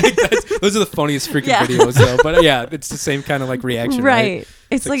 Those are the funniest freaking Yeah. videos, though. But yeah, it's the same kind of like reaction, right? right.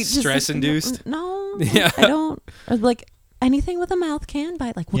 It's like like just stress-induced? No, Yeah. I don't. Or like anything with a mouth can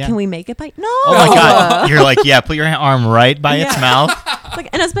bite. Like, well, Yeah. can we make it bite? No. Oh my god. You're like, yeah, put your arm right by its Yeah. mouth. Like,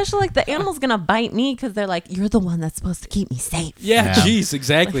 and especially like the animal's gonna bite me because they're like, you're the one that's supposed to keep me safe. Yeah, Yeah. jeez,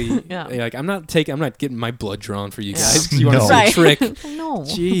 exactly. Yeah. You're like I'm not getting my blood drawn for you Yeah. guys. 'Cause you want to No. see a Right. trick. No.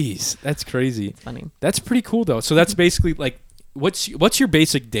 Jeez, that's crazy. It's funny. That's pretty cool though. So that's basically like what's your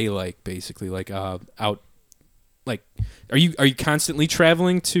basic day like? Basically, like out, like are you constantly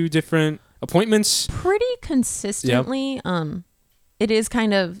traveling to different appointments? Pretty consistently. It is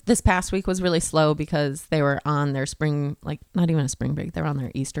kind of, this past week was really slow because they were on their spring, like not even a spring break. They were on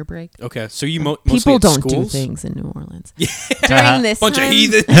their Easter break. Okay, so you mostly People at don't do schools? things in New Orleans. During this Bunch time, of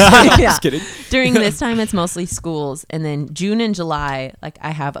heathens. Yeah. Just kidding. During this time, it's mostly schools. And then June and July, like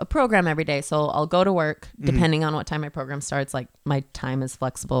I have a program every day. So I'll go to work depending on what time my program starts. Like my time is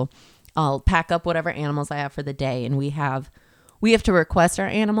flexible. I'll pack up whatever animals I have for the day. And we have to request our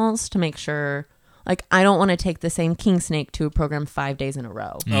animals to make sure, like I don't want to take the same king snake to a program 5 days in a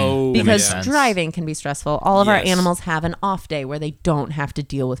row. Oh, Because makes sense. driving can be stressful. All of our Yes. animals have an off day where they don't have to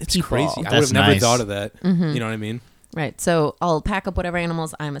deal with it's people. crazy. I would That's have never nice. thought of that. Mm-hmm. You know what I mean? Right. So I'll pack up whatever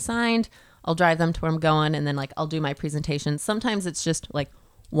animals I'm assigned. I'll drive them to where I'm going, and then like I'll do my presentation. Sometimes it's just like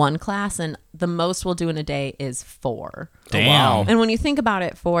one class, and the most we'll do in a day is 4. Damn. wow. And when you think about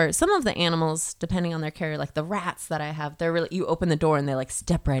it, for some of the animals, depending on their carrier, like the rats that I have, they're really, you open the door and they like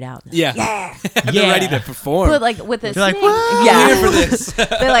step right out. Yeah. They're ready to perform. But like with a You're like, snake, "Whoa." yeah, Here for this.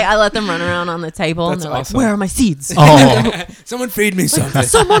 they like, I let them run around on the table, That's and they're awesome. like, "Where are my seeds? Oh, Someone feed me something.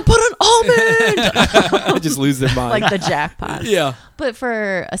 Someone put an almond!" I just lose their mind. Like the jackpot. yeah. But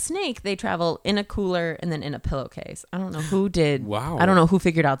for a snake, they travel in a cooler and then in a pillowcase. I don't know who did. Wow. I don't know who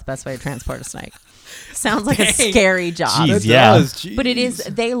figured out the best way to transport a snake. Sounds like a Dang. scary job. Jeez. That Yeah. does, But it jeez. is,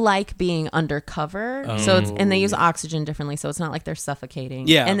 they like being undercover. So it's, and they use oxygen differently. So it's not like they're suffocating.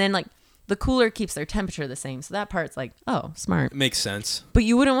 Yeah. And then like the cooler keeps their temperature the same. So that part's like, oh, smart. Makes sense. But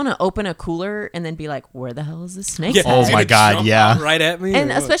you wouldn't want to open a cooler and then be like, where the hell is the snake? Yeah, Oh it's head? my gonna God, jump yeah. out right at me.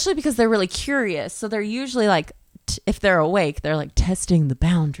 And or what? especially because they're really curious. So they're usually like, if they're awake, they're like testing the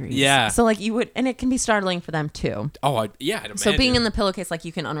boundaries. Yeah. So like you would, and it can be startling for them too. Oh, I'd imagine. So being in the pillowcase, like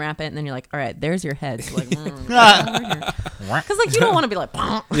you can unwrap it and then you're like, all right, there's your head. So like, because like you don't want to be like,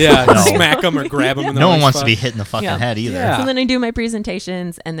 yeah, No. smack them or grab them. In the no one right wants to spot. be hitting the fucking Yeah. head either. Yeah. So then I do my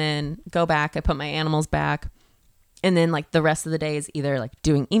presentations and then go back. I put my animals back. And then like the rest of the day is either like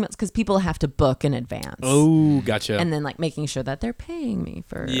doing emails because people have to book in advance. Oh, gotcha. And then like making sure that they're paying me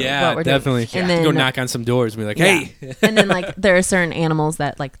for yeah, what we're definitely. doing. And And then then go knock on some doors and be like, yeah. hey. And then like there are certain animals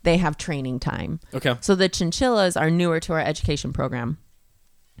that like they have training time. Okay. So the chinchillas are newer to our education program.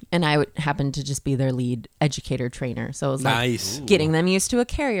 And I would happen to just be their lead educator trainer. So it was like Nice. getting them used to a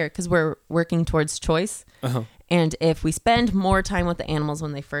carrier because we're working towards choice. Uh-huh. And if we spend more time with the animals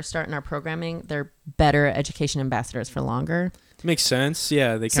when they first start in our programming, they're better education ambassadors for longer. Makes sense.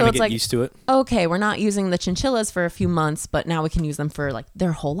 Yeah, they So kind of it's get like- used to it. Okay, we're not using the chinchillas for a few months, but now we can use them for like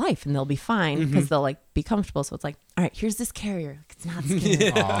their whole life and they'll be fine because they'll like be comfortable. So it's like, all right, here's this carrier. Like, it's not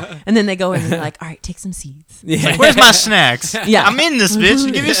scary. And then they go in and they're like, all right, take some seeds. Yeah. Where's my snacks? Yeah. I'm in this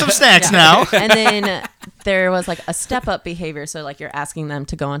bitch. Give me some snacks now. And then there was like a step up behavior. So like you're asking them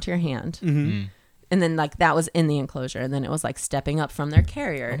to go onto your hand. Mm-hmm. And then like that was in the enclosure. And then it was like stepping up from their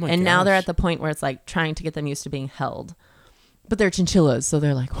carrier. Oh my and now they're gosh. at the point where it's like trying to get them used to being held. But they're chinchillas. So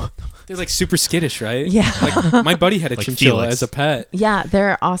they're like, what the They're like super skittish, right? Yeah. Like my buddy had a Like chinchilla Felix. as a pet. Yeah,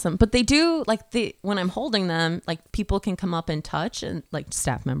 they're awesome. But they do like when I'm holding them, like people can come up and touch and like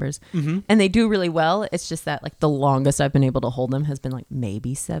staff members. And they do really well. It's just that like the longest I've been able to hold them has been like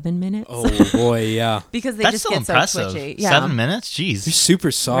maybe 7 minutes. Oh boy, yeah. because they That's just still get so impressive. twitchy. Yeah. 7 minutes? They're Jeez.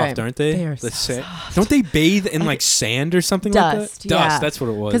 super soft, Right. aren't they? They are The so Don't they bathe in like sand or something like Dust, that? yeah. Dust, that's what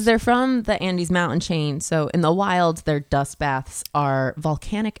it was. Because they're from the Andes mountain chain. So in the wild, their dust baths are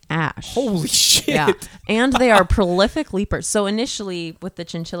volcanic ash. Holy shit. Yeah. And they are prolific leapers. So initially with the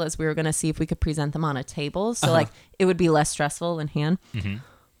chinchillas, we were going to see if we could present them on a table. So like it would be less stressful than hand.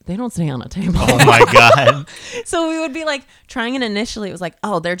 They don't stay on a table. Oh my God. So we would be like trying it initially. It was like,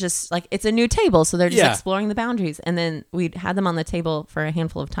 oh, they're just like, it's a new table. So they're just Yeah. exploring the boundaries. And then we'd had them on the table for a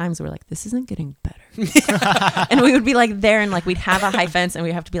handful of times. We were like, this isn't getting better. And we would be like there and like we'd have a high fence and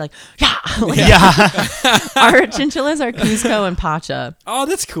we'd have to be like, yeah. Like, Yeah. our chinchillas are Cusco and Pacha. Oh,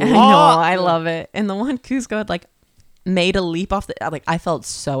 that's cool. I know, I love it. And the one Cusco had like made a leap off the like I felt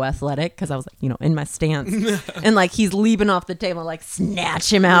so athletic because I was like, in my stance. And like he's leaping off the table, like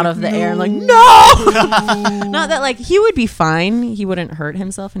snatch him out of the air. I'm like, no. Not that like he would be fine. He wouldn't hurt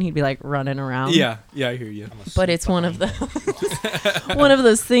himself and he'd be like running around. Yeah, I hear you. But it's one of the one of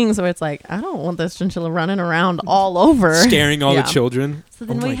those things where it's like, I don't want this chinchilla running around all over. Scaring all Yeah. the children. So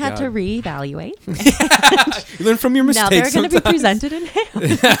then Oh we my had to God. reevaluate. You learn from your Now mistakes. they're going to be sometimes. presented in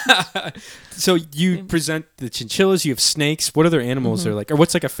hand. So you present the chinchillas. You have snakes. What other animals are like, or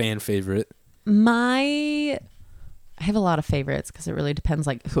what's like a fan favorite? I have a lot of favorites because it really depends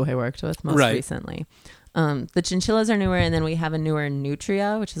like who I worked with most Right. recently. The chinchillas are newer, and then we have a newer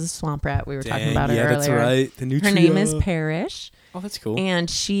nutria, which is a swamp rat. We were talking about it yeah, earlier. that's right. The nutria. Her name is Parrish, Oh, that's cool. and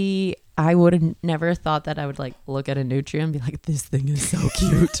I would have never thought that I would like look at a nutria and be like, this thing is so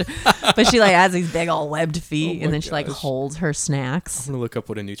cute. But she like has these big all webbed feet, Oh and my then she like gosh. holds her snacks. I'm gonna look up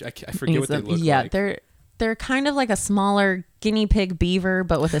what a nutria. I forget what they look yeah, like. they're kind of like a smaller guinea pig beaver,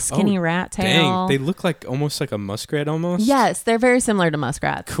 but with a skinny rat tail. Dang, they look like almost like a muskrat almost. Yes, they're very similar to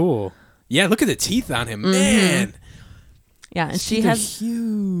muskrats. Cool. Yeah, look at the teeth on him, Mm-hmm. man. Yeah, and she They're has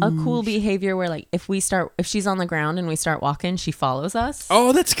huge. a cool behavior where like if she's on the ground and we start walking, she follows us.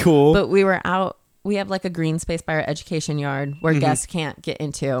 Oh, that's cool. But we have like a green space by our education yard where guests can't get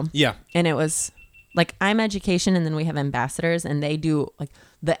into. yeah. And it was like I'm education, and then we have ambassadors, and they do like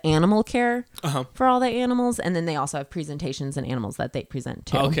the animal care for all the animals, and then they also have presentations and animals that they present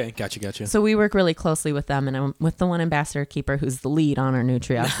too. Oh, okay, gotcha. So we work really closely with them, and I'm with the one ambassador keeper who's the lead on our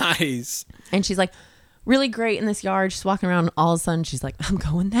nutria. Nice. And she's like really great in this yard. She's walking around, and all of a sudden she's like, I'm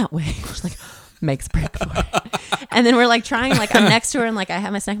going that way. She's like, makes break for it. And then we're like trying, like I'm next to her, and like I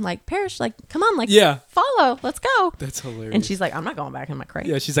have my snack. I'm like, Parrish, like come on, like follow, let's go. That's hilarious. And she's like, I'm not going back in my crate.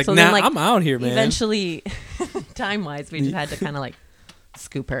 Yeah, she's like, So nah, then, like, I'm out here, man. Eventually, time wise, we just had to kind of like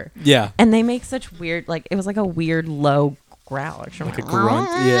scoop her. Yeah. And they make such weird, like it was like a weird low growl. Like a grunt.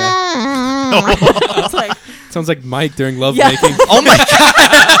 Yeah. It's like, Sounds like Mike during love Yeah. making. Oh my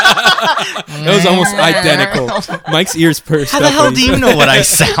god! It was almost identical. Mike's ears pursed How up the hell when do he you said- know what I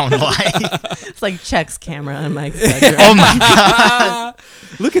sound like? it's like Check's camera in Mike's bedroom. Oh my god!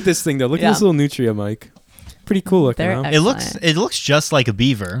 Look at this thing though. Look at Yeah. this little nutria, Mike. Pretty cool looking. They're Huh? excellent. It looks just like a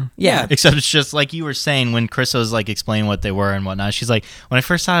beaver. Yeah. Except it's just like you were saying when Chris was like explaining what they were and whatnot. She's like, when I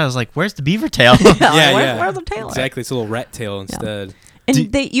first saw it, I was like, "Where's the beaver tail?" Yeah. Where's the tail? at? Exactly. It's a little rat tail instead.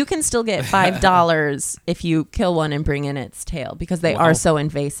 And Do- you can still get $5 if you kill one and bring in its tail because they Wow. are so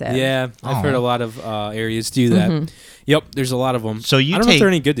invasive. Yeah, I've heard a lot of areas do that. Yep, there's a lot of them. So you I don't know if take- they're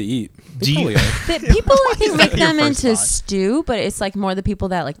any good to eat. They Do you- probably are. But people I think make that your them first into thought? stew, but it's like more the people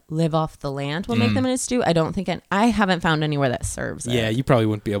that like live off the land will make them into stew. I don't think I haven't found anywhere that serves it. Yeah, you probably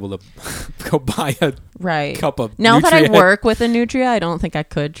wouldn't be able to go buy a Right. cup of Now that I nutria. work with a nutria, I don't think I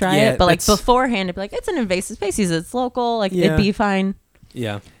could try Yeah, it. But like that's- beforehand, it'd be like, it's an invasive species. It's local. Like Yeah. it'd be fine.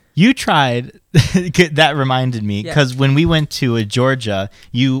 Yeah. You tried. That reminded me Yeah. because when we went to Georgia,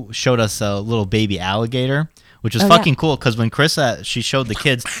 you showed us a little baby alligator, which was Oh, yeah. fucking cool. Because when Carissa, she showed the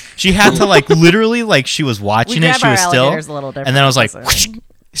kids, she had to like literally like she was watching We it. grab She our was still, alligators a little different. and then I was like, so-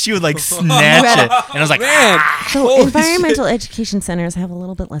 she would like snatch it, and I was like, Man. So Holy environmental education centers have a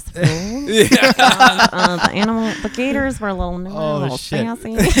little bit less food. The gators were a little newer, Oh, a little shit.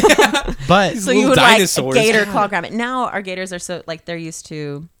 sassy. but So you Little would dinosaurs. like a gator claw grab it. Now our gators are so like they're used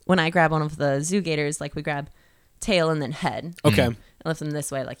to when I grab one of the zoo gators, like we grab tail and then head. Okay. And lift them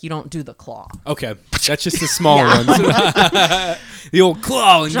this way, like you don't do the claw. Okay. That's just the small Yeah. ones. The old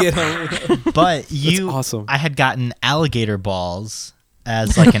claw and get him. but you, awesome. I had gotten alligator balls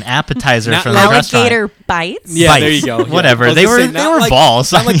as like an appetizer Not from the like- restaurant. Alligator bites. Yeah, there you Bites. go. Yeah. Whatever. I was They gonna were- say, they not were like-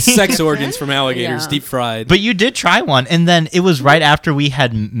 balls. Not I like mean- sex organs from alligators, Yeah. deep fried. But you did try one, and then it was right after we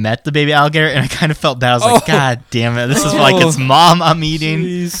had met the baby alligator, and I kind of felt bad. I was like, Oh. God damn it, this is like its mom I'm eating.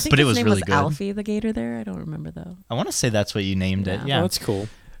 Jeez. I think But it his was name really was good. Alfie the gator there. I don't remember though. I want to say that's what you named it. Yeah. Yeah. Oh, that's cool.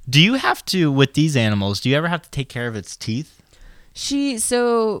 Do you have to, with these animals, do you ever have to take care of its teeth?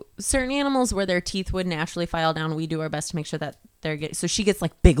 So certain animals where their teeth would naturally file down, we do our best to make sure that they're getting. So she gets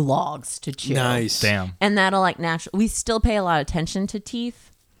like big logs to chew. Nice. Damn. And that'll like natural. We still pay a lot of attention to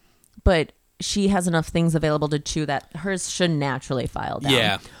teeth, but she has enough things available to chew that hers should naturally file down.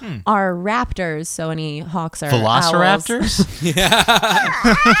 Yeah. Our raptors, so any hawks or owls, Velociraptors?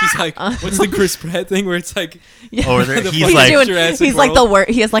 She's like, what's the Chris Pratt thing where it's like, Or The he's fucking like, doing- Jurassic he's like the World. word.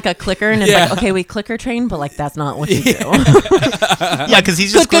 He has like a clicker, and it's Yeah. like, okay, we clicker train, but like that's not what you do. yeah, because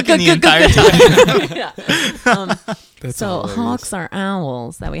he's just Good, clicking good, the good, entire Yeah. time. that's So hilarious. hawks are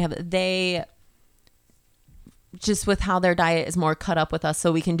owls that we have. They just with how their diet is more cut up with us,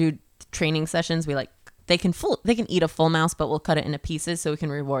 so we can do training sessions. We like they can eat a full mouse, but we'll cut it into pieces so we can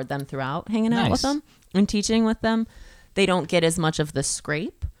reward them throughout hanging out with Nice. them and teaching with them. They don't get as much of the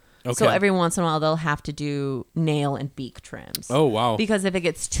scrape. So Okay. every once in a while they'll have to do nail and beak trims. Oh, wow. Because if it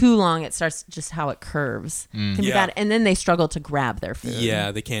gets too long, it starts just how it curves. Can be Yeah. bad. And then they struggle to grab their food.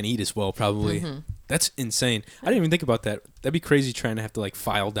 Yeah, they can't eat as well, probably. Mm-hmm. That's insane. I didn't even think about that. That'd be crazy trying to have to like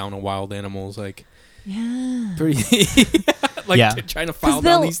file down a wild animal's like Yeah. pretty like Yeah. trying to 'Cause file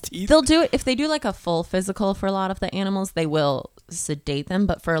down these teeth. They'll do it if they do like a full physical for a lot of the animals. They will sedate them,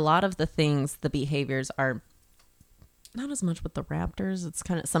 but for a lot of the things, the behaviors are not as much with the raptors. It's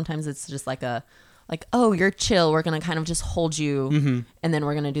kind of sometimes it's just like oh, you're chill. We're gonna kind of just hold you, and then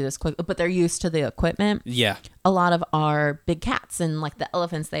we're gonna do this quick. But they're used to the equipment. Yeah. A lot of our big cats and like the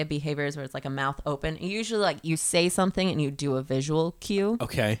elephants, they have behaviors where it's like a mouth open. And usually, like you say something and you do a visual cue.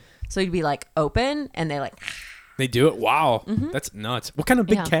 Okay. So you'd be like open, and they like. They do it. Wow. That's nuts. What kind of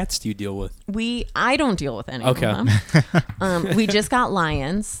big Mm-hmm. Yeah. cats do you deal with? I don't deal with any Okay. of them. We just got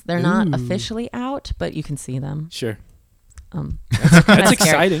lions. They're not officially out, but you can see them. Sure. That's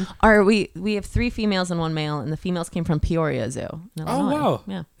exciting. We have 3 females and 1 male, and the females came from Peoria Zoo. in Oh Illinois. wow,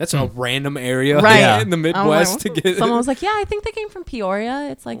 Yeah. that's a random area Right. in the I'm Midwest like, to get. Someone was like, "Yeah, I think they came from Peoria.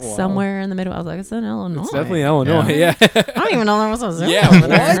 It's like Wow. somewhere in the middle." I was like, "It's in Illinois." It's definitely Illinois. Yeah, I don't even know there was a zoo yeah. over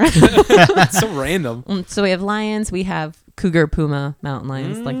there. What? That's so random. So we have lions. We have cougar, puma, mountain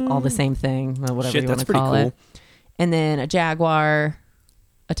lions, like all the same thing, whatever Shit, you want that's to pretty call cool. it. And then a jaguar,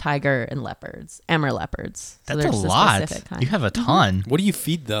 a tiger, and leopards. Amur leopards. So That's they're a just lot. specific kind. You have a ton. What do you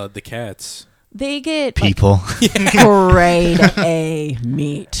feed the cats? They get People. grade A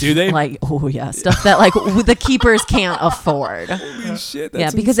meat. Do they? Like, oh yeah, stuff that like the keepers can't afford. Holy shit! Yeah,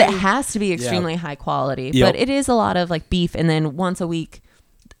 That's because insane. it has to be extremely high quality. Yep. But it is a lot of like beef, and then once a week,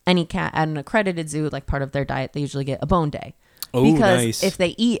 any cat at an accredited zoo, like part of their diet, they usually get a bone day. Oh, Because nice. if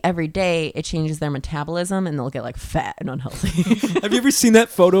they eat every day, it changes their metabolism, and they'll get like fat and unhealthy. Have you ever seen that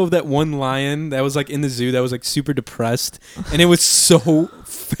photo of that one lion that was like in the zoo that was like super depressed and it was so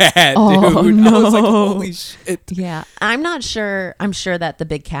fat, Oh, dude? I was like, no. holy shit. Yeah, I'm not sure. I'm sure that the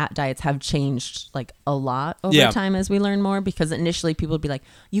big cat diets have changed like a lot over Yeah. time as we learn more, because initially people would be like,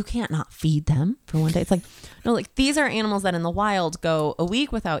 you can't not feed them for one day. It's like, no, like these are animals that in the wild go a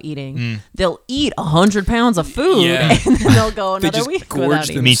week without eating. They'll eat 100 pounds of food Yeah. and then they'll go They another just week gorge without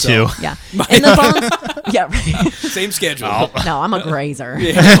eating. Me too. themselves. Yeah. And the bones, yeah, right. Same schedule. No, I'm a grazer.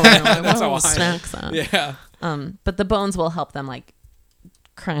 Yeah. That's how I am. Snacks on. Yeah. But the bones will help them like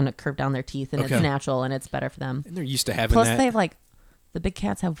kind of curve down their teeth, and Okay. it's natural and it's better for them. And they're used to having Plus, that. they have like the big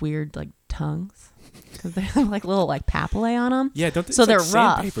cats have weird like tongues because they have like little like papillae on them. Yeah, don't they? So it's like they're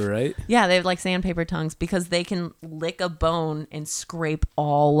rough. sandpaper, right? Yeah, they have like sandpaper tongues because they can lick a bone and scrape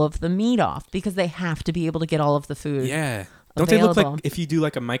all of the meat off because they have to be able to get all of the food. Yeah. Don't they look Available. like, if you do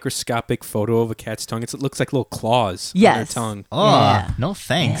like a microscopic photo of a cat's tongue, it looks like little claws on Yes. their tongue. Oh, Yeah. no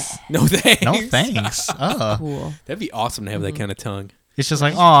thanks. No thanks. No thanks. Oh. Cool. That'd be awesome to have that kind of tongue. It's just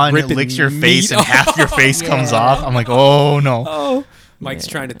like, oh, and it Ripping licks your meat face and half your face comes Yeah. off. I'm like, oh, no. Oh. Mike's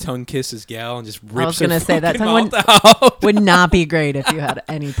trying to tongue kiss his gal and just rips I was her gonna say that fucking tongue mouth out. would not be great if you had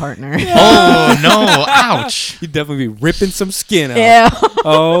any partner. Oh, no. Ouch. You'd definitely be ripping some skin out. Yeah.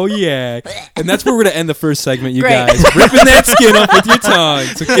 Oh, yeah. And that's where we're going to end the first segment, you Great. guys. Ripping that skin off with your tongue.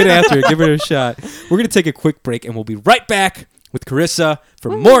 So get after it. Give it a shot. We're going to take a quick break, and we'll be right back with Carissa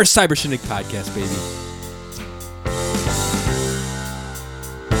for more Cyber Shindig podcast, baby.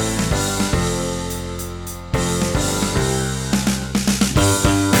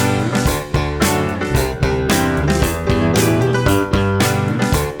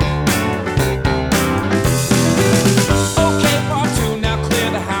 Okay, part 2, now clear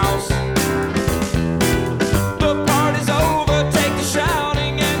the house. The party's over, take the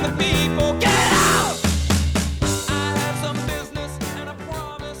shouting and the people get out. I have some business and I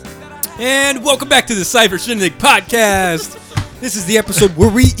promise that I And welcome back to the Cyber Shindig podcast. This is the episode where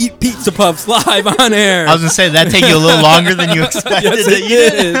we eat pizza puffs live on air. I was going to say, that take you a little longer than you expected. Yes, to it eat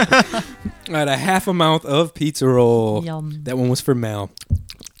it. did. I had a half a mouth of pizza roll. Yum. That one was for Mel.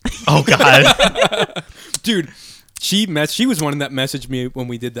 Oh, God. Dude, she was one that messaged me when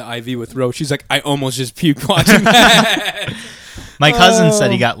we did the IV with Ro. She's like, I almost just puked watching that. My cousin said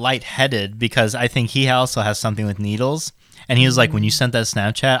he got lightheaded because I think he also has something with needles. And he was like, when you sent that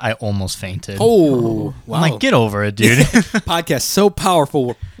Snapchat, I almost fainted. Oh, wow. I'm like, get over it, dude. Podcast so powerful,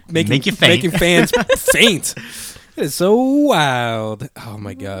 we're Make you faint. making fans faint. It is so wild. Oh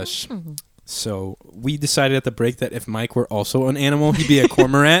my gosh. So we decided at the break that if Mike were also an animal, he'd be a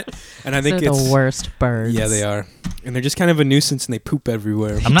cormorant. And I think They're it's the worst birds. Yeah, they are. And they're just kind of a nuisance and they poop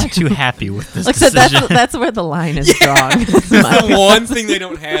everywhere. I'm not too happy with this Like I said, decision. that's where the line is drawn. The one thing they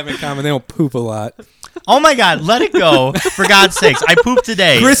don't have in common, they don't poop a lot. Oh, my God. Let it go. For God's sakes. I pooped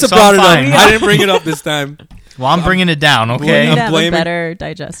today. Carissa so brought I'm it up. fine. I didn't bring it up this time. Well, I'm bringing it down, You okay? need I'm to have a blaming- better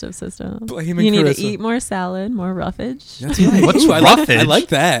digestive system. Blaming You need Carissa. to eat more salad, more roughage. That's right. What's Ooh, I roughage? like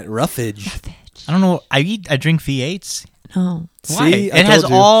that. Roughage. I don't know. I drink V8s. No. Why? See, I It has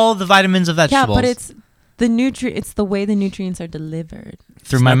told you. all the vitamins of Yeah, vegetables. but it's the way the nutrients are delivered.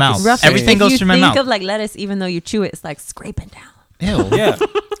 through my not mouth. the Roughage. Everything If goes you through my think mouth. of like lettuce, even though you chew it, it's like scraping down. Ew. Yeah.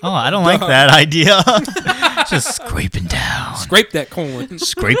 Oh, I don't like that idea. Just scraping down. Scrape that colon.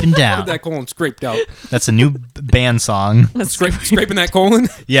 Scraping Get down. that colon scraped out. That's a new band song. Scraping that colon.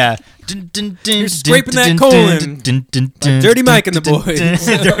 Yeah. You're scraping that colon. Like Dirty Mike and the boys.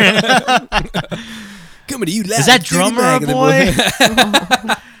 Coming to you live. Is that Dirty drummer Mike a and the boy?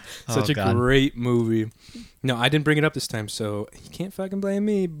 boys. Such Oh, a God. great movie. No, I didn't bring it up this time, so you can't fucking blame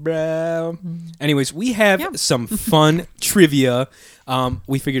me, bro. Anyways, we have some fun trivia.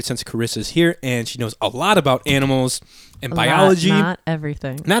 We figured since Carissa's here and she knows a lot about animals, and A lot, biology. not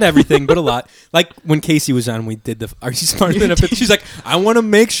everything. Not everything, but a lot. Like when Casey was on, we did the Are You Smarter Than a Fifth? She's like, I want to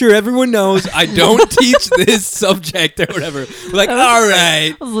make sure everyone knows I don't teach this subject or whatever. We're like, all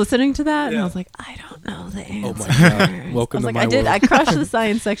right. I was listening to that and Yeah. I was like, I don't know the answer. Oh my God. Welcome I was to like, my I did. world. I crushed the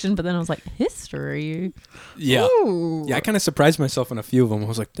science section, but then I was like, history. Yeah. Ooh. Yeah, I kind of surprised myself on a few of them. I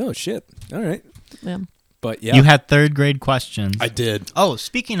was like, oh, shit. All right. Yeah. But yeah. You had third grade questions. I did. Oh,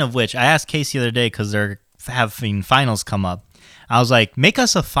 speaking of which, I asked Casey the other day because they're having finals come up. I was like, make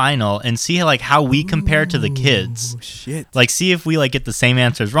us a final and see like how we compare to the kids. Oh, shit. Like, see if we like get the same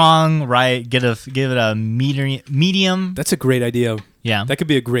answers wrong, right? Give it a medium. That's a great idea. Yeah, That could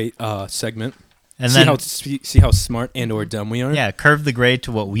be a great segment. and see then how see how smart and or dumb we are. yeah, curve the grade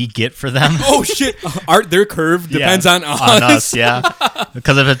to what we get for them. Oh shit! Their curve depends Yeah. on us. On us, yeah.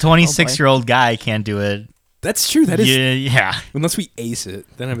 Because if a 26-year-old guy can't do it, That's true. That is yeah. unless we ace it,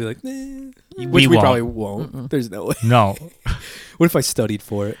 then I'd be like, We which we won't. probably won't. There's no way. No, What if I studied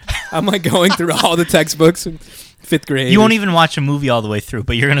for it? I'm like going through all the textbooks in 5th grade. you won't even watch a movie all the way through,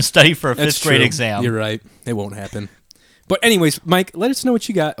 but you're gonna study for a That's 5th grade true. exam. You're right. It won't happen. But anyways, Mike, let us know what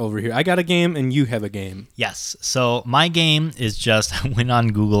you got over here. I got a game and you have a game. Yes. So my game is just I went on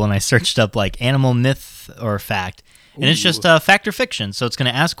Google and I searched up like animal myth or fact, and it's just fact or fiction. So it's going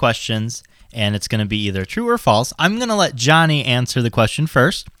to ask questions, and it's going to be either true or false. I'm going to let Johnny answer the question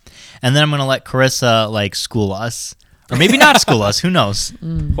first, and then I'm going to let Carissa like school us, or maybe not school us. Who knows?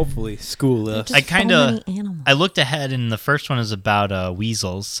 Hopefully, school us. I kinda- So many animals. I looked ahead, and the first one is about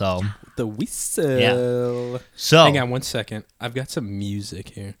weasels. So The whistle. so Hang on 1 second. I've got some music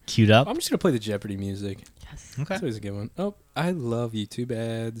here. queued up. I'm just gonna play the Jeopardy music. Yes. Okay. That's always a good one. Oh, I love YouTube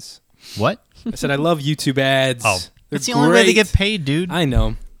ads. What? I said I love YouTube ads. Oh, They're it's the only way they great. get paid, dude. I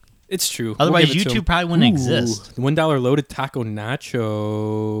know. It's true. Otherwise, We'll give it to YouTube 'em. probably wouldn't Ooh, exist. $1 loaded taco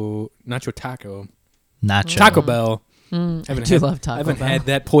nacho taco. Nacho. Taco Bell. I do love Taco I haven't Bell. had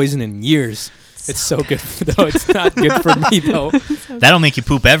that poison in years. It's so good though. It's not good for me though. That'll make you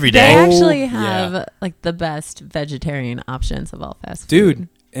poop every They day. actually yeah. have like the best vegetarian options of all fast food. Dude,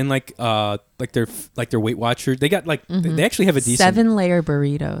 and like their Weight Watcher, they got like they actually have a decent 7-layer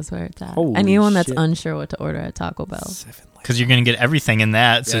burritos where it's at. Holy Anyone that's shit. unsure what to order at Taco Bell. 7 layers. Because you're going to get everything in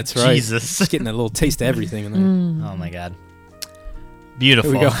that. So That's right. Jesus. Just getting a little taste of everything in there. Oh, my God.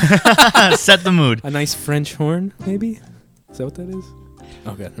 Beautiful. Here we Set the mood. A nice French horn, maybe? Is that what that is?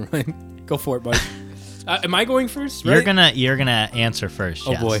 Okay, never mind. Go for it, bud. Am I going first? Right? You're gonna answer first.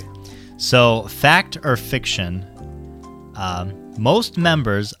 Oh yes. boy. So, fact or fiction? Most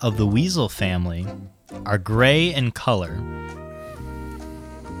members of the weasel family are gray in color.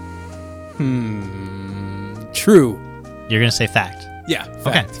 True. You're gonna say fact. Yeah.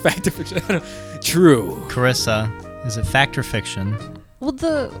 Fact. Fact or fiction? True. Carissa, is it fact or fiction? Well,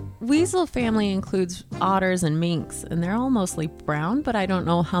 the weasel family includes otters and minks, and they're all mostly brown, but I don't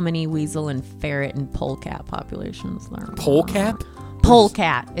know how many weasel and ferret and polecat populations there are. Polecat?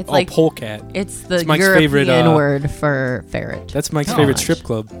 Polecat. It's Oh, like polecat. it's the It's Mike's European favorite, word for ferret. That's Mike's Oh. favorite strip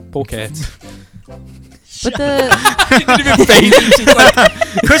club. Polecats. But the She didn't even fade. She's like,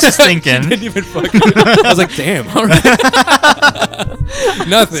 Chris is thinking. didn't even fucking. I was like, damn. All right.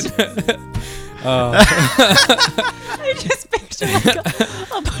 Nothing. I just pictured like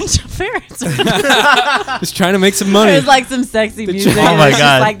a bunch of ferrets. Just trying to make some money. There's like some sexy music. Oh and my it's just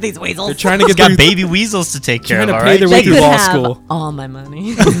God. like these weasels. They're trying to He's get got through. baby weasels to take care Trying of, to all pay right? their They way through could law have school. all my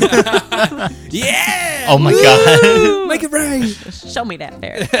money. Yeah. Oh my God. Make it right. Show me that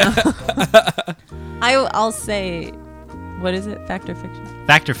ferret. I'll say, what is it? Fact or fiction?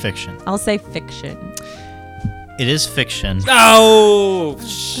 Fact or fiction? I'll say fiction. It is fiction. Oh.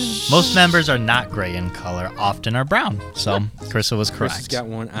 Most members are not gray in color, often are brown. So Carissa was Chris has correct. got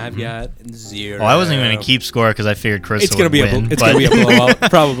one. I've got 0. Oh, I wasn't even going to keep score because I figured Carissa It's gonna would be win. it's gonna be a blowout,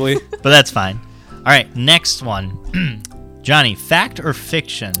 probably. But that's fine. All right, next one. Johnny, fact or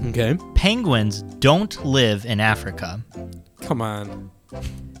fiction? Okay. Penguins don't live in Africa. Come on.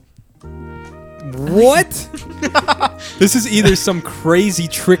 What? This is either some crazy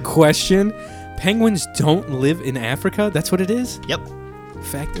trick question. Penguins don't live in Africa? That's what it is? Yep.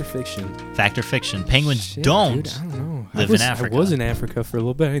 Fact or fiction? Fact or fiction? Penguins Shit, don't. dude, I don't know. live in Africa. I was in Africa for a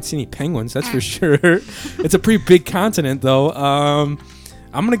little bit. I didn't see any penguins, that's for sure. It's a pretty big continent, though. I'm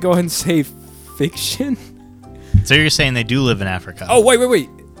going to go ahead and say fiction. So you're saying they do live in Africa? Oh, wait.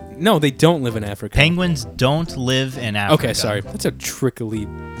 No, they don't live in Africa. Penguins don't live in Africa. Okay, sorry. That's a trickily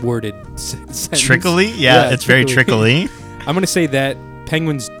worded sentence. Trickily? Yeah, it's very trickly. I'm going to say that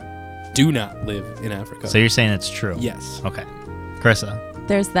penguins do not live in Africa. So you're saying it's true? Yes. Okay. Carissa?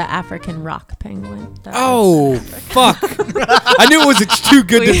 There's the African rock penguin. That Oh, lives in fuck. I knew it was too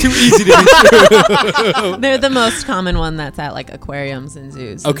good, too easy to be true. Africa. They're the most common one that's at like aquariums and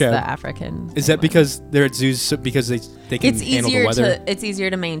zoos. Okay. Is the African. Is that penguin. because they're at zoos because they can It's handle the easier weather? it's easier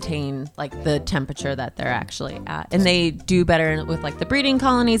to maintain like the temperature that they're actually at, and they do better with like the breeding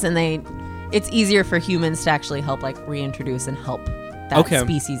colonies, and it's easier for humans to actually help like reintroduce and help that Okay.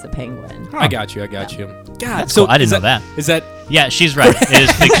 species of penguin. I got you. God, That's cool. I didn't is know that. Is that Yeah, she's right. It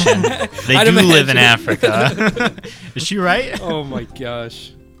is fiction. They I'd do live in imagine. Africa. Is she right? Oh my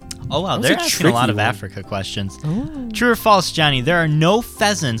gosh. Oh wow, That was they're a asking a lot tricky of one. Africa questions. Oh. True or false, Johnny? There are no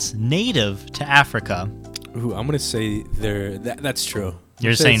pheasants native to Africa. Ooh, I'm gonna say that's true.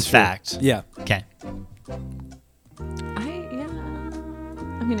 You're I'd say saying it's true. fact. Yeah. Okay.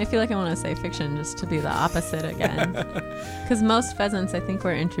 I mean, I feel like I want to say fiction just to be the opposite again. Because most pheasants, I think,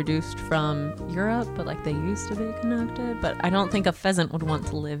 were introduced from Europe, but like they used to be connected. But I don't think a pheasant would want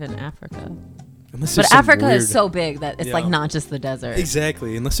to live in Africa. Unless But there's some Africa weird- is so big that it's like Yeah. not just the desert.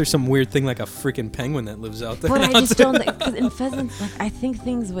 Exactly. Unless there's some weird thing like a freaking penguin that lives out there. But I just don't think, because in pheasants, like I think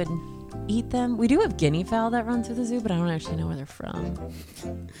things would eat them. We do have guinea fowl that run through the zoo, but I don't actually know where they're from.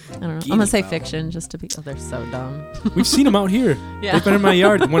 I don't know. I'm Guinea gonna say fowl. fiction just to be. Oh, they're so dumb. We've seen them out here. Yeah. They've been in my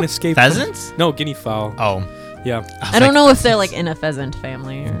yard. One escaped. Pheasants? No, guinea fowl. Oh. Yeah. I don't know if they're like in a pheasant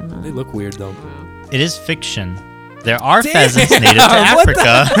family or not. They look weird though. It is fiction. There are Damn! pheasants native to What the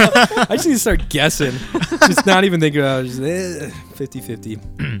Africa. I just need to start guessing. Just not even thinking about it. Just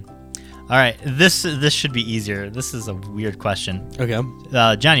 50-50. All right, this should be easier. This is a weird question. Okay.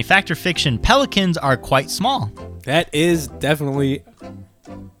 Johnny, fact or fiction? Pelicans are quite small. That is definitely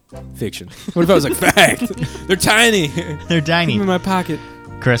fiction. What if I was like, fact? They're tiny. They're Keep tiny. them in my pocket.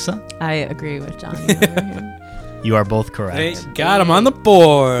 Carissa, I agree with Johnny over here. you are both correct. Thank God I'm on the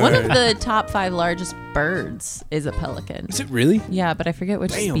board. One of the top 5 largest birds is a pelican. Is it really? Yeah, but I forget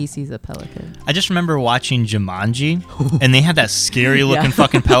which Damn. species of pelican. I just remember watching Jumanji, and they had that scary looking Yeah.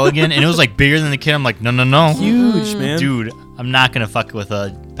 fucking pelican, and it was like bigger than the kid. I'm like, no, Huge, man. dude, I'm not gonna fuck with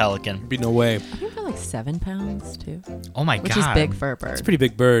a pelican. Be no way. I think they're like 7 pounds too, Oh my which god, is big for a bird. It's a pretty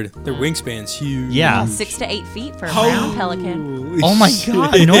big bird. Their wingspan's huge. Yeah. 6 to 8 feet for a brown pelican. Holy Oh my shit.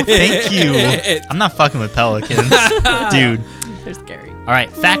 god, no, thank you. I'm not fucking with pelicans, dude. They're scary. All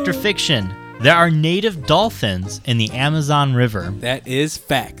right, fact or fiction? There are native dolphins in the Amazon River. That is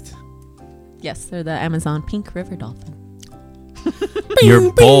fact. Yes, they're the Amazon pink river dolphin.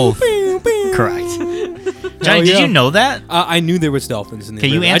 You're both correct. Johnny, did yeah. you know that? I knew there was dolphins in the Okay,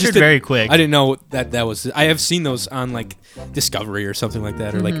 you river. I just answered didn't- very quick. I didn't know that was. I have seen those on like Discovery or something like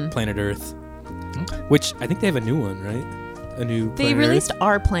that, or Mm-hmm. like Planet Earth. Okay. Which I think they have a new one, right? A new. They Planet released Earth?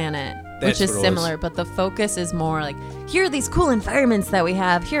 Our Planet, That's which is what it was. similar, but the focus is more like, here are these cool environments that we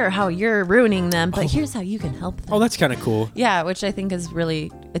have. Here are how you're ruining them, but here's how you can help them. Oh, that's kind of cool. Yeah, which I think is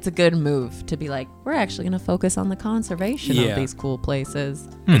really, it's a good move to be like, we're actually going to focus on the conservation Yeah. of these cool places.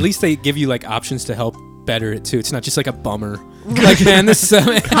 At least they give you like options to help better it too. It's not just like a bummer. Like man, this I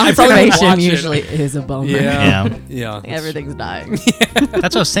probably won't Conservation watch it. usually is a bummer. Yeah. Yeah. Everything's dying. That's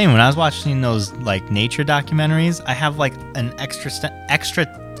what I was saying when I was watching those like nature documentaries. I have like an extra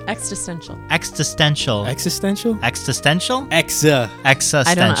Existential. existential Existential. existential Exa.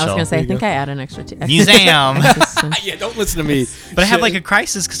 existential I don't know. I was going to say, I There you think go. I add an extra T. museum. Yeah, don't listen to me. But I have like a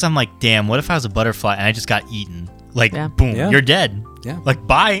crisis because I'm like, damn, what if I was a butterfly and I just got eaten? Like, Yeah. boom, Yeah. you're dead. Yeah. Like,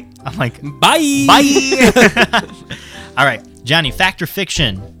 bye. I'm like, Bye. bye. All right, Johnny, fact or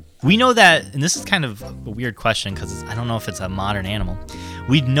fiction? We know that, and this is kind of a weird question because I don't know if it's a modern animal.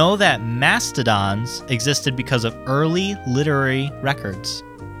 We know that mastodons existed because of early literary records.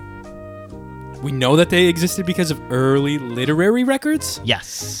 We know that they existed because of early literary records.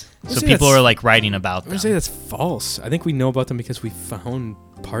 Yes. I'd So say people that's- are like writing about I'm them. gonna say that's false. I think we know about them because we found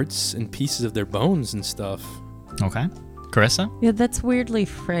parts and pieces of their bones and stuff. Okay. Carissa? Yeah, that's weirdly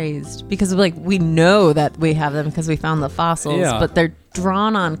phrased because like we know that we have them because we found the fossils, Yeah. but they're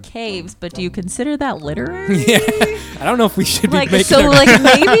drawn on caves. But do you consider that literary? Yeah, I don't know if we should be Like making. so, our- like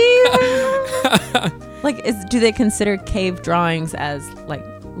maybe, like do they consider cave drawings as like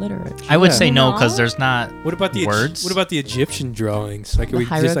literature? I would Yeah. say no because No? there's not what about the words. What about the Egyptian drawings? Like The we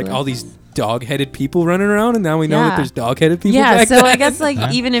just like all hieroglyphs? these dog-headed people running around, and now we know that Yeah. there's dog-headed people. Yeah, back so then. I guess like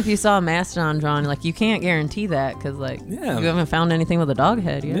Yeah. even if you saw a mastodon drawing, like you can't guarantee that because like Yeah. you haven't found anything with a dog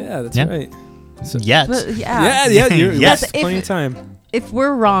head yet. Yeah, that's Yeah. right. So, yet. But yeah, you're Yes. yes, plenty of time. If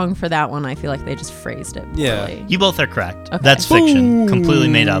we're wrong for that one, I feel like they just phrased it Yeah. poorly. You both are correct. Okay. That's fiction. Completely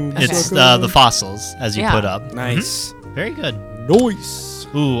made up. Boom. It's Okay. the fossils, as you Yeah. put up. Nice, Very good. nice.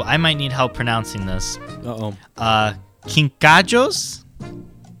 Ooh, I might need help pronouncing this. Uh oh. Kinkajos?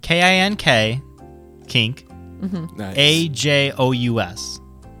 Kink. Kink. Nice. AJOUS.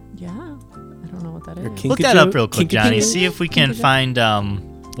 Yeah. I don't know what that is. Or Look that up real Kinkajou? quick, Johnny. See if we can find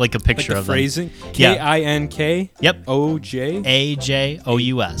like a Like picture the of them. phrasing. Yeah. K-I-N-K. Yep. O-J.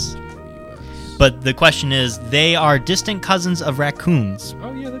 AJOUS. But the question is, they are distant cousins of raccoons.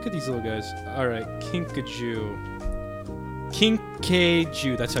 Oh yeah, look at these little guys. All right, Kinkajou.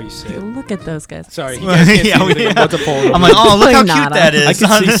 Kinkajou. That's how you say it. Look at those guys. Sorry, you guys can't Yeah, see anything. I'm about to pull it I'm up. like, oh, look how They're cute not. that is. I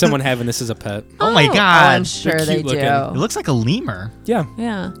can see someone having this as a pet. Oh my God. I'm sure They're they cute do. looking. It looks like a lemur. Yeah,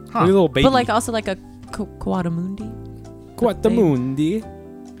 Yeah. Huh. a little baby. But like also like a Quadamundi. Quatamundi.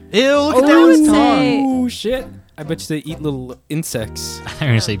 Ew, look at I that would one's say- tongue. Oh shit! I bet you they eat little insects. I thought you were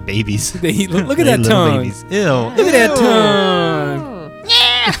going to say babies. They eat. Look at They're that little tongue. babies. Ew. Look at that tongue.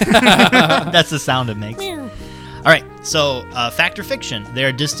 That's the sound it makes. All right, so fact or fiction? They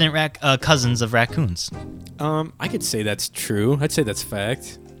are distant cousins of raccoons. I could say that's true. I'd say that's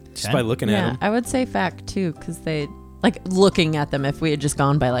fact. Just Okay. by looking at Yeah, them. I would say fact too, because they like looking at them. If we had just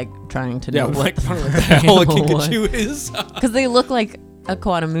gone by like trying to Yeah, know like what what the hell a animal was. Kinkajou is. Because they look like a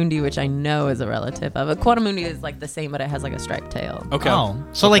Quadamundi, which I know is a relative of. A Quadamundi is like the same, but it has like a striped tail. Okay. Oh,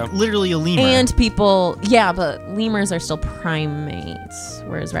 so Okay. like literally a lemur. And people, yeah, but lemurs are still primates,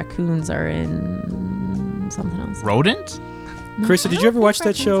 whereas raccoons are in something else. rodent? Carissa, did you ever watch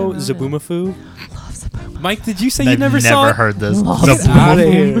that show Raccoons are Zaboomafu? Love Zaboomafu. Mike, did you say I've you never saw it? heard this. Love Get Zaboomafu. out of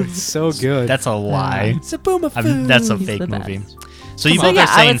here. It's so good. That's a lie. Zaboomafu. That's a He's fake the best. movie. So you So both yeah, are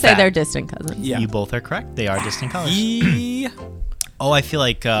saying I would say fact. they're distant cousins. Yeah. You both are correct. They are distant colors. Yeah. Oh, I feel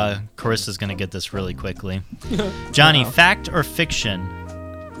like Carissa's going to get this really quickly. Johnny, fact or fiction?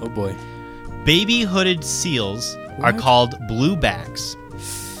 Oh boy. Baby hooded seals are What? called bluebacks.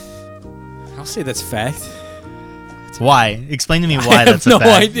 I'll say that's fact. Why? Explain to me I why have that's no a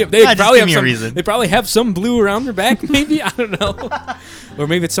fact. idea. They Just probably give have me some. a reason. They probably have some blue around their back. Maybe I don't know. Or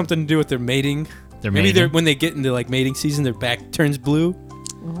maybe it's something to do with their mating. They're Maybe mating. they're when they get into like mating season, their back turns blue.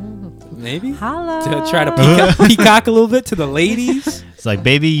 Maybe Hello. to try to peacock a little bit to the ladies. It's like,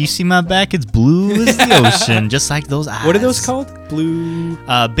 baby, you see my back? It's blue as the ocean, just like those eyes. What are those called? Blue.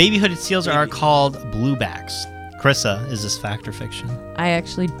 Baby hooded seals are called bluebacks. Carissa, is this fact or fiction? I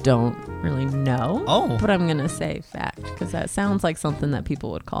actually don't really know. Oh. But I'm gonna say fact because that sounds like something that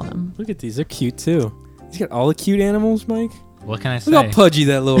people would call them. Look at these. They're cute too. He's got all the cute animals, Mike. What can I say? Look how pudgy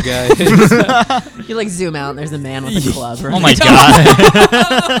that little guy is. You like zoom out and there's a man with a club. Oh my god.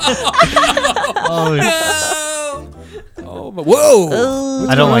 Oh, but whoa!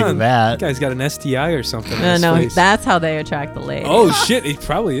 I don't like on? that. That guy's got an STI or something. on No, his no, face. that's how they attract the lady. Oh shit! He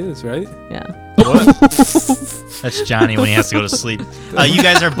probably is, right? yeah. That's Johnny when he has to go to sleep. You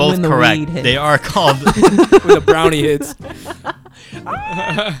guys are both When the correct. weed hits. They are called. When the brownie hits.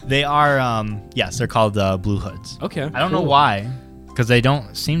 They are. Yes, they're called blue hoods. Okay. I don't know cool. why, because they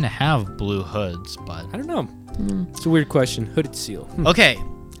don't seem to have blue hoods. But I don't know. It's a weird question. Hooded seal. okay.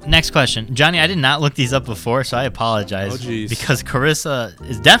 Next question, Johnny. I did not look these up before, so I apologize. Oh, jeez. Because Carissa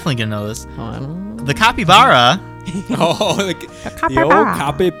is definitely gonna know this. Oh, I don't know. The capybara Oh, the old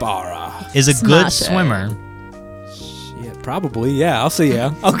capybara. is a good Smash it. swimmer. Yeah, probably. Yeah, I'll say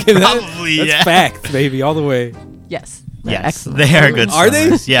yeah. Okay, that, Probably, that's yeah. fact, baby, all the way. Yes. They're Yes, excellent. they are good Are they?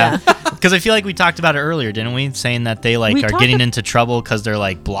 swimmers. Yeah. Because I feel like we talked about it earlier, didn't we? Saying that they like We are talked getting ab- into trouble because they're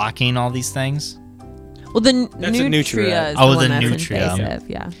like blocking all these things. Well, the That's a nutria. nutria is Oh, the the one that's nutria. invasive.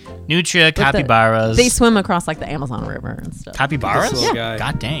 Yeah. Nutria, But the- capybaras. They swim across like the Amazon River and stuff. capybaras? This little guy.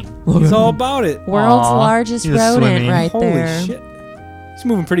 God dang. He's all about it. World's Aw, largest he was rodent swimming. right Holy there. shit. He's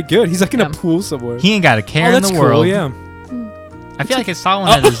moving pretty good. He's like in a Yeah. pool somewhere. He ain't got a care Oh, in that's the cool, world. yeah. I feel like I saw one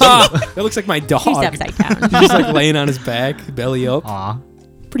at his. that looks like my dog. He's upside down. He's just like laying on his back, belly up. Aw.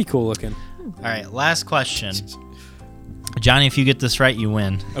 Pretty cool looking. All right, last question. Johnny, if you get this right, you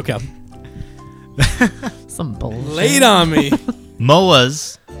win. Okay. Some bullshit. Lay it on me.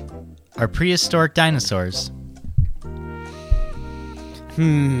 Moas are prehistoric dinosaurs.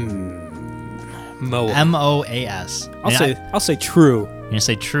 Moa. M-O-A-S. I'll say true. You're going to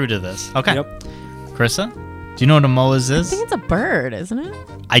say true to this. Okay. Yep. Carissa? Do you know what a Moas I is? think it's a bird, isn't it?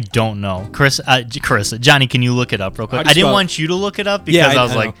 I don't know. Carissa. Johnny, can you look it up real quick? How'd you I didn't spell it? want you to look it up because Yeah, I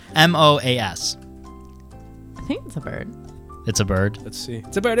was I like, know. M-O-A-S. I think it's a bird. It's a bird. Let's see.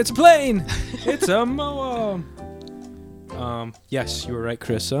 It's a bird. It's a plane. It's a Moa. Yes, you were right,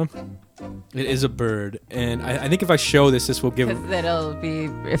 Carissa. It is a bird, and I think if I show this, this will give. Because it'll be,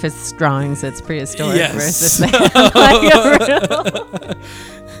 if it's drawings, it's prehistoric Yes. versus like a real.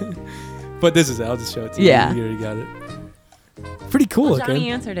 But this is it. I'll just show it to you. Yeah. You already got it. Pretty cool Well, Johnny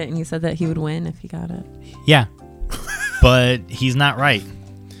looking. answered it, and you said that he would win if he got it. Yeah. But he's not right.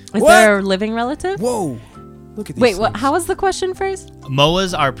 Is What? there a living relative? Whoa! Look at these. Wait, what? things. How was the question phrased?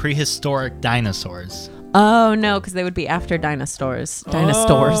 Moas are prehistoric dinosaurs. Oh no, because they would be after dinosaurs.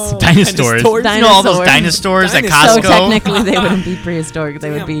 Dinosaurs. Oh. Dinosaurs. Dinosaurs? You know all those Dinosaurs. dinosaurs at Dinosaurs. Costco? So technically, they wouldn't be prehistoric.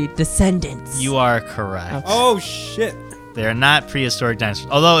 They would Damn. be descendants. You are correct. Oh shit. They're not prehistoric dinosaurs.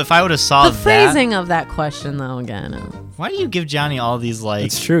 Although, if I would have saw The that, phrasing of that question, though, again. why do you give Johnny all these like?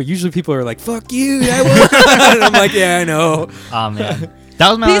 It's true. Usually people are like, "Fuck you." I won. And I'm like, "Yeah, I know." Oh man, that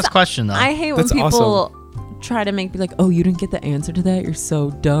was my Because last question though. I hate That's when people try to make me like, "Oh, you didn't get the answer to that. You're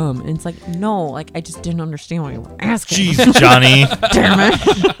so dumb." And it's like, no, like I just didn't understand what you were asking. Jeez, Johnny. Damn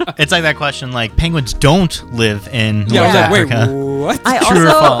it! It's like that question, like penguins don't live in Yeah, I was Yeah. like, "Wait, Africa. what?" I True or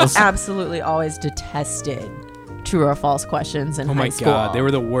also false? absolutely always detested true or false questions in Oh high my school. god, they were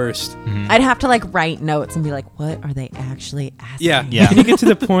the worst. I'd have to like write notes and be like, "What are they actually asking?" Yeah. Yeah. Can you get to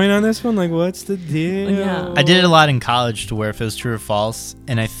the point on this one? Like, what's the deal? Yeah. I did it a lot in college to where if it was true or false,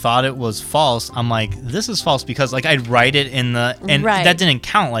 and I thought it was false, I'm like, this is false because like I'd write it in the and Right. that didn't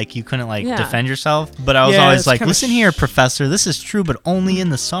count. Like you couldn't like Yeah. defend yourself. But I was Yeah, always it's like, kinda listen here, professor, this is true, but only in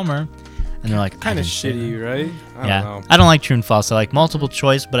the summer. And they're like, Kind "I of didn't say that." shitty, right? I Yeah, don't know. I don't like true and false. I like multiple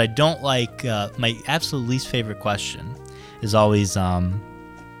choice, but I don't like my absolute least favorite question is always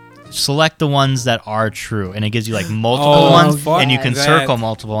select the ones that are true, and it gives you like multiple Oh, ones, fuck and you can that. circle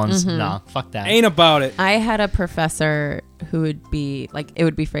multiple ones. Mm-hmm. Nah, fuck that. Ain't about it. I had a professor who would be like, it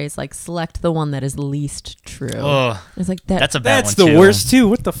would be phrased like, "Select the one that is least true." Ugh, It's like that. that's a bad That's one the too. worst too.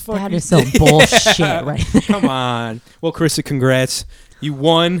 What the fuck? that you is some say? bullshit right there. Come on. Well, Carissa, congrats. You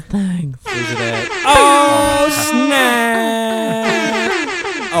won. Thanks. Where's it at? Oh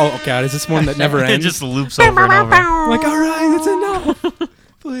snap! Oh god, is this one that never It ends? just loops over and over. I'm like, all right, that's enough.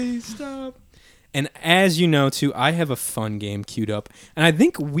 Please stop. And as you know, too, I have a fun game queued up, and I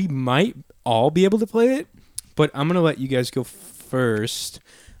think we might all be able to play it. But I'm gonna let you guys go first.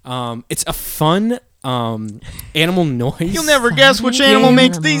 It's a fun animal noise. You'll never guess which animal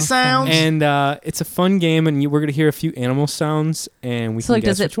makes these sounds. And it's a fun game, and we're gonna hear a few animal sounds, and we So can like,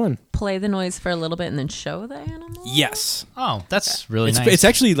 guess does it which one. play the noise for a little bit and then show the animal? Yes, Oh, that's really it's nice. it's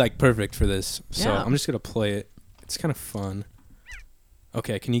actually like perfect for this. So Yeah. I'm just gonna play it. It's kind of fun.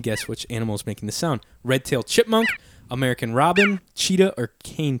 Okay, can you guess which animal is making the sound? Red-tailed chipmunk, American robin, cheetah, or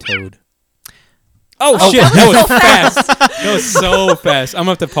cane toad? Oh, shit! That was fast. That was so fast. I'm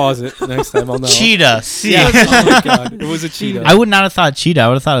gonna have to pause it next time. I'll know. cheetah. See, Yeah. Oh my god, it was a cheetah. I would not have thought cheetah. I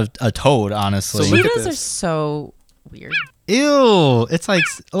would have thought of a toad, honestly. So look at Cheetahs are this. so weird. Ew! It's like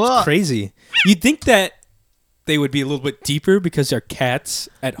ugh. Crazy. You'd think that they would be a little bit deeper because they're cats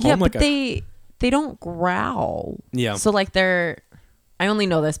at home. Yeah, like but they don't growl. Yeah. So like they're. I only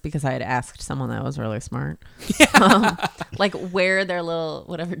know this because I had asked someone that was really smart. Like where their little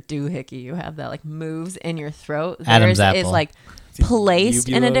whatever doohickey you have that like moves in your throat. Adam's theirs is apple. like placed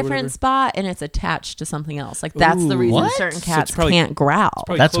in uvula a or different whatever. spot and it's attached to something else. Like that's the Ooh. reason What? certain So cats it's probably- can't growl.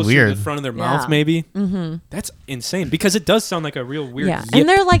 Probably That's closer weird. To the front of their Yeah. mouth, maybe. Mm-hmm. That's insane because it does sound like a real weird. Yeah, yip.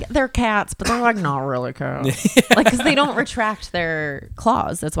 and they're cats, but they're like not really cats. Like because they don't retract their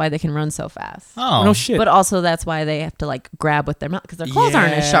claws. That's why they can run so fast. Oh no shit. But also that's why they have to like grab with their mouth because their claws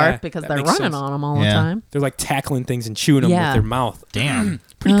aren't as Yeah, sharp because that they're makes running sense. on them all the Yeah. time. They're like tackling things and chewing them with Yeah. their mouth. damn!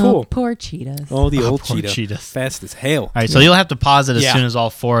 Pretty Oh, cool. Poor cheetahs. Oh, the old poor cheetah. cheetahs. Fast as hell. All right, so you'll have to pause it as Yeah. soon as all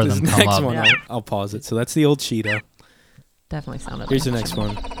four of This them come next up. one, Yeah. I'll pause it. So that's the old cheetah. Definitely sounded. Here's the like next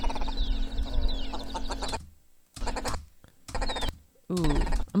one. Ooh,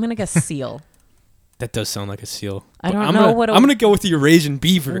 I'm gonna guess seal. That does sound like a seal. I But don't I'm know gonna, what a- I'm gonna go with the Eurasian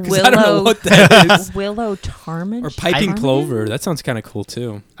beaver because I don't know Willow- what that is. Willow ptarmigan Or piping Ptarmigan? plover. That sounds kind of cool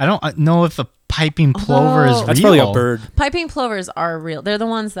too. I don't know if a piping plover is Although- real. That's probably a bird. Piping plovers are real. They're the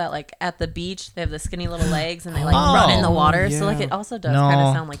ones that like at the beach they have the skinny little legs and they like run in the Oh, water. So like yeah. it also does No. kind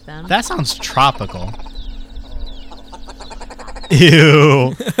of sound like them. That sounds tropical.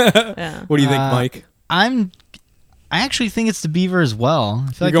 Ew. yeah. What do you think, Uh, Mike? I actually think it's the beaver as well.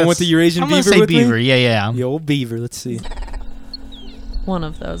 I feel You're going with that's- the Eurasian I'm gonna beaver say with me? beaver. Yeah. The old beaver. Let's see. One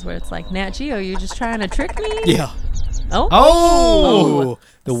of those where it's like, Nat Geo, you just trying to trick me? Yeah. Oh. Oh.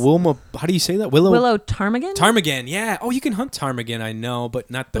 The Wilma. How do you say that? Willow ptarmigan? ptarmigan. Yeah. Oh, you can hunt ptarmigan. I know, but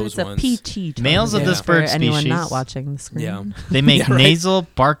not But those it's a ones. PT Males of ptarmigan this for bird anyone species- not watching the screen. Yeah. They make Yeah, right. nasal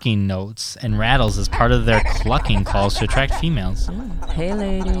barking notes and rattles as part of their clucking calls to attract females. Hey,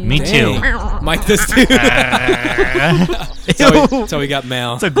 lady. Me too. Dang. Mike, this too. So we got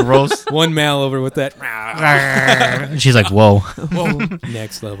Mal. It's a gross. One Mal over with that. She's like, whoa. Whoa.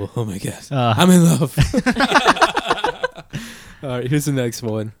 Next level. Oh my god. Uh. I'm in love. All right, here's the next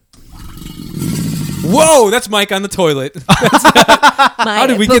one. Whoa, that's Mike on the toilet. How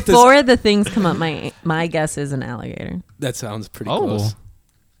did we get this? Before the things come up, my guess is an alligator. That sounds pretty Oh. close.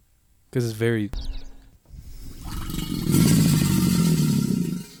 Because it's very.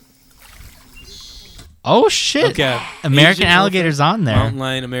 Oh shit! Okay. American Asian alligator's on there. Mountain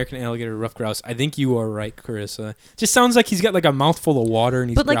lion, American alligator, rough grouse. I think you are right, Carissa. Just sounds like he's got like a mouthful of water and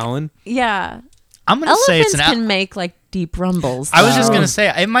he's But like, growling. yeah, I'm gonna say it's elephants an. can make like deep rumbles. I was just though. gonna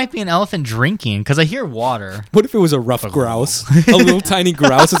say it might be an elephant drinking because I hear water. What if it was a rough grouse? A little tiny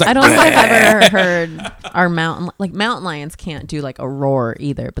grouse. It's like, I don't know if I've ever heard our mountain lions can't do like a roar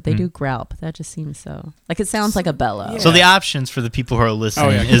either, but they do growl. But that just seems so like it sounds like a bellow. So the options for the people who are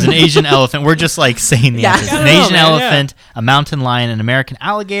listening yeah. is an Asian elephant. We're just like saying the Yeah. answers. I An don't know, Asian man, elephant, a mountain lion, an American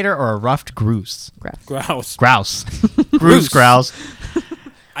alligator, or a ruffed grouse. grouse. Grouse. Grouse. Grouse.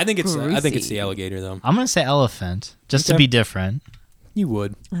 I think it's Grousey. the alligator though. I'm gonna say elephant just to Okay. be different. You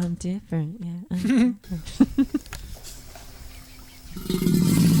would. I'm different. Yeah.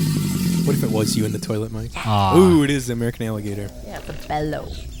 What if it was you in the toilet, Mike? Aw. Ooh, it is the American alligator. Yeah, the bellow.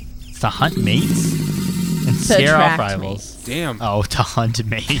 It's to hunt mates and scare off attract rivals. Damn. Oh, to hunt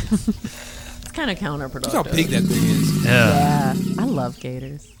mates. It's kind of counterproductive. Look how big that thing is. Yeah. Yeah, I love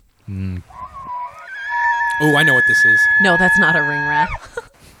gators. Mm. Oh, I know what this is. No, that's not a ring rat.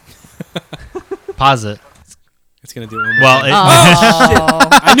 Pause it. It's gonna do it one more Well, time. Oh,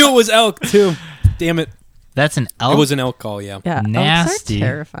 I knew it was elk too. Damn it. that's an elk. It was an elk call, yeah. yeah. Nasty. Elks are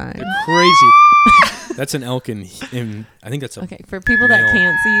terrifying. Crazy. That's an elk in I think that's a Okay, for people that Male.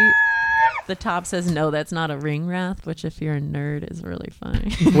 can't see, the top says no, that's not a ring rat, which if you're a nerd is really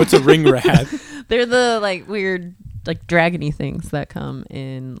funny. what's a ring rat? They're the like weird like dragony things that come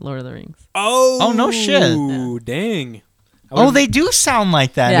in Lord of the Rings. Oh, no shit. Dang. I Oh, would've- they do sound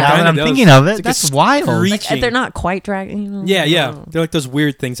like that Yeah. now that Kinda I'm does. thinking of It's it. like a That's wild. screech- Like, Reaching. they're not quite dragon. You know? Yeah, yeah. No. They're like those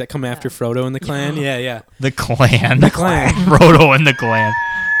weird things that come after Frodo and the clan. Yeah, yeah. The clan. The clan. Frodo and the clan.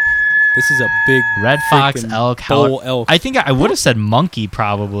 This is a big Red fox, freaking elk, bull how elk. I think I would have said monkey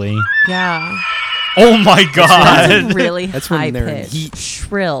probably. Yeah. Oh my That's god. a really That's when high they're in pitch. heat.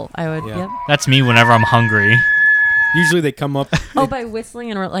 Shrill. I would. Yeah. Yep. That's me whenever I'm hungry. Usually they come up. Oh, by whistling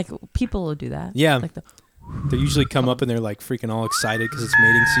and like people will do that. Yeah. Like the, They usually come up and they're like freaking all excited because it's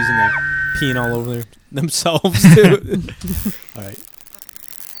mating season. They're peeing all over themselves too. All right.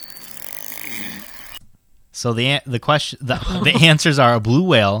 So the question the answers are a blue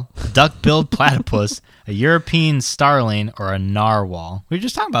whale, duck-billed platypus, a European starling, or a narwhal. We were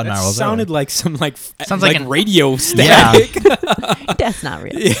just talking about That narwhals. sounded like some Sounds like like an- radio Yeah. static. that's not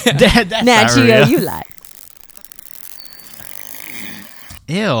real. That's Nat not Geo, real. you lie.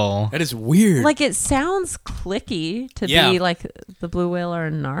 Ew. That is weird. Like it sounds clicky to Yeah. be like the blue whale or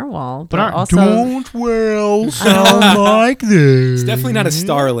a narwhal, But but aren't also don't whales sound like this? it's definitely not a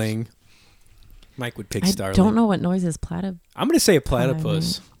starling. Mike would pick I starling. don't know what noise is platypus. I'm gonna say a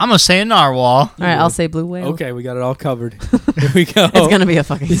platypus. I'm gonna say a narwhal. All right, I'll say blue whale. Okay, we got it all covered. Here we go. It's gonna be a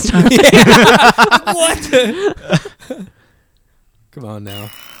fucking star. What? Come on now.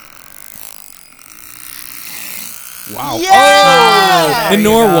 Wow. Oh, the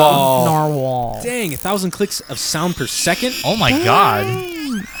narwhal. Narwhal. Dang, 1,000 clicks of sound per second. Oh my god.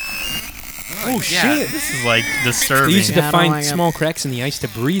 Oh, Yeah, shit. this is like They disturbing. use it Yeah, to I don't find like it. small cracks in the ice to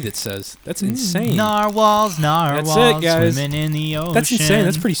breathe, it says. That's insane. Narwhals, narwhals, guys. swimming in the ocean. That's insane.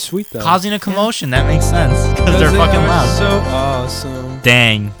 That's pretty sweet, though. causing a commotion. That makes sense because they're They fucking are loud. So awesome.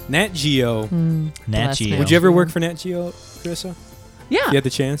 Dang, Nat Geo. Nat Bless Geo. me. Would you ever work for Nat Geo, Carissa? Yeah, You had the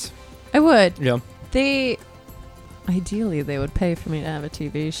chance? I would. Yeah. Ideally, they would pay for me to have a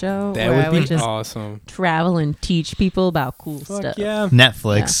TV show That where I would would be just awesome. travel and teach people about cool Fuck stuff. yeah.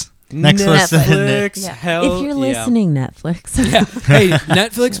 Netflix. Next listen. Netflix. Yeah. Hell if you're yeah. listening, Netflix. Yeah. Hey,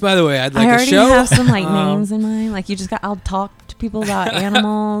 Netflix, by the way, I'd like I a already show. have some like Um, names in mind. Like you just got. I'll talk to people about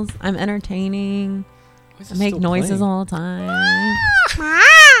animals. I'm entertaining. Why is I it make still noises playing? all the time.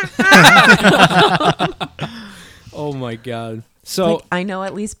 Oh my god. So Like I know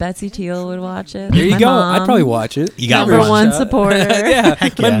at least Betsy Teal would watch it. there you My go. mom, I'd probably watch it. You got number one one shot. supporter. Yeah.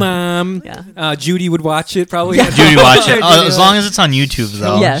 My yeah. mom. Yeah. Judy would watch it probably. Yeah. Judy, watch it. Judy As long as it's on YouTube,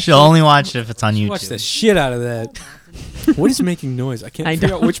 though. Yes. She'll only watch it if it's on YouTube. Watch the shit out of that. What is making noise? I can't I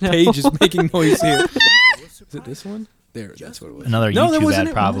figure out don't which know. page is making noise here. Is it this one? There, that's what it was. Another No, that YouTube wasn't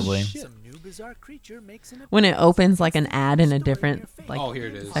ad, it. probably. Shit. When it opens like an ad in a different like. Oh, here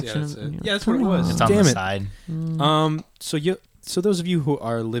it is. Yeah, section that's of- it. yeah. Yeah, that's what it was. It's on Damn the it. side. So those of you who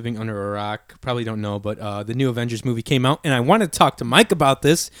are living under a rock probably don't know, but the new Avengers movie came out, and I wanted to talk to Mike about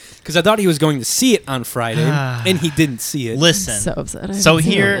this because I thought he was going to see it on Friday, and he didn't see it. Listen. So upset. I So haven't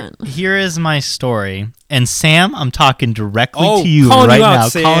seen here, it. here is my story. And Sam, I'm talking directly Oh, to you calling right you out, now.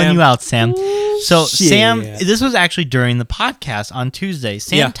 Sam. Calling you out, Sam. So shit. Sam, this was actually during the podcast on Tuesday.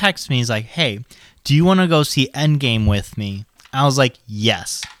 Sam Yeah. texted me. He's like, "Hey, do you want to go see Endgame with me?" I was like,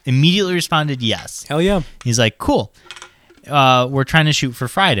 "Yes." Immediately responded, "Yes." Hell yeah. He's like, "Cool. We're trying to shoot for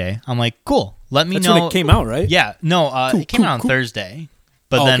Friday." I'm like, "Cool. let me That's know. when it came out, right? Yeah, no, it came out on cool. Thursday,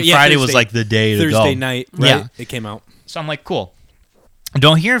 but Oh, then okay, yeah, Friday was Thursday. like the day to go. Thursday night, right? Yeah. It came out. So I'm like, cool.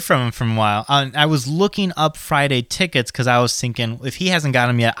 Don't hear from him from a while. I was looking up Friday tickets because I was thinking if he hasn't got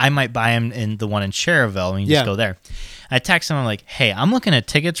them yet, I might buy him in the one in Cherville and you Yeah. just go there. I text him. I'm like, hey, I'm looking at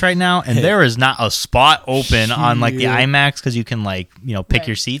tickets right now, and there is not a spot open on like the Shit. IMAX because you can like pick Right.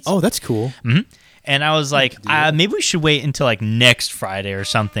 your seats. Oh, that's cool. And I was like, maybe we should wait until like next Friday or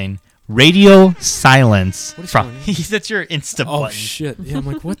something. Radio silence What is from. going on? That's your Insta Oh button. shit! Yeah, I'm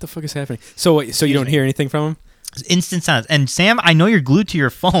like, what the fuck is happening? So, wait, so you don't hear anything from him? Instant silence. And Sam, I know you're glued to your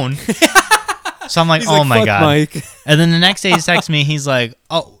phone. So I'm like, He's oh like, my "Fuck god. Mike." And then the next day he texts me. He's like,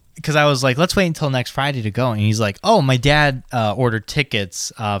 oh, because I was like, let's wait until next Friday to go. And he's like, oh, my dad ordered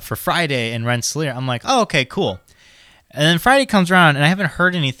tickets for Friday in Rensselaer. I'm like, oh, okay, cool. And then Friday comes around and I haven't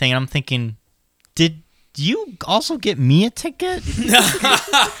heard anything. And I'm thinking, did you also get me a ticket?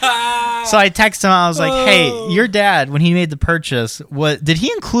 So I text him. I was like, hey, your dad, when he made the purchase, what did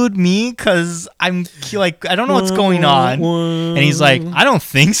he include me? Because I'm like, I don't know what's going on. And he's like, I don't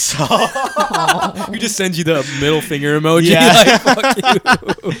think so. He just sends you the middle finger emoji. Yeah. Like,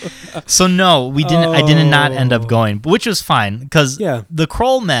 fuck you. So no, we didn't. I did not end up going, which was fine because Yeah. the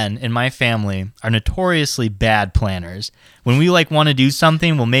Kroll men in my family are notoriously bad planners. When we like want to do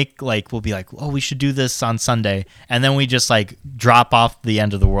something, we'll be like, oh, we should do this on Sunday, and then we just like drop off the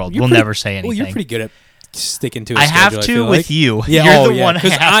end of the world. You're We'll pretty- never say anything. Well, you're pretty good at sticking to a I schedule. have to feel with like. you. Yeah, You're the one who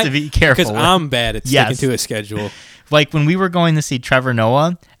has to be careful Because with. I'm bad at Yes. sticking to a schedule. Like when we were going to see Trevor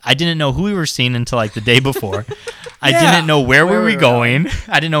Noah, I didn't know who we were seeing until like the day before. I Yeah. didn't know where we Where were we were going.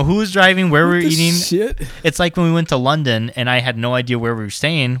 I didn't know who was driving, where we were What the eating. Shit. It's like when we went to London and I had no idea where we were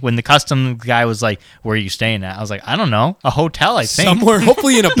staying. When the custom guy was like, "Where are you staying at?" I was like, "I don't know, a hotel, I think." Somewhere,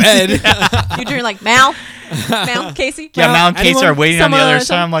 hopefully in a bed. You dream like Mal, Casey. Yeah, Mal and Casey anyone- are waiting on the someone other or side.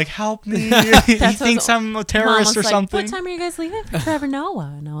 some- I'm like, "Help me!" he thinks I'm a Mom terrorist was or like, something. what time are you guys leaving for Trevor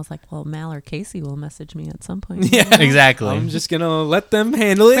Noah? And I was like, well, Mal or Casey will message me at some point. Yeah. Exactly. I'm just gonna let them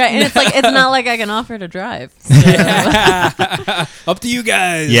handle it. Right, and it's like it's not like I can offer to drive. So. Up to you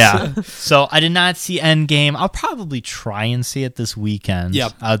guys. Yeah. So I did not see Endgame. I'll probably try and see it this weekend.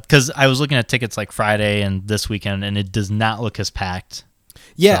 Yep. Because I was looking at tickets like Friday and this weekend, and it does not look as packed.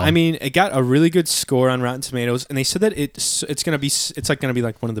 Yeah, So- I mean, it got a really good score on Rotten Tomatoes, and they said that it's gonna be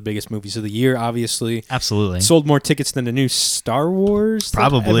like one of the biggest movies of the year. Obviously, Absolutely. sold more tickets than the new Star Wars. that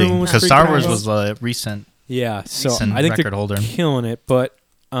Probably everyone was because freaking Star out Wars about. was a recent, Yeah, so recent I think record they're holder. killing it, but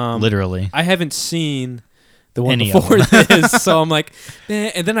Literally. I haven't seen the one Any of before them. this, so I'm like,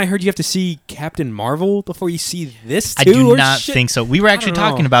 and then I heard you have to see Captain Marvel before you see this too. I do or not shit? think so. We were actually don't know.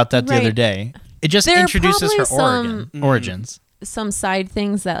 talking about that the other Right. day. It just There are introduces her probably origins. Some side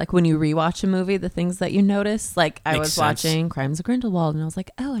things that, like, when you rewatch a movie, the things that you notice. Like, I Makes was sense. watching Crimes of Grindelwald, and I was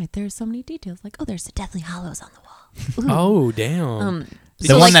like, oh, there's so many details. Like, oh, there's the Deathly Hallows on the wall. Oh damn!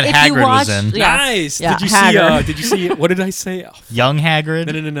 The one that if you Hagrid was watch- in. Yeah, Nice. yeah, Did you see? Haggard. Did you see? What did I say? Oh, Young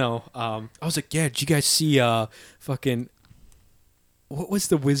Hagrid. no. I was like, yeah. Did you guys see? Fucking. What was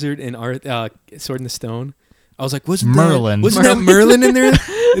the wizard in Sword in the Stone? I was like, wasn't Merlin. Wasn't that Merlin in there?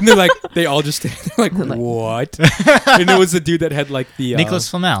 And they're like, they all just they're like, what? And it was the dude that had like the Nicholas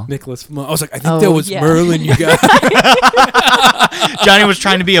Flamel. Nicholas Flamel. I was like, I think Oh, that was yeah. Merlin. You guys. Johnny was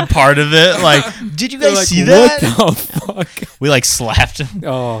trying to be a part of it. Like, did you They're guys like, see what that? the fuck? We like slapped him.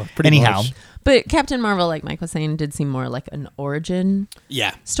 Oh, pretty Anyhow. much. But Captain Marvel, like Mike was saying, did seem more like an origin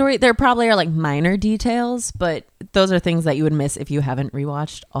Yeah. story. There probably are like minor details, but those are things that you would miss if you haven't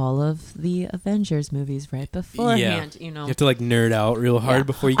rewatched all of the Avengers movies right beforehand. You know, You have to like nerd out real hard Yeah.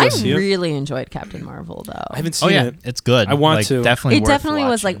 before you go I see it. really enjoyed Captain Marvel, though. I haven't Oh seen yeah, it. it's good. I want Like, to. Definitely. It worth definitely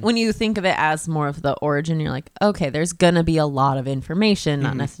was like watching. when you think of it as more of the origin, you're like, okay, there's gonna be a lot of information,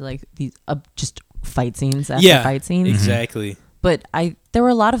 not necessarily like these just fight scenes after Yeah. fight scenes. Exactly. But there were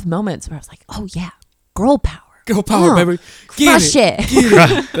a lot of moments where I was like, oh yeah, girl power. Go power, baby. Get Crush it.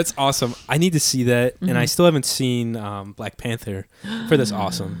 Get it. That's awesome. I need to see that, and Mm-hmm. I still haven't seen Black Panther. For this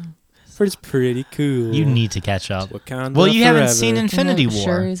awesome. For this pretty cool. You need to catch up. Wakanda Well, you haven't forever. seen Infinity War.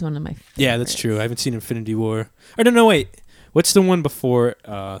 Sure is one of my favorites. Yeah, that's true. I haven't seen Infinity War. Or no, wait. What's the one before?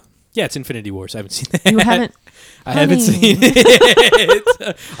 Yeah, it's Infinity Wars. I haven't seen that. You haven't. I haven't Honey. seen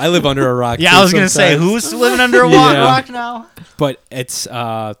it. I live under a rock. Yeah, too I was gonna say sometimes. who's living under a Yeah. rock now. But it's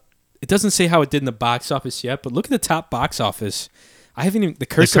it doesn't say how it did in the box office yet. But look at the top box office. I haven't even the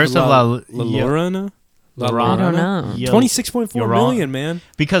Curse Curse of of La La- Llorona. La Llorona. I don't Llorona? know. 26.4 You're wrong. million, man.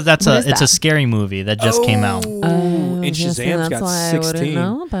 Because What is it's a that? scary movie that just came out. Oh. And Shazam's got 16.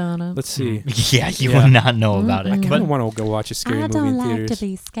 know about it. Let's see. Yeah, you Yeah. will not know about I it. kind But of want to go watch a scary I movie don't in like theaters. to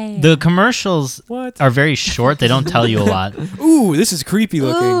be scared. the commercials What? are very short. They don't tell you a lot. Ooh, this is creepy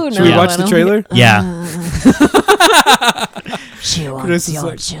looking. Ooh, Should we no, watch I the don't trailer? Yeah. She wants Chris is your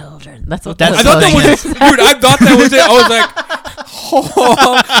like- children. That's what That's I thought that what was it. Dude, I thought that was it. I was like,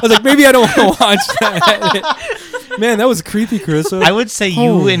 I was like, maybe I don't want to watch that. Man, that was creepy, Chris. I would say you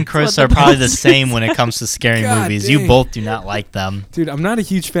Oh, and Chris what are the probably the same when it comes to scary God movies. dang. You both do not like them. Dude, I'm not a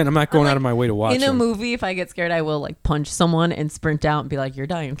huge fan. I'm not going out of my way to watch in a them. movie, if I get scared, I will like punch someone and sprint out and be like, "You're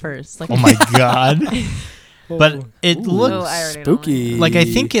dying first." Like, Oh my god! But Oh. it Ooh. looks Oh, I already don't spooky. like I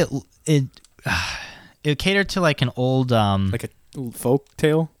think it catered to like an old like a folk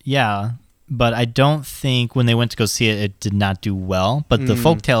tale. yeah, but I don't think when they went to go see it, it did not do well. But the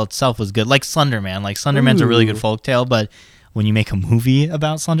folktale itself was good, like Slenderman. Like Slenderman's a really good Ooh. folktale, but when you make a movie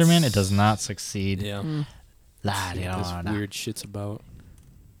about Slenderman, it does not succeed. Yeah. La di This da da. weird shit's about.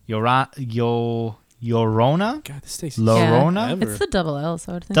 Yorona? God, this tastes Lorona? Ever. it's the double L,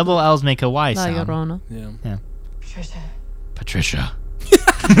 so I would think. Double L's make a Y La sound. Llorona. Yeah. Patricia.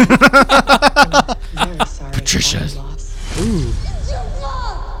 Very sorry. Patricia. for our loss. Ooh.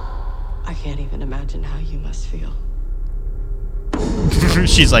 I can't even imagine how you must feel.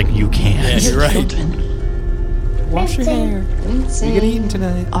 She's like, you can't. You're right. Children Wash your hair. You get eaten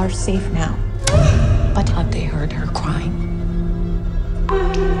tonight. are safe now. But have they heard her crying?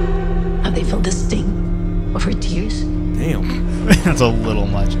 Have they felt the sting of her tears? Damn. That's a little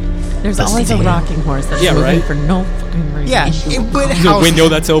much. There's That's always a the- rocking horse that's Yeah, moving right? for no fucking reason. but There's a window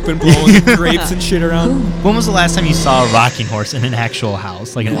that's open, blowing grapes and shit around. When was the last time you saw a rocking horse in an actual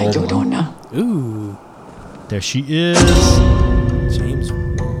house, like an I old don't one? know. Ooh. There she is. James.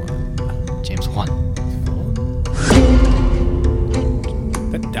 James 1.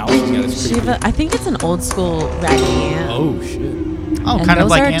 That doll she's got is creepy. Shiva, I think it's an old school Raggedy Ann. Oh, shit. Oh, and kind those of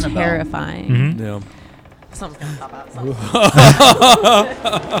like are Annabelle. terrifying. Mhm. Yeah. Something's gonna pop out. Something.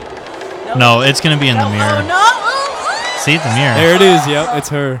 No, it's gonna be in the mirror. Oh no! See the mirror. There it is. Yep, it's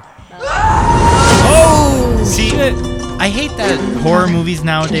her. See, I hate that horror movies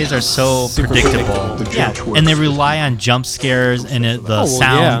nowadays are so Super predictable. predictable. Yeah, and they rely on jump scares and the well,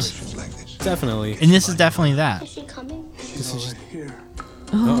 sound. Definitely. And this is definitely that. This is just...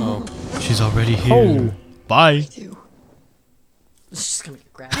 Uh-oh. She's already here. Oh. Bye. She's gonna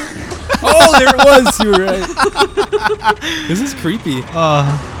get grabbed. Oh, there it was. You were right. This is creepy.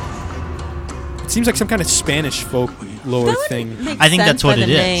 It seems like some kind of Spanish folklore thing. I think that's what it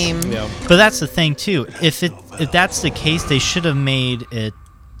is. Name. Yeah. But that's the thing too. If that's the case, they should have made it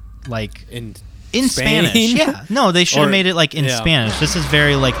like In Spanish. Spain? Yeah. No, they should Or- have made it like in yeah. Spanish. This is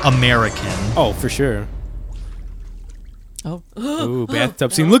very like American. Oh, for sure. Oh. Ooh,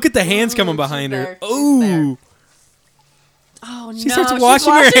 bathtub scene. Look at the hands coming behind her. there. She's Ooh. Oh She no! starts she's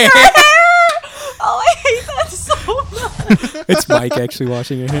washing her hair. Oh, I hate that so much. It's Mike actually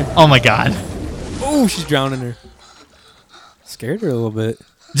washing her hair. Oh my god. Oh, she's drowning her. Scared her a little bit.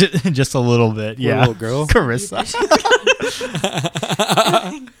 Just a little bit. Poor Yeah. little girl. Carissa.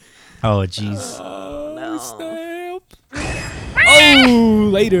 Oh jeez. Snap. Oh,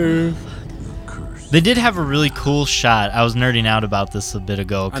 later. They did have a really cool shot. I was nerding out about this a bit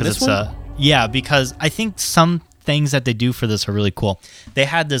ago On because this it's one? yeah, because I think some things that they do for this are really cool. They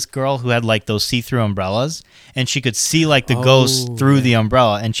had this girl who had like those see-through umbrellas and she could see like the ghost through the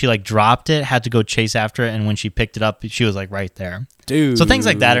umbrella and she like dropped it, had to go chase after it, and when she picked it up, she was like right there. Dude. So things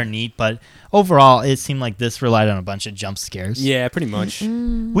like that are neat, but overall it seemed like this relied on a bunch of jump scares. Yeah, pretty much.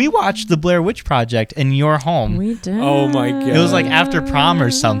 We watched the Blair Witch Project in your home. We did. Oh my god. It was like after prom or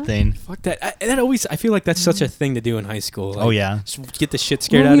something. Fuck that. I feel like that's such a thing to do in high school. Like, Oh yeah. just get the shit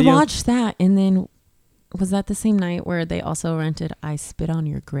scared Well, out we of you. watched that, and then was that the same night where they also rented "I Spit on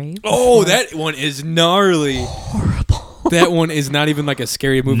Your Grave"? Oh, that one is gnarly. Horrible. That one is not even like a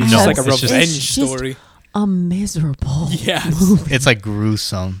scary movie. It's No, just like a it's just- revenge It's just- story. A miserable. Yes. It's like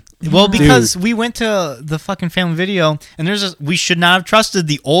gruesome. Well, because we went to the fucking family video, and we should not have trusted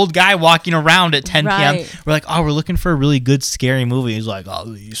the old guy walking around at 10 p.m. Right. We're like, oh, we're looking for a really good scary movie. He's like,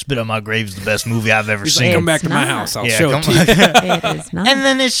 oh, You Spit on My Grave is the best movie I've ever He's seen. like, come back to my not. house. I'll Yeah, show come it to you. It is not. And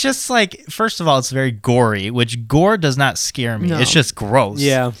then it's just like, first of all, it's very gory, which gore does not scare me. No. It's just gross.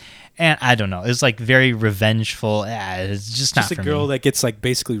 Yeah. And I don't know. It's like very revengeful. It's just not Just a for girl me. that gets like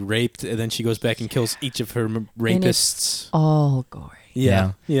basically raped, and then she goes back and kills each of her rapists. all gory.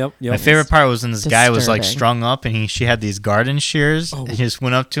 Yeah. Yep. My favorite part was when this guy was like disturbing. strung up and she had these garden shears Oh. and he just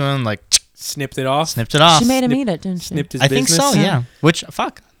went up to him like snipped it off. Snipped it off. She made him eat it, didn't she? Snipped his I think business. so. Yeah. Which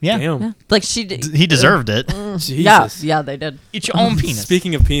fuck. Yeah. Damn. Yeah. Like she did. He deserved it. Jesus. Yeah, they did. Eat your own penis.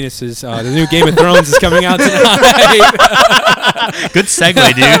 Speaking of penises, the new Game of Thrones is coming out tonight. Good segue,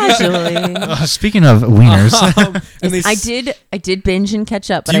 dude. Casually. Speaking of wieners. And they I did binge and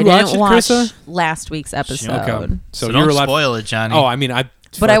catch up, but Do I you didn't watch it, watch Krista? last week's episode. Okay. so you don't were allowed. spoil it, Johnny. Oh, I mean, I.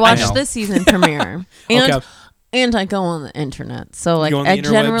 But I know. watched the season premiere. And Okay. and I go on the internet. So like go on the I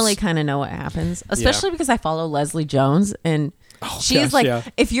generally interwebs? kind of know what happens, especially because I follow Leslie Jones and she's gosh, like yeah.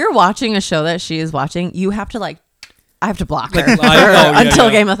 if you're watching a show that she is watching, you have to like I have to block her yeah. until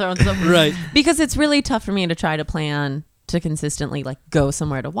Game of Thrones is over. Right. Because it's really tough for me to try to plan to consistently like go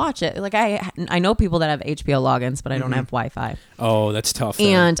somewhere to watch it. Like I know people that have HBO logins, but I don't have Wi-Fi. Oh, that's tough. then.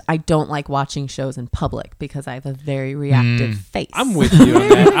 And I don't like watching shows in public because I have a very reactive face. I'm with you on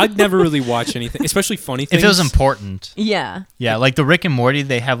that. I'd never really watch anything, especially funny things. if it was important. Yeah. Yeah, like the Rick and Morty,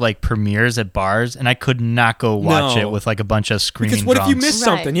 they have like premieres at bars, and I could not go watch No. it with like a bunch of screaming Because what if you drunks. miss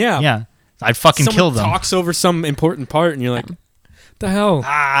Right. something? Yeah. Yeah, I'd fucking Someone kill them. talks over some important part, and you're like, the hell?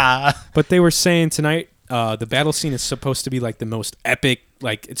 Ah, But they were saying tonight, the battle scene is supposed to be like the most epic.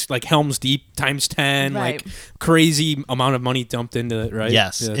 Like it's like Helm's Deep times 10. Right. Like crazy amount of money dumped into it. Right?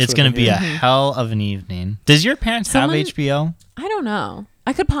 yes, Yeah, that's it's what gonna I'm be a hearing. hell of an evening. Does your parents Someone- have HBO? I don't know.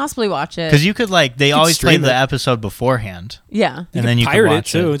 I could possibly watch it. Because you could like they always play stream the it. episode beforehand, Yeah. and then you could pirate it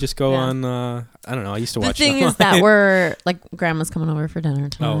watch too. it. Just go Yeah. on. I don't know. I used to The watch. thing it is that online. we're like grandma's coming over for dinner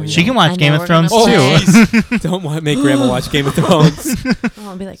tonight. Oh, yeah. She can watch I Game know of we're gonna Thrones, Oh, too. jeez. Don't want make Grandma watch Game of Thrones.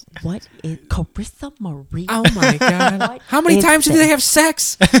 I'll be like, what is Carissa Marie? Oh my god! What How many is times did this? they have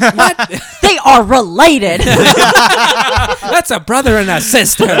sex? What? They are related. That's a brother and a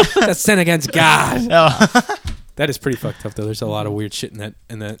sister. That's sin against God. Oh. That is pretty fucked up, though. There's a lot of weird shit in that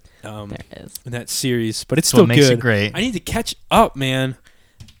There is. in that series, but it's That's what still makes good. it great. I need to catch up, man.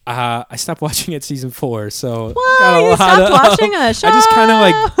 I stopped watching it season 4, so What? got a You lot stopped of- watching a show? I just kind of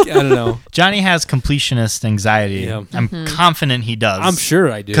like I don't know. Johnny has completionist anxiety. Yeah. I'm confident he does. I'm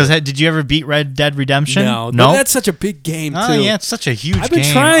sure I do. Because did you ever beat Red Dead Redemption? no, but that's such a big game too. Oh yeah, it's such a huge I've been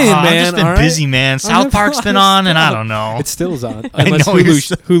game. trying, I've man, just been all right? busy, man. South been Park's been trying on, and I to don't know. It still's on, I unless know you're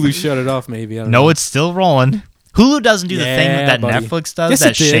Hulu shut it off. Maybe I don't know. No, it's still rolling. Hulu doesn't do the thing Yeah, that buddy. Netflix does Yes,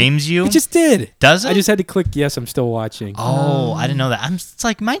 that it did. shames you. It just did. Does it? I just had to click yes. I'm still watching. Oh, I didn't know that. It's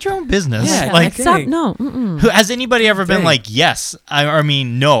like mind your own business. Yeah, like dang. Stop. No. Mm-mm. has anybody ever been Dang. like, yes? I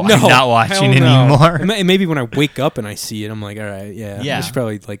mean, no, No, I'm not watching hell no. anymore. And maybe when I wake up and I see it, I'm like, all right, yeah, Yeah. I should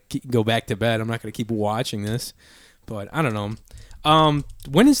probably like go back to bed. I'm not gonna keep watching this, but I don't know.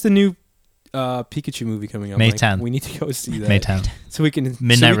 When is the new Pikachu movie coming out? May Mike? 10th. We need to go see that. May 10th. So we can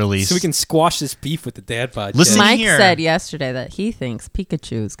Midnight release. So we can squash this beef with the dad podcast. Listen Mike here. said yesterday that he thinks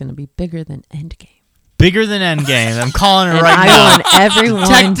Pikachu is going to be bigger than Endgame. Bigger than Endgame. I'm calling it And right I now. want everyone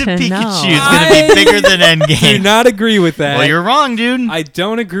Detective to Pikachu know. is going to be bigger than do Endgame. not agree with that. Well, you're wrong, dude. I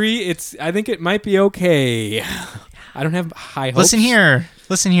don't agree. I think it might be okay. I don't have high hopes. Listen here.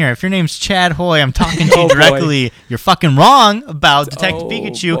 If your name's Chad Hoy, I'm talking to Oh, you boy. directly. You're fucking wrong about Detective Oh,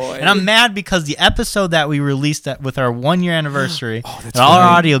 Pikachu, boy. and I'm mad because the episode that we released with our 1 year anniversary, Oh, that's and all our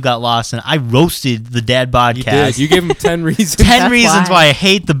right. audio got lost, and I roasted the Dad You Podcast. did. You gave him 10 reasons. 10 That's reasons why. why I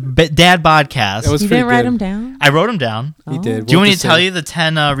hate the Dad Podcast. That was You pretty didn't write good. them down? I wrote them down. He did. Do you What want me to to tell say? you the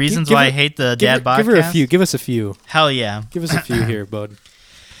 10 reasons Give why her- I hate the Give Dad her, Podcast? give her a few. Give us a few. Hell yeah. Give us a few here, bud.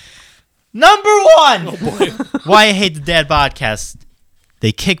 Number 1 why I hate the Dad Podcast.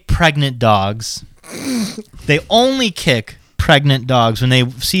 They kick pregnant dogs. They only kick pregnant dogs. When they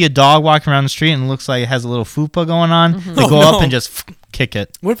see a dog walking around the street and it looks like it has a little fupa going on, they Oh, go no. up and just kick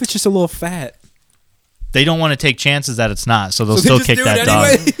it. What if it's just a little fat? They don't want to take chances that it's not, so they'll So they still just kick do that it dog.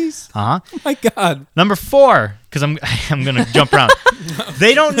 anyways? Uh-huh. Oh my god. Number 4, because I'm gonna jump around.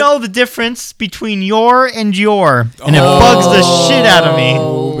 They don't know the difference between your and your, and it bugs the shit out of me.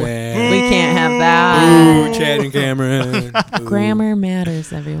 Oh man. We can't have that. Ooh, Chad and Cameron. Ooh. Grammar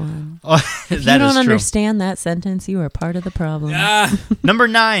matters, everyone. Oh, If that you is don't true. understand that sentence, you are part of the problem. Ah, Number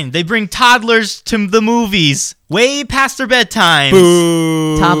 9, they bring toddlers to the movies way past their bedtime.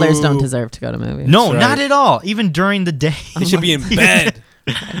 boo. Toddlers don't deserve to go to movies. No, That's not right. at all. Even during the day. They should be in bed.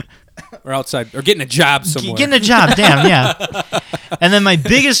 Or outside. Or getting a job somewhere. Getting a job, damn, yeah. And then my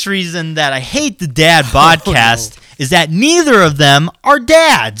biggest reason that I hate the Dad Podcast is that neither of them are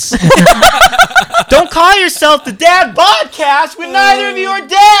dads. Don't call yourself the Dad Podcast when neither of you are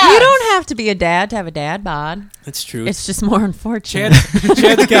dads. You don't have to be a dad to have a dad bod. That's true. It's just more unfortunate.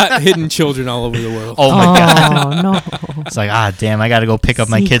 Chad's got hidden children all over the world. Oh my god. Oh, no. It's like, damn, I got to go pick up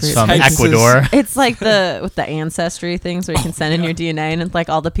my kids Secret from Texas. Ecuador. It's like with the ancestry things where you can send in your DNA and it's like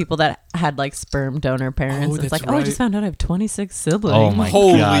all the people that had like sperm donor parents. It's that's like, oh, I just right. found out I have 26 siblings. Oh my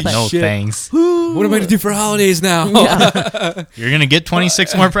Holy god, no shit. thanks. What am I gonna do for holidays now? You're gonna get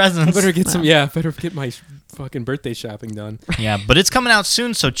 26 more I presents. better get some. Yeah, I better get my fucking birthday shopping done. Yeah, but it's coming out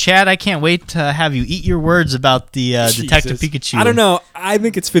soon, so Chad, I can't wait to have you eat your words about the Detective Jesus. Pikachu. I don't know. I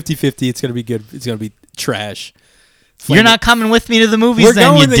think it's 50-50. It's gonna be good. It's gonna be trash. You're not coming with me to the movies, We're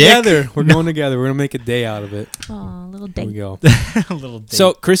then, you going dick. together. We're going together. We're gonna make a day out of it. Oh, little There we date. go. A little date.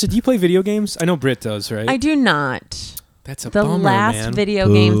 So, Carissa, do you play video games? I know Britt does, right? I do not. That's a The bummer, last man. video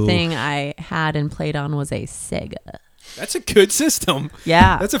Boo. game thing I had and played on was a Sega. That's a good system.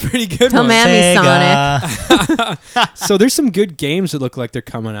 Yeah. That's a pretty good Come one. at me, Sega. Sonic. So there's some good games that look like they're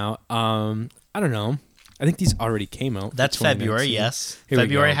coming out. I don't know. I think these already came out. for That's February, 2019. yes. Here we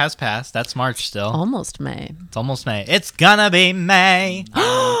February go. has passed. That's March still. Almost May. It's almost May. It's gonna be May.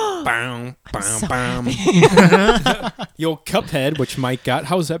 Bam, bam, so bam. The old Cuphead, which Mike got.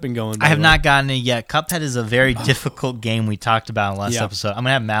 How's that been going? by I have the way? not gotten it yet. Cuphead is a very difficult game we talked about last Yeah. episode. I'm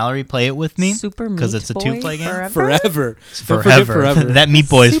gonna have Mallory play it with me Super Meat because it's a Boy two-play game. Forever. Forever. Don't forget forever. that Meat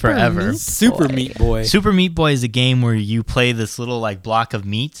Boy is Super forever. Meat Super Boy. Meat Boy. Super Meat Boy is a game where you play this little like block of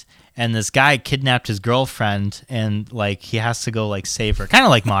meat, and this guy kidnapped his girlfriend, and like he has to go like save her, kind of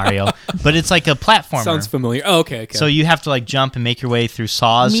like Mario, but it's like a platformer. Sounds familiar. Oh, okay. So you have to like jump and make your way through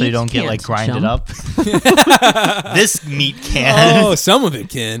saws so you Meat don't get like can't grinded jump. up. This meat can. Oh, some of it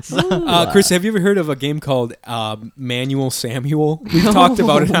can. Chris, have you ever heard of a game called Manual Samuel? We've talked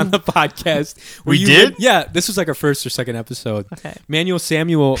about it on the podcast. where We you did? Yeah, this was like our first or second episode. Okay. Manual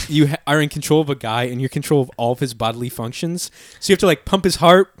Samuel, you are in control of a guy, and you're in control of all of his bodily functions. So you have to like pump his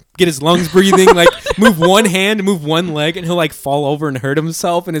heart, get his lungs breathing, like move one hand, move one leg, and he'll like fall over and hurt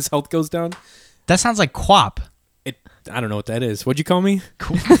himself, and his health goes down. That sounds like Quap. I don't know what that is. What'd you call me?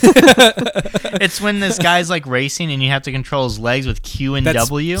 It's when this guy's like racing and you have to control his legs with Q and That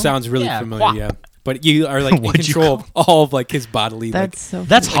W. sounds really Yeah, familiar. Quap. Yeah, but you are like in What'd you control of all of like his bodily. That's so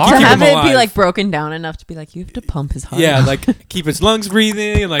That's funny. hard. To Keep have him it be alive. like broken down enough to be like, you have to pump his heart. Yeah, like keep his lungs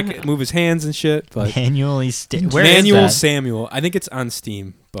breathing and like move his hands and shit. But Manually where Manual is that? Samuel, I think it's on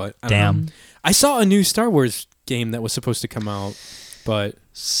Steam. But I don't Damn. know. I saw a new Star Wars game that was supposed to come out, but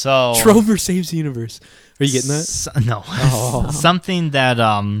So Trover saves the universe. Are you getting that? No. Oh. Something that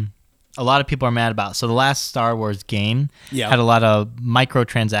a lot of people are mad about. So the last Star Wars game Yeah. had a lot of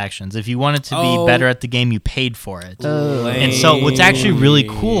microtransactions. If you wanted to be Oh. better at the game, you paid for it. Oh. And so what's actually really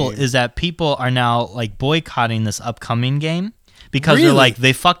cool is that people are now like boycotting this upcoming game because they're Really? like,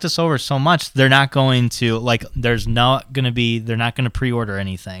 they fucked us over so much. They're not going to like, they're not going to pre-order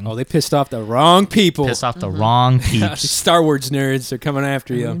anything. Oh, they pissed off the wrong people. Pissed off the wrong The peeps. Star Wars nerds are coming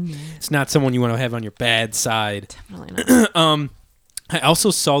after you. Mm, It's not someone you want to have on your bad side. definitely not. I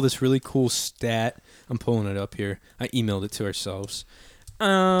also saw this really cool stat. I'm pulling it up here. I emailed it to ourselves.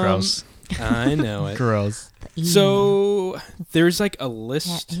 Gross. I know it. Gross. So there's like a At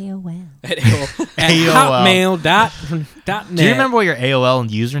list AOL. at AOL. hotmail.net. Do you remember what your AOL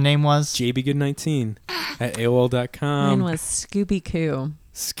username was? JBGood19 at AOL.com. Mine was Scooby Coo.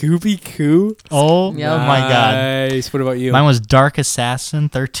 Scooby Coo. Oh Yep. my god. Nice. What about you? Mine was Dark Assassin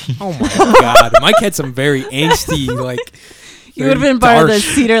 13. Oh my god. Mike had some very angsty, like. You would have very been part of the dark-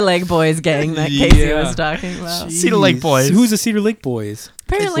 Cedar Lake Boys gang that Casey Yeah. was talking about. Cedar Lake Jeez. Boys. Who's the Cedar Lake Boys?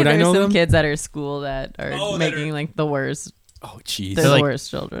 Apparently, Would I there's know some them? kids at our school that are Oh, that making like the worst, Oh, jeez. the They're, like, worst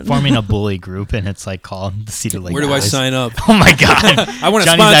children. Forming a bully group, and it's like called the Cedar Lake Where do I Boys. sign up? Oh my god. I want to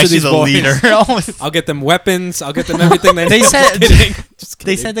Johnny's sponsor actually these the boys. leader. Oh, I'll get them weapons. I'll get them everything they They need. said- Just kidding. Just they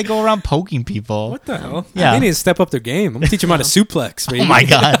kidding. said they go around poking people. What the hell? Yeah. They need to step up their game. I'm going to teach them how to suplex. Baby. Oh my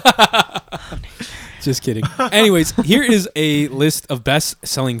god. Just kidding. Anyways, here is a list of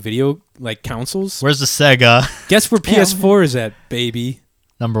best-selling video like consoles. Where's the Sega? Guess where PS4 is at, baby?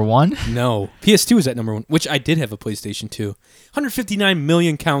 Number 1? No. PS2 is at number 1, which I did have a PlayStation 2. 159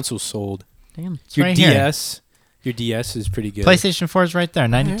 million consoles sold. Damn. Your right here. DS. Your DS is pretty good. PlayStation 4 is right there,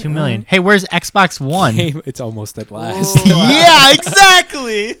 92 million. Hey, where's Xbox One? It's almost at last. Yeah,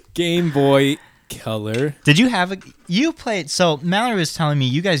 exactly. Game Boy Color. Did you have a you played so Mallory was telling me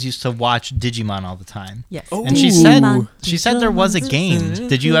you guys used to watch Digimon all the time. Yes. Oh. And Ooh. she said there was a game.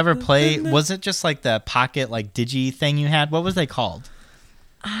 Did you ever play? Was it just like the pocket like digi thing you had? What was they called?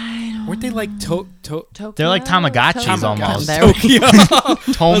 I don't Weren't they like Tokyo? They're like Tamagotchis Tokyo. almost. There we go. Tokyo?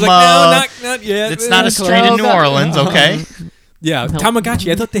 I Toma. was like, no, not yet. It's not a Close. street in New Orleans, okay? Yeah, Nope.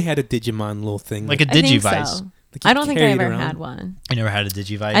 Tamagotchi. I thought they had a Digimon little thing. Like a I think Digivice. so. like you I don't think I carried ever around. had one. I never had a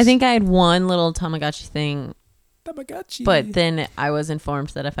Digivice. I think I had one little Tamagotchi thing Tamagotchi. But then I was informed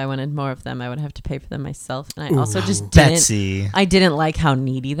that if I wanted more of them, I would have to pay for them myself. And I also just didn't. Betsy. I didn't like how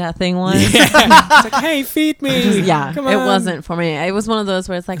needy that thing was. It's like, hey, feed me. Yeah, Come it on. wasn't for me. It was one of those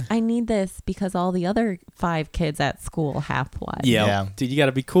where it's like, I need this because all the other 5 kids at school have one. Yeah. Dude, you got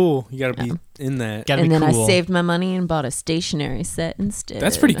to be cool. You got to be in that. Gotta And be then cool. I saved my money and bought a stationary set instead.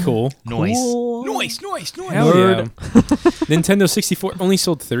 That's pretty cool. Noise. Cool. Noise. Hell yeah. Nintendo 64 only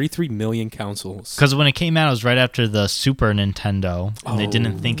sold 33 million consoles. Because when it came out, it was right after the Super Nintendo, and they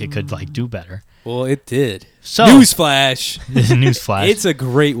didn't think it could like do better. Well, it did. So Newsflash. newsflash. It's a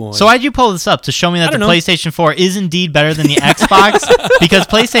great one. So why'd you pull this up to show me that I the don't know. PlayStation 4 is indeed better than the Xbox? Because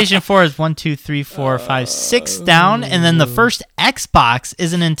PlayStation 4 is 1, 2, 3, 4, 5, 6 down, and then the first Xbox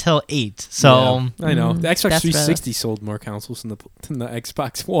isn't until 8. So Yeah, I know. The Xbox That's 360 sold more consoles than the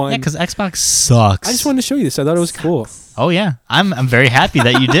Xbox One. yeah, because Xbox sucks. I just wanted to show you this. I thought it was cool. Oh yeah, I'm very happy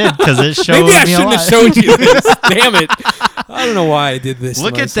that you did because it showed Maybe I me a shouldn't lot. have showed you this. Damn it. I don't know why I did this. to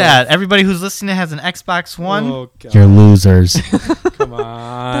Look at myself. that! Everybody who's listening has an Xbox One. Oh, God. You're losers. Come The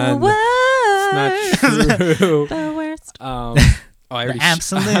on. worst. It's not true. The worst. Oh, I already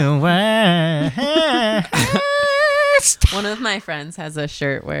Absolute worst. One of my friends has a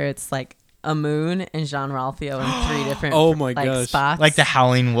shirt where it's like a moon and Jean-Ralphio in 3 different Oh my like, gosh. spots. Like the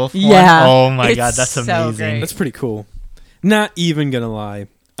Howling Wolf one. Yeah. Oh my It's god, that's so amazing. great. That's pretty cool. Not even gonna lie.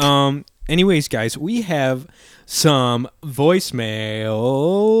 Anyways, guys, we have some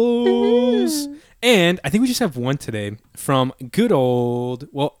voicemails, and I think we just have one today from good old.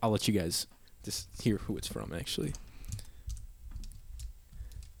 Well, I'll let you guys just hear who it's from. Actually,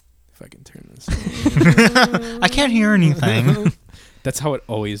 if I can turn this. I can't hear anything. That's how it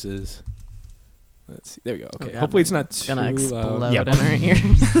always is. Let's see. There we go. Okay. God, Hopefully, it's not It's gonna too explode loud. Yep. in our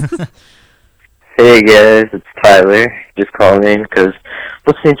ears. Hey guys, it's Tyler. Just calling in because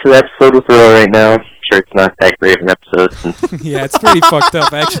listening to the episode with Earl right now. Sure, it's not that great of an episode. Yeah, it's pretty fucked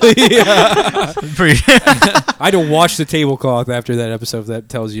up, actually. Pretty- I had to wash the tablecloth after that episode. If that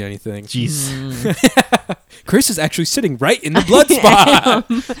tells you anything. Jeez. Chris is actually sitting right in the blood spot.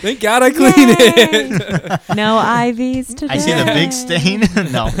 Thank God I cleaned it. No IVs today. I see the big stain.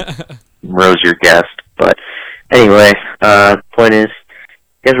 No. Rose, your guest. But anyway, point is,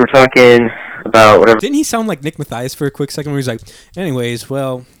 you guys were talking about whatever. Didn't he sound like Nick Mathias for a quick second where he's like, anyways,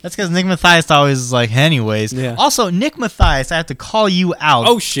 well, That's because Nick Mathias always is like, anyways. Yeah. Also, Nick Mathias, I have to call you out.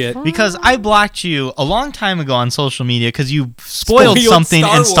 oh shit. Because I blocked you a long time ago on social media because you spoiled Spoiled something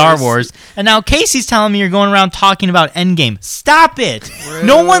Star in Star Wars. Wars. And now Casey's telling me you're going around talking about Endgame. Stop it.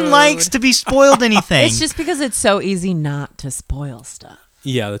 No one likes to be spoiled anything. It's just because it's so easy not to spoil stuff.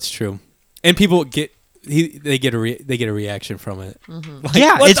 Yeah, that's true. And people get they get a reaction from it. Like,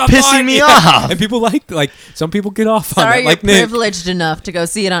 Yeah, what it's the pissing fuck? me Yeah. off. And people like some people get off on Sorry, that. you're Like Nick. privileged enough to go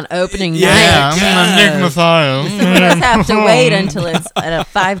see it on opening Yeah. yeah, night. I'm Nick Mathias. Some of us have to wait until it's at a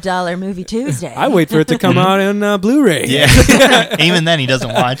 $5 movie Tuesday. I wait for it to come out on Blu-ray. Yeah. Even then, he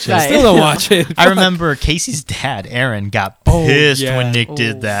doesn't watch it. Right. Still don't watch it. I remember Casey's dad, Aaron, got Oh, pissed yeah. when Nick Oh.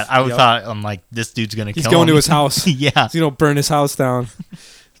 did that. I Yep. thought, I'm like, this dude's going to He's kill going him. to his house. Yeah. He's gonna burn his house down.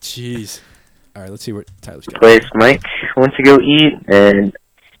 Jeez. All right, let's see what Tyler's got. Place Mike went to go eat, and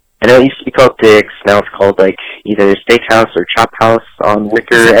I know it used to be called Dick's. Now it's called like either Steakhouse or Chop House on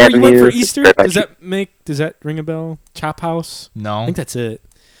Wicker Is that where you Avenue. went for It's Easter? right by Does that ring a bell? Chop House? I No, think that's it.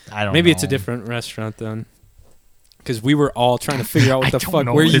 I don't Maybe know. it's a different restaurant then. Because we were all trying to figure out I what the don't fuck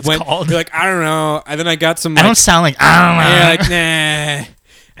know where what you it's went. called. You're like, I don't know. And then I got some. I Like, don't sound like, I don't know. and you're like, nah.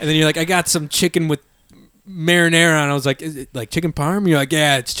 And then you're like, I got some chicken with marinara, and I was like, is it like chicken parm? You're like,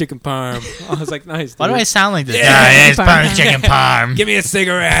 yeah, it's chicken parm. I was like, nice. Why do dude. I sound like this? Yeah, Yeah, it's parm. parm, chicken parm. Give me a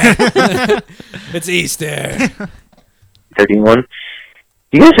cigarette. It's Easter. 31.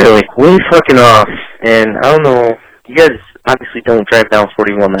 You guys are like way fucking off, and I don't know. You guys obviously don't drive down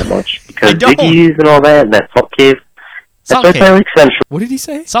 41 that much because I don't. Ziggy's and all that, and that Salt Cave. That's Salt right Cave. by Lake Central. What did he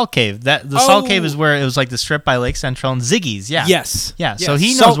say? Salt Cave. The Salt Cave Oh. is where it was like the strip by Lake Central and Ziggy's. Yeah. Yes. Yeah. Yes. So he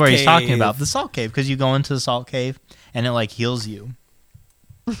knows Salt where he's talking Cave. about. The Salt Cave, because you go into the Salt Cave and it like heals you.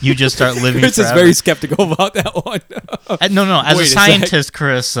 You just start living Chris is forever. very skeptical about that one. No. As Wait a a sec. scientist,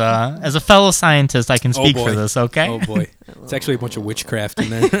 Chris, as a fellow scientist, I can speak for boy. this, okay? Oh boy, it's actually a bunch of witchcraft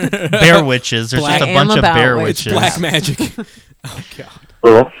in there. Bear witches. There's Black- just a I am bunch of about bear witches. witches. Black magic. Oh god.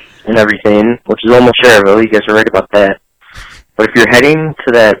 School and everything, which is almost Cherville. You guys are right about that. But if you're heading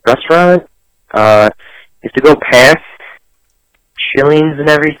to that restaurant, you have to go past Shillings and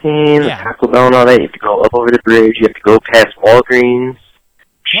everything, Yeah. the Taco Bell and all that. You have to go up over the bridge. You have to go past Walgreens,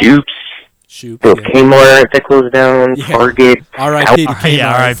 Shoop's. Shoot. The Yeah. Kmart that closed down, Yeah. Target. R.I.P. to Kmart.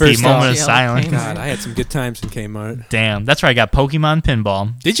 Yeah, R.I.P. First Moment off. of Shield silence. Kmart. God, I had some good times in Kmart. Damn, that's where I got Pokemon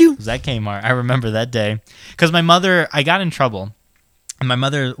Pinball. Did you? Was that Kmart? I remember that day because my mother. I got in trouble, and my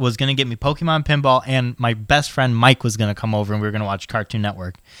mother was gonna get me Pokemon Pinball, and my best friend Mike was gonna come over, and we were gonna watch Cartoon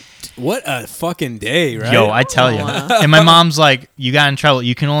Network. What a fucking day, right? Yo, I tell you. Wow. And my mom's like, "You got in trouble.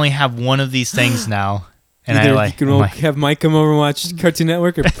 You can only have one of these things now." And Either I you can I'm like, have Mike come over and watch Cartoon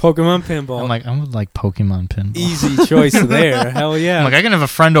Network or Pokemon Pinball. I would like Pokemon Pinball. Easy choice there. Hell yeah. I'm like, I can have a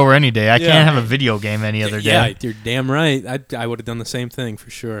friend over any day. I Yeah. can't have a video game any other Yeah, day. you're damn right. I would have done the same thing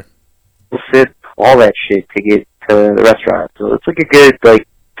for sure. We'll sit all that shit to get to the restaurant. So it's like a good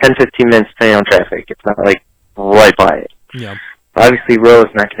 10-15 minutes depending on traffic. It's not like right by it. Yeah. Obviously, Ro's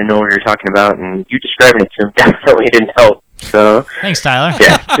not going to know what you're talking about, and you describing it to him definitely didn't help. So, Thanks, Tyler.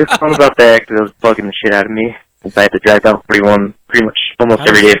 yeah, just fun about that because it was bugging the shit out of me. Since I had to drive down 41 pretty much almost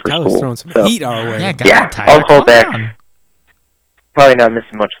every day for Tyler's school. throwing some So, heat our way. Yeah, God, Yeah, Tyler, I'll call calm back. down. probably not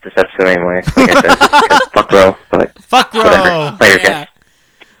missing much of this episode anyway. Like I said, 'cause fuck Ro, but Fuck whatever. Ro. Later, Yeah. guys.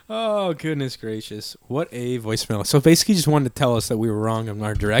 Oh, goodness gracious. What a voicemail. So basically just wanted to tell us that we were wrong on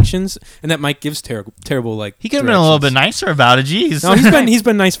our directions and that Mike gives terrible like He could have been a little bit directions. nicer about it. Jeez. No, he's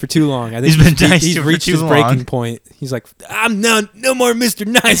been nice for too long. I think He's been nice he's for reached too his breaking long. point. He's like, I'm no more Mr.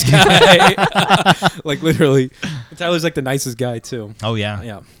 Nice Guy. Like literally. Tyler's like the nicest guy too. Oh yeah.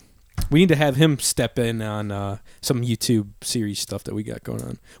 Yeah. We need to have him step in on some YouTube series stuff that we got going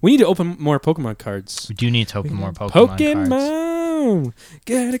on. We need to open more Pokemon cards. We do need to open more Pokemon cards. Pokemon!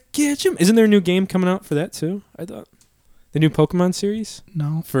 Gotta catch 'em. Isn't there a new game coming out for that too? I thought. The new Pokemon series?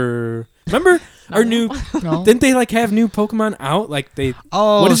 No. For remember our new No. didn't they like have new Pokemon out? Like they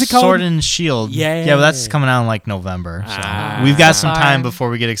Oh, what is it called? Sword and Shield. Yeah. Yeah, but that's coming out in like November. So Ah. we've got some time Sorry. before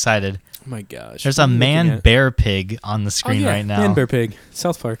we get excited. Oh my gosh. There's What a are you looking man at? bear pig on the screen Oh, yeah. right now. Man Bear Pig.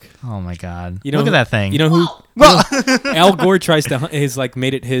 South Park. Oh my god. You know Look at who- that thing. You know who Al Gore tries to hunt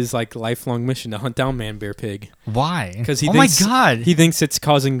made it his like lifelong mission to hunt down Man Bear Pig. why? Because he oh thinks, my god. he thinks it's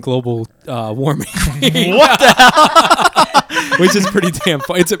causing global warming. what the hell? Which is pretty damn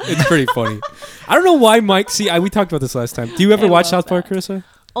funny. It's pretty funny. I don't know why Mike. See, we talked about this last time. Do you ever I watch love South Park, that. Carissa?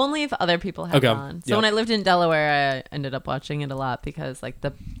 Only if other people have Okay, it on. So yeah. when I lived in Delaware, I ended up watching it a lot because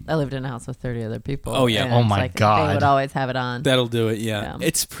I lived in a house with 30 other people. Oh, yeah. and Oh, it's my like, God. They would always have it on. That'll do it. Yeah, Yeah.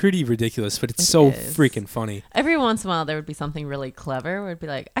 it's pretty ridiculous, but it's It so is. freaking funny. Every once in a while, there would be something really clever where it'd be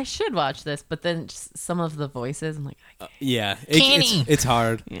like, I should watch this, but then just some of the voices, I'm like, Yeah, Kenny. it's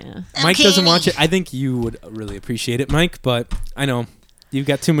hard. yeah. Mike doesn't watch it. I think you would really appreciate it, Mike. But I know you've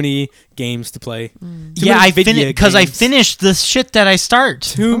got too many games to play. Too Yeah, many I video because I games. finished the shit that I start.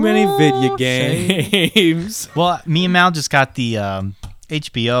 Too many video Oh, games. Well, me and Mal just got the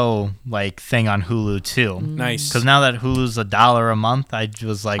HBO like thing on Hulu too. Nice. Because now that Hulu's $1 a month, I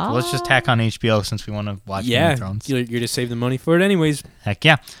was like, let's just tack on HBO since we want to watch Game Yeah, of Thrones. you're to save the money for it anyways. Heck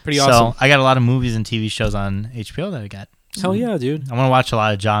yeah. Pretty so awesome. I got a lot of movies and TV shows on HBO that I got. Hell yeah, dude. I want to watch a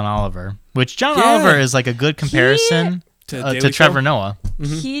lot of John Oliver, which John Yeah. Oliver is like a good comparison To to Daily Trevor Show? Noah.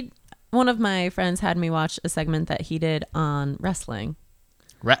 One of my friends had me watch a segment that he did on wrestling.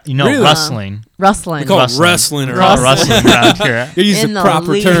 Really? Wrestling. Wrestling. We call it wrestling We around call it wrestling around here. You use in the proper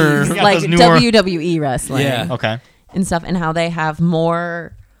leagues, term. got like those newer- WWE wrestling. Yeah. Okay. And stuff, and how they have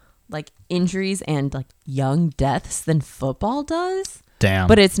more like injuries and like young deaths than football does. Damn.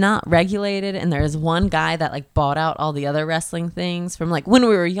 But it's not regulated, and there's one guy that like bought out all the other wrestling things from like when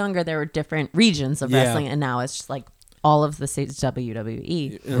we were younger. There were different regions of Yeah. wrestling, and now it's just like all of the states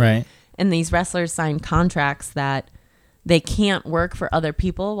WWE. right. And these wrestlers sign contracts that they can't work for other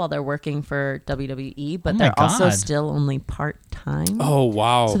people while they're working for WWE, but Oh my they're also God. still only part time. Oh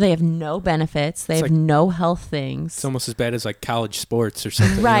wow. So they have no benefits. They It's have like- no health things. It's almost as bad as like college sports or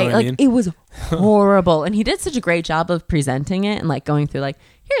something. Right. You know what Like I mean? it was horrible. And he did such a great job of presenting it and like going through like,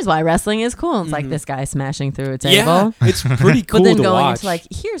 here's why wrestling is cool. And it's like this guy smashing through a table. Mm-hmm. Yeah, it's pretty cool But then to going watch. into like,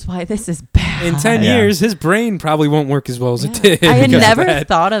 here's why this is bad. in 10 Yeah. years, his brain probably won't work as well as it did. I had because of never that.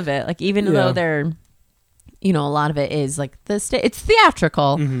 thought of it. Like even Yeah. though they're, you know, a lot of it is like it's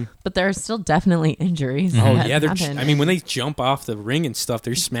theatrical, but there are still definitely injuries. Oh that yeah, happen. I mean, when they jump off the ring and stuff,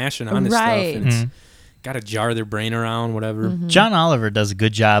 they're smashing onto Right. stuff, and it's got to jar their brain around, whatever. John Oliver does a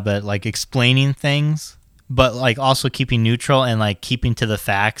good job at like explaining things, but like also keeping neutral and like keeping to the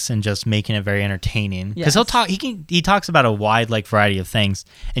facts and just making it very entertaining. Because he'll Yes. talk, he talks about a wide like variety of things,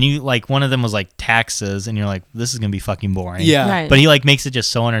 and you like one of them was like taxes, and you're like, this is gonna be fucking boring. Yeah, Right. But he like makes it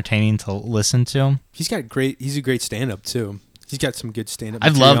just so entertaining to listen to. he's a great stand-up too. He's got some good stand-up.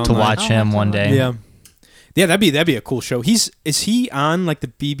 I'd love to material online. watch him one day. Yeah, Yeah, that'd be a cool show. Is he on like the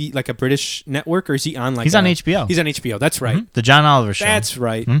BB, like a British network, or is he on like? He's on HBO. He's on HBO. That's right. The John Oliver Show. That's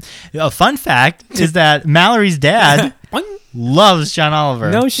right. A fun fact is that Mallory's dad loves John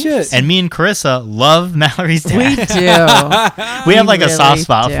Oliver. No shit. And me and Carissa love Mallory's We dad. do. We have like a really soft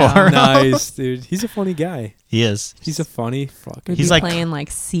spot do. for him. Nice, dude. He's a funny guy. He is. He's a funny fucker. We'd He's be like- playing like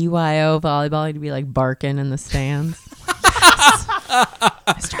CYO volleyball. He'd be like barking in the stands.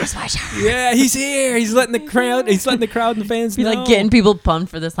 Mr. Swisher. Yeah, he's here. He's letting the crowd and the fans Be know. like getting people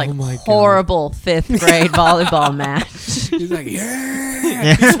pumped for this like Oh my God. horrible 5th grade volleyball match. He's like,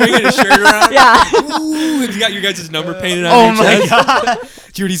 yeah. He's swinging his shirt around. Yeah. Ooh, he's got your guys' number painted on Oh your my chest. god.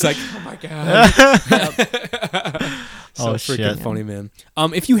 Judy's like, oh my god. So Oh, freaking shit. funny, man.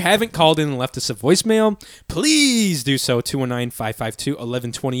 If you haven't called in and left us a voicemail, please do so.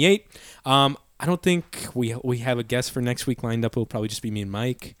 219-552-1128. I don't think we have a guest for next week lined up. It'll probably just be me and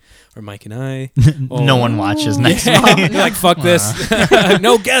Mike, or Mike and I. No one watches next Yeah. week. Like, fuck this.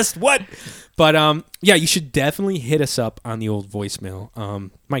 No guest. What? But yeah, you should definitely hit us up on the old voicemail.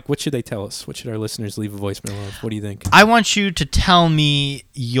 Mike, what should they tell us? What should our listeners leave a voicemail of? What do you think? I want you to tell me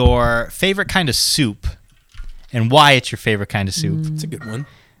your favorite kind of soup and why it's your favorite kind of soup. It's a good one.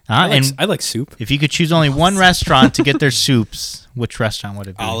 And I like soup. if you could choose only one restaurant to get their soups, which restaurant would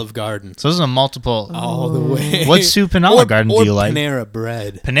it be? Olive Garden. So this is a multiple. All the way. What soup in Olive Garden do you like? Panera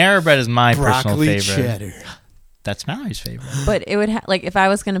Bread. Panera Bread is my personal Broccoli favorite. cheddar. That's Mallory's favorite. But it would like if I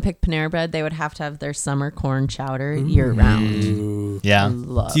was gonna pick Panera Bread, they would have to have their summer corn chowder year round. Ooh. Yeah.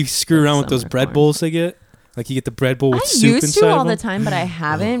 Love Do you screw around with those summer bread corn. bowls they get? Like you get the bread bowl with I soup used inside to all of the them? time, but I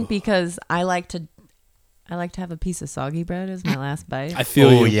haven't because I like to have a piece of soggy bread as my last bite. I feel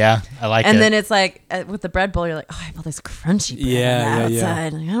Oh you. yeah, I like and it. then it's like with the bread bowl, you're like, oh, I have all this crunchy bread Yeah, on the yeah, yeah.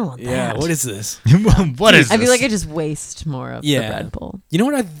 outside. Like, I don't want Yeah, that. what is this? What is I this? feel like I just waste more of the Yeah. bread bowl. You know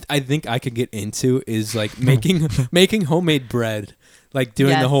what I think I could get into is like making homemade bread. Like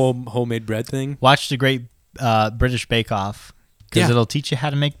doing the Yes. whole homemade bread thing. Watch the Great British Bake Off because Yeah. it'll teach you how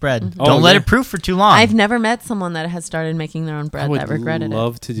to make bread. Oh, Don't let yeah. it proof for too long. I've never met someone that has started making their own I bread would that regretted it.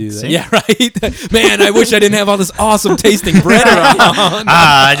 love to do that. See? Yeah, right. Man, I wish I didn't have all this awesome tasting bread around.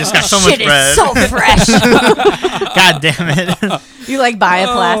 I just got so much Shit bread. is so fresh. God damn it. You like buy a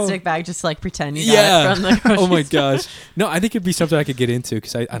Oh. plastic bag just to, like pretend you got Yeah. it from the grocery Oh my store. gosh. No, I think it'd be something I could get into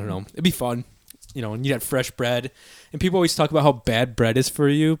because I don't know. It'd be fun. You know, and you had fresh bread. And people always talk about how bad bread is for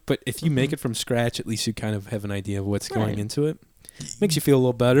you, but if you make it from scratch, at least you kind of have an idea of what's going Right. into it. Makes you feel a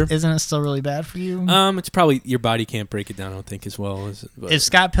little better. Isn't it still really bad for you? It's probably your body can't break it down, I don't think, as well as but If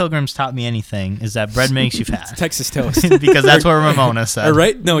Scott Pilgrim's taught me anything, is that bread makes you fat. Texas toast. Because that's what Ramona said. Or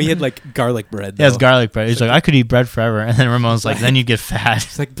right? No, he had like garlic bread. He has though. garlic bread. He's like, I could eat bread forever. And then Ramona's like, then you get fat.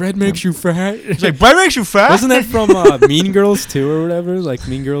 It's like bread makes you fat. He's like, bread makes you fat? Wasn't that from Mean Girls too, or whatever? Like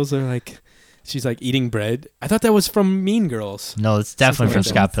Mean Girls are like, she's like eating bread. I thought that was from Mean Girls. No, it's definitely from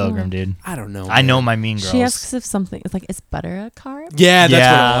Something like Scott Pilgrim, dude. I don't know. I know man. my Mean Girls. She asks if something it's like, is butter a carb? Yeah, that's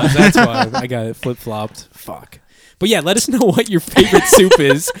Yeah. what it was. That's why I got it flip flopped. Fuck. But yeah, let us know what your favorite soup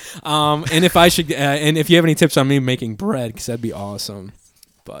is, and if I should, and if you have any tips on me making bread, because that'd be awesome.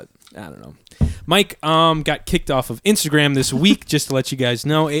 But I don't know. Mike got kicked off of Instagram this week. Just to let you guys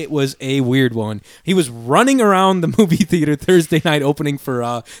know, it was a weird one. He was running around the movie theater Thursday night opening for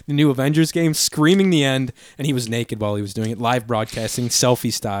the new Avengers game, screaming the end, and he was naked while he was doing it, live broadcasting,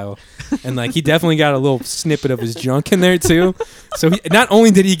 selfie style. And like he definitely got a little snippet of his junk in there too. So not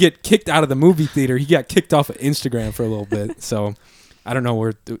only did he get kicked out of the movie theater, he got kicked off of Instagram for a little bit. So I don't know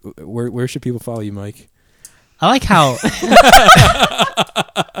where should people follow you, Mike? I like how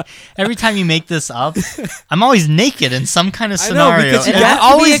every time you make this up, I'm always naked in some kind of I know, scenario. because you And got I'm to be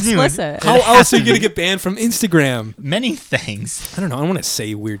always nude. explicit. How It else has are you to gonna be. get banned from Instagram? Many things. I don't know. I want to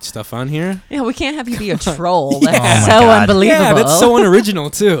say weird stuff on here. Yeah, we can't have you be a troll. Yeah. That's Oh my so God. unbelievable. Yeah, that's so unoriginal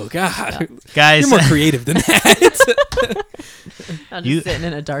too. God, Guys, you're more creative than that. I'm just You- sitting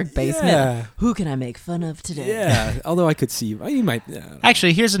in a dark basement. Yeah. Who can I make fun of today? Yeah, although I could see you might.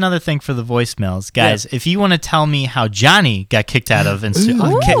 actually, here's another thing for the voicemails. Guys, if you want to tell me how Johnny got kicked out of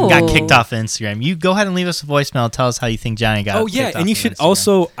Ooh. got kicked off of Instagram, you go ahead and leave us a voicemail. Tell us how you think Johnny got Oh yeah, kicked and off you of should Instagram.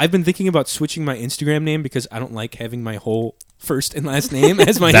 also. I've been thinking about switching my Instagram name because I don't like having my whole first and last name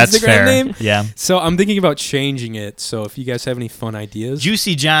as my That's Instagram fair. name. Yeah. So I'm thinking about changing it. So if you guys have any fun ideas,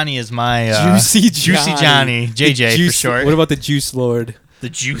 Juicy Johnny is my Juicy Juicy Johnny, The JJ Juice- for short. What about the Juice Lord? the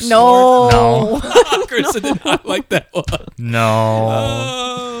Juice No. Lord? No. Chris did not like that one. No.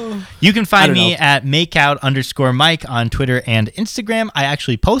 Oh. You can I find don't me know. at makeout_Mike on Twitter and Instagram. I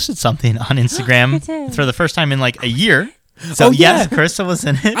actually posted something on Instagram did. for the first time in like a year. So Oh, yeah. yes, Carissa was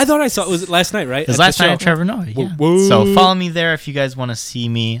in it. I thought I saw it was last night, right? It was At last the night at show? Trevor Noah. Yeah. Whoa. So follow me there if you guys want to see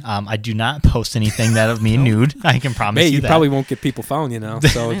me. I do not post anything that of me nude. I can promise Hey, you you that. probably won't get people following you now,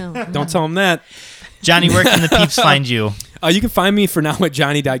 so Yeah. don't tell them that. Johnny, where can the peeps find you? You can find me for now at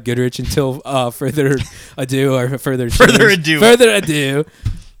Johnny.Goodrich until further ado or further Further change. ado. Further ado.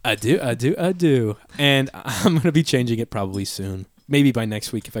 Ado. And I'm going to be changing it probably soon. Maybe by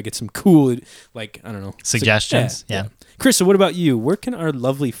next week if I get some cool, like, I don't know. Suggestions? Yeah. Krista, what about you? Where can our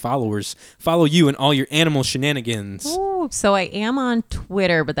lovely followers follow you and all your animal shenanigans? Ooh, so I am on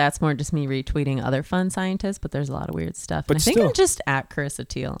Twitter, but that's more just me retweeting other fun scientists. But there's a lot of weird stuff. But And I think still. I'm just at Carissa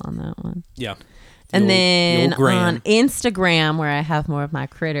Teal on that one. Yeah. And The then old Graham. on Instagram, where I have more of my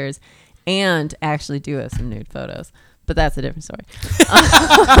critters, and actually do have some nude photos. But that's a different story.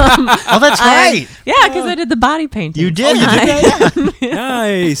 Oh, that's right. Yeah, because I did the body painting. You did.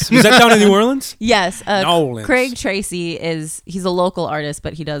 Nice. Was that down in New Orleans? Yes. Nolans. Craig Tracy he's a local artist,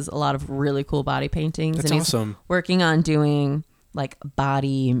 but he does a lot of really cool body paintings. That's and he's awesome. working on doing like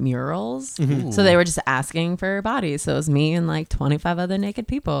body murals. Mm-hmm. So they were just asking for bodies. So it was me and like 25 other naked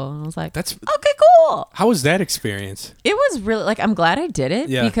people. And I was like, That's okay, cool. How was that experience? It was really like, I'm glad I did it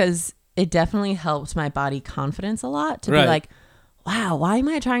Yeah. because it definitely helped my body confidence a lot to Right. be like, wow, why am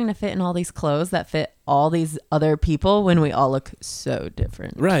I trying to fit in all these clothes that fit all these other people when we all look so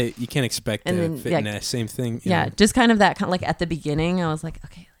different? Right. You can't expect And to then, fit yeah. in that same thing. you Yeah, know. just kind of that kind of like at the beginning, I was like,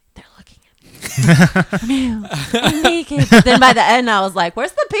 okay, they're looking at me. I'm naked. But then by the end, I was like,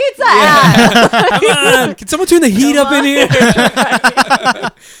 where's the pizza at? Come on. Can someone turn the heat up in here?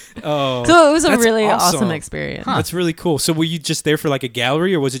 Oh. So it was a That's really awesome awesome. experience. That's really cool. So were you just there for like a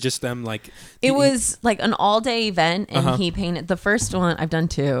gallery or was it just them like It was like an all-day event, and Uh-huh. he painted the first one. I've done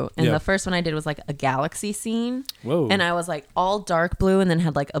two, and Yeah. the first one I did was like a galaxy scene. Whoa. And I was like all dark blue, and then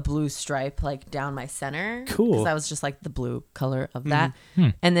had like a blue stripe like down my center. Cool. Because that was just like the blue color of that.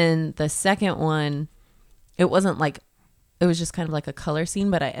 And then the second one, it wasn't like. It was just kind of like a color scene,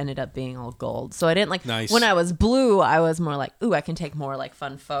 but I ended up being all gold. So I didn't like Nice. when I was blue, I was more like, ooh, I can take more like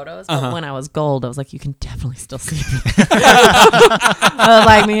fun photos. But when I was gold, I was like, you can definitely still see me. I was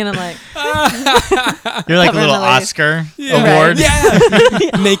like me, and I'm like, You're like a little Definitely. Oscar Yeah. award.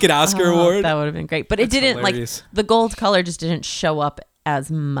 Yeah. Naked Oscar oh, award. that would have been great. But it That's didn't hilarious. like the gold color just didn't show up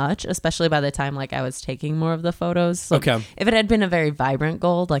as much, especially by the time like I was taking more of the photos. So Okay. if it had been a very vibrant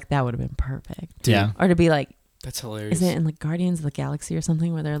gold, like that would have been perfect. Yeah. Or to be like, That's hilarious. is it in like Guardians of the Galaxy or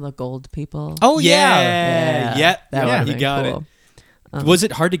something where they're the gold people? Oh, yeah. Yeah. that Yeah, would've you been got cool. it. Was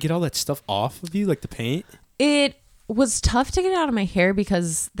it hard to get all that stuff off of you, like the paint? It was tough to get it out of my hair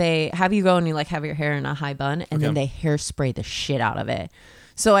because they have you go and you like have your hair in a high bun, and then Okay. they hairspray the shit out of it.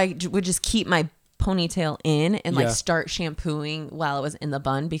 So I would just keep my ponytail in and like Yeah. start shampooing while it was in the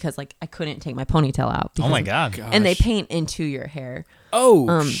bun because like I couldn't take my ponytail out. Oh my because- God. And they Gosh. paint into your hair.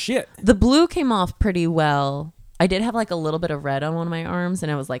 Oh shit. The blue came off pretty well. I did have like a little bit of red on one of my arms,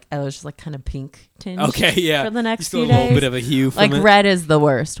 and I was just like kind of pink tinge. Okay, yeah. For the next Still few a little days. bit of a hue from Like it. red is the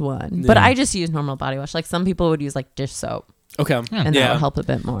worst one, but Yeah. I just use normal body wash. Like some people would use like dish soap, Okay. and that would help a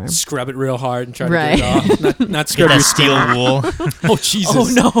bit more. Scrub it real hard and try to Right. get it off. Not Get scrub that your steel skin. wool. Oh Jesus.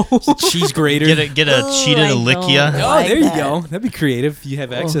 Oh no! Cheese grater. Get a cheetah to I lick ya. don't Oh, like there you that. go. That'd be creative. You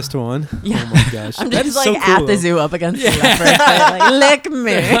have access to one. Yeah. Oh my gosh. I'm That just is like so at cool, the though. zoo up against the leopard, like lick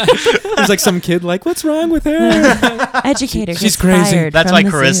me. There's like some kid like, what's wrong with her? Educator, She's gets crazy. fired That's from why the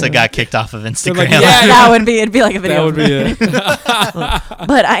Carissa zoo. got kicked off of Instagram. like, Yeah, yeah. it'd be like a video. That would be it.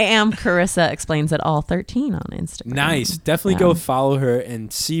 But I am Carissa Explains It All 13 on Instagram. Nice. Definitely Yeah. go follow her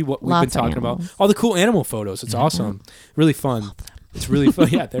and see what we've Lots been of talking about. animals. All the cool animal photos. It's awesome. Really fun. It's really fun.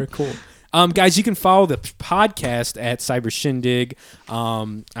 Yeah, they're cool. Guys, you can follow the podcast at Cyber Shindig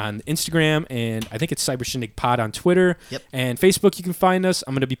on Instagram, and I think it's Cyber Shindig Pod on Twitter. Yep. And Facebook, you can find us.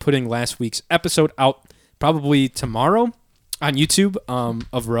 I'm going to be putting last week's episode out probably tomorrow on YouTube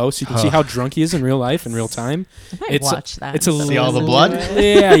of Ro, so you can see how drunk he is in real life, in real time. I might watch that. It's a See all the little- blood?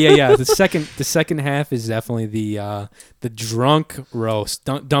 Yeah. The second half is definitely the drunk roast.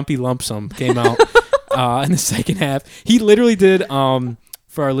 Dumpy Lump Sum came out in the second half. He literally did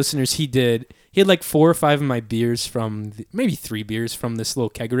for our listeners. He had like 4 or 5 of my beers from maybe 3 beers from this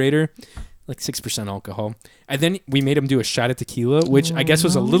little kegerator, like 6% alcohol, and then we made him do a shot of tequila, which I guess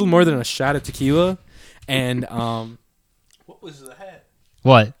was a little more than a shot of tequila, and what was that?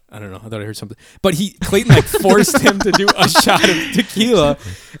 What? I don't know. I thought I heard something. But Clayton like forced him to do a shot of tequila.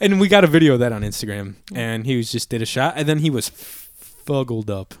 And we got a video of that on Instagram. And he did a shot. And then he was fuggled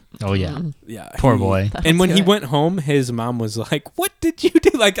up. Oh yeah. Yeah, Poor boy. And when he good. went home, his mom was like, "What did you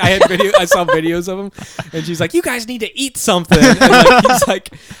do?" Like I saw videos of him, and she's like, "You guys need to eat something." And like, he's like,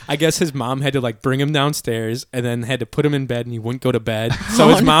 I guess his mom had to like bring him downstairs, and then had to put him in bed, and he wouldn't go to bed. So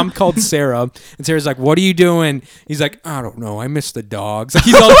his mom called Sarah, and Sarah's like, "What are you doing?" He's like, "I don't know. I miss the dogs." Like,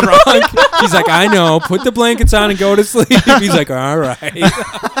 he's all drunk. He's like, "I know. Put the blankets on and go to sleep." He's like, "All right."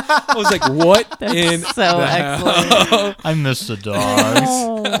 I was like, "What in so the excellent. hell?" I miss the dogs.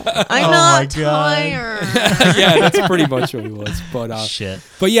 I'm Oh not my God. tired. Yeah, that's pretty much what he was. Shit.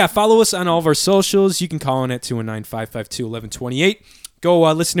 But yeah, follow us on all of our socials. You can call in at 219-552-1128. Go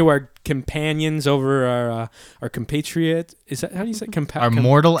listen to our companions over our compatriot. Is that how do you say Our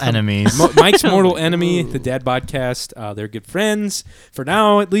mortal enemies. Mike's mortal enemy, the Dad Podcast. They're good friends for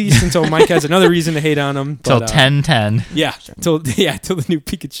now, at least, until Mike has another reason to hate on them. Till But, 10:10. Yeah, till the new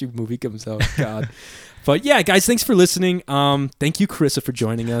Pikachu movie comes out. God. But yeah, guys, thanks for listening. Thank you, Carissa, for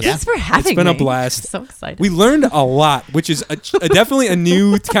joining us. Thanks for having me. It's been a blast. I'm so excited. We learned a lot, which is definitely a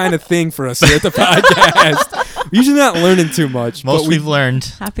new kind of thing for us here at the podcast. We're usually not learning too much. Most but we've learned.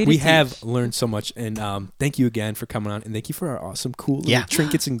 Happy to we teach. have learned so much. And thank you again for coming on. And thank you for our awesome, cool little Yeah.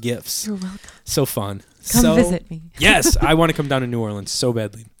 trinkets and gifts. You're welcome. So fun. Come visit me. Yes, I want to come down to New Orleans so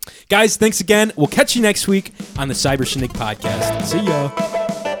badly. Guys, thanks again. We'll catch you next week on the Cyber Shindig Podcast. See ya.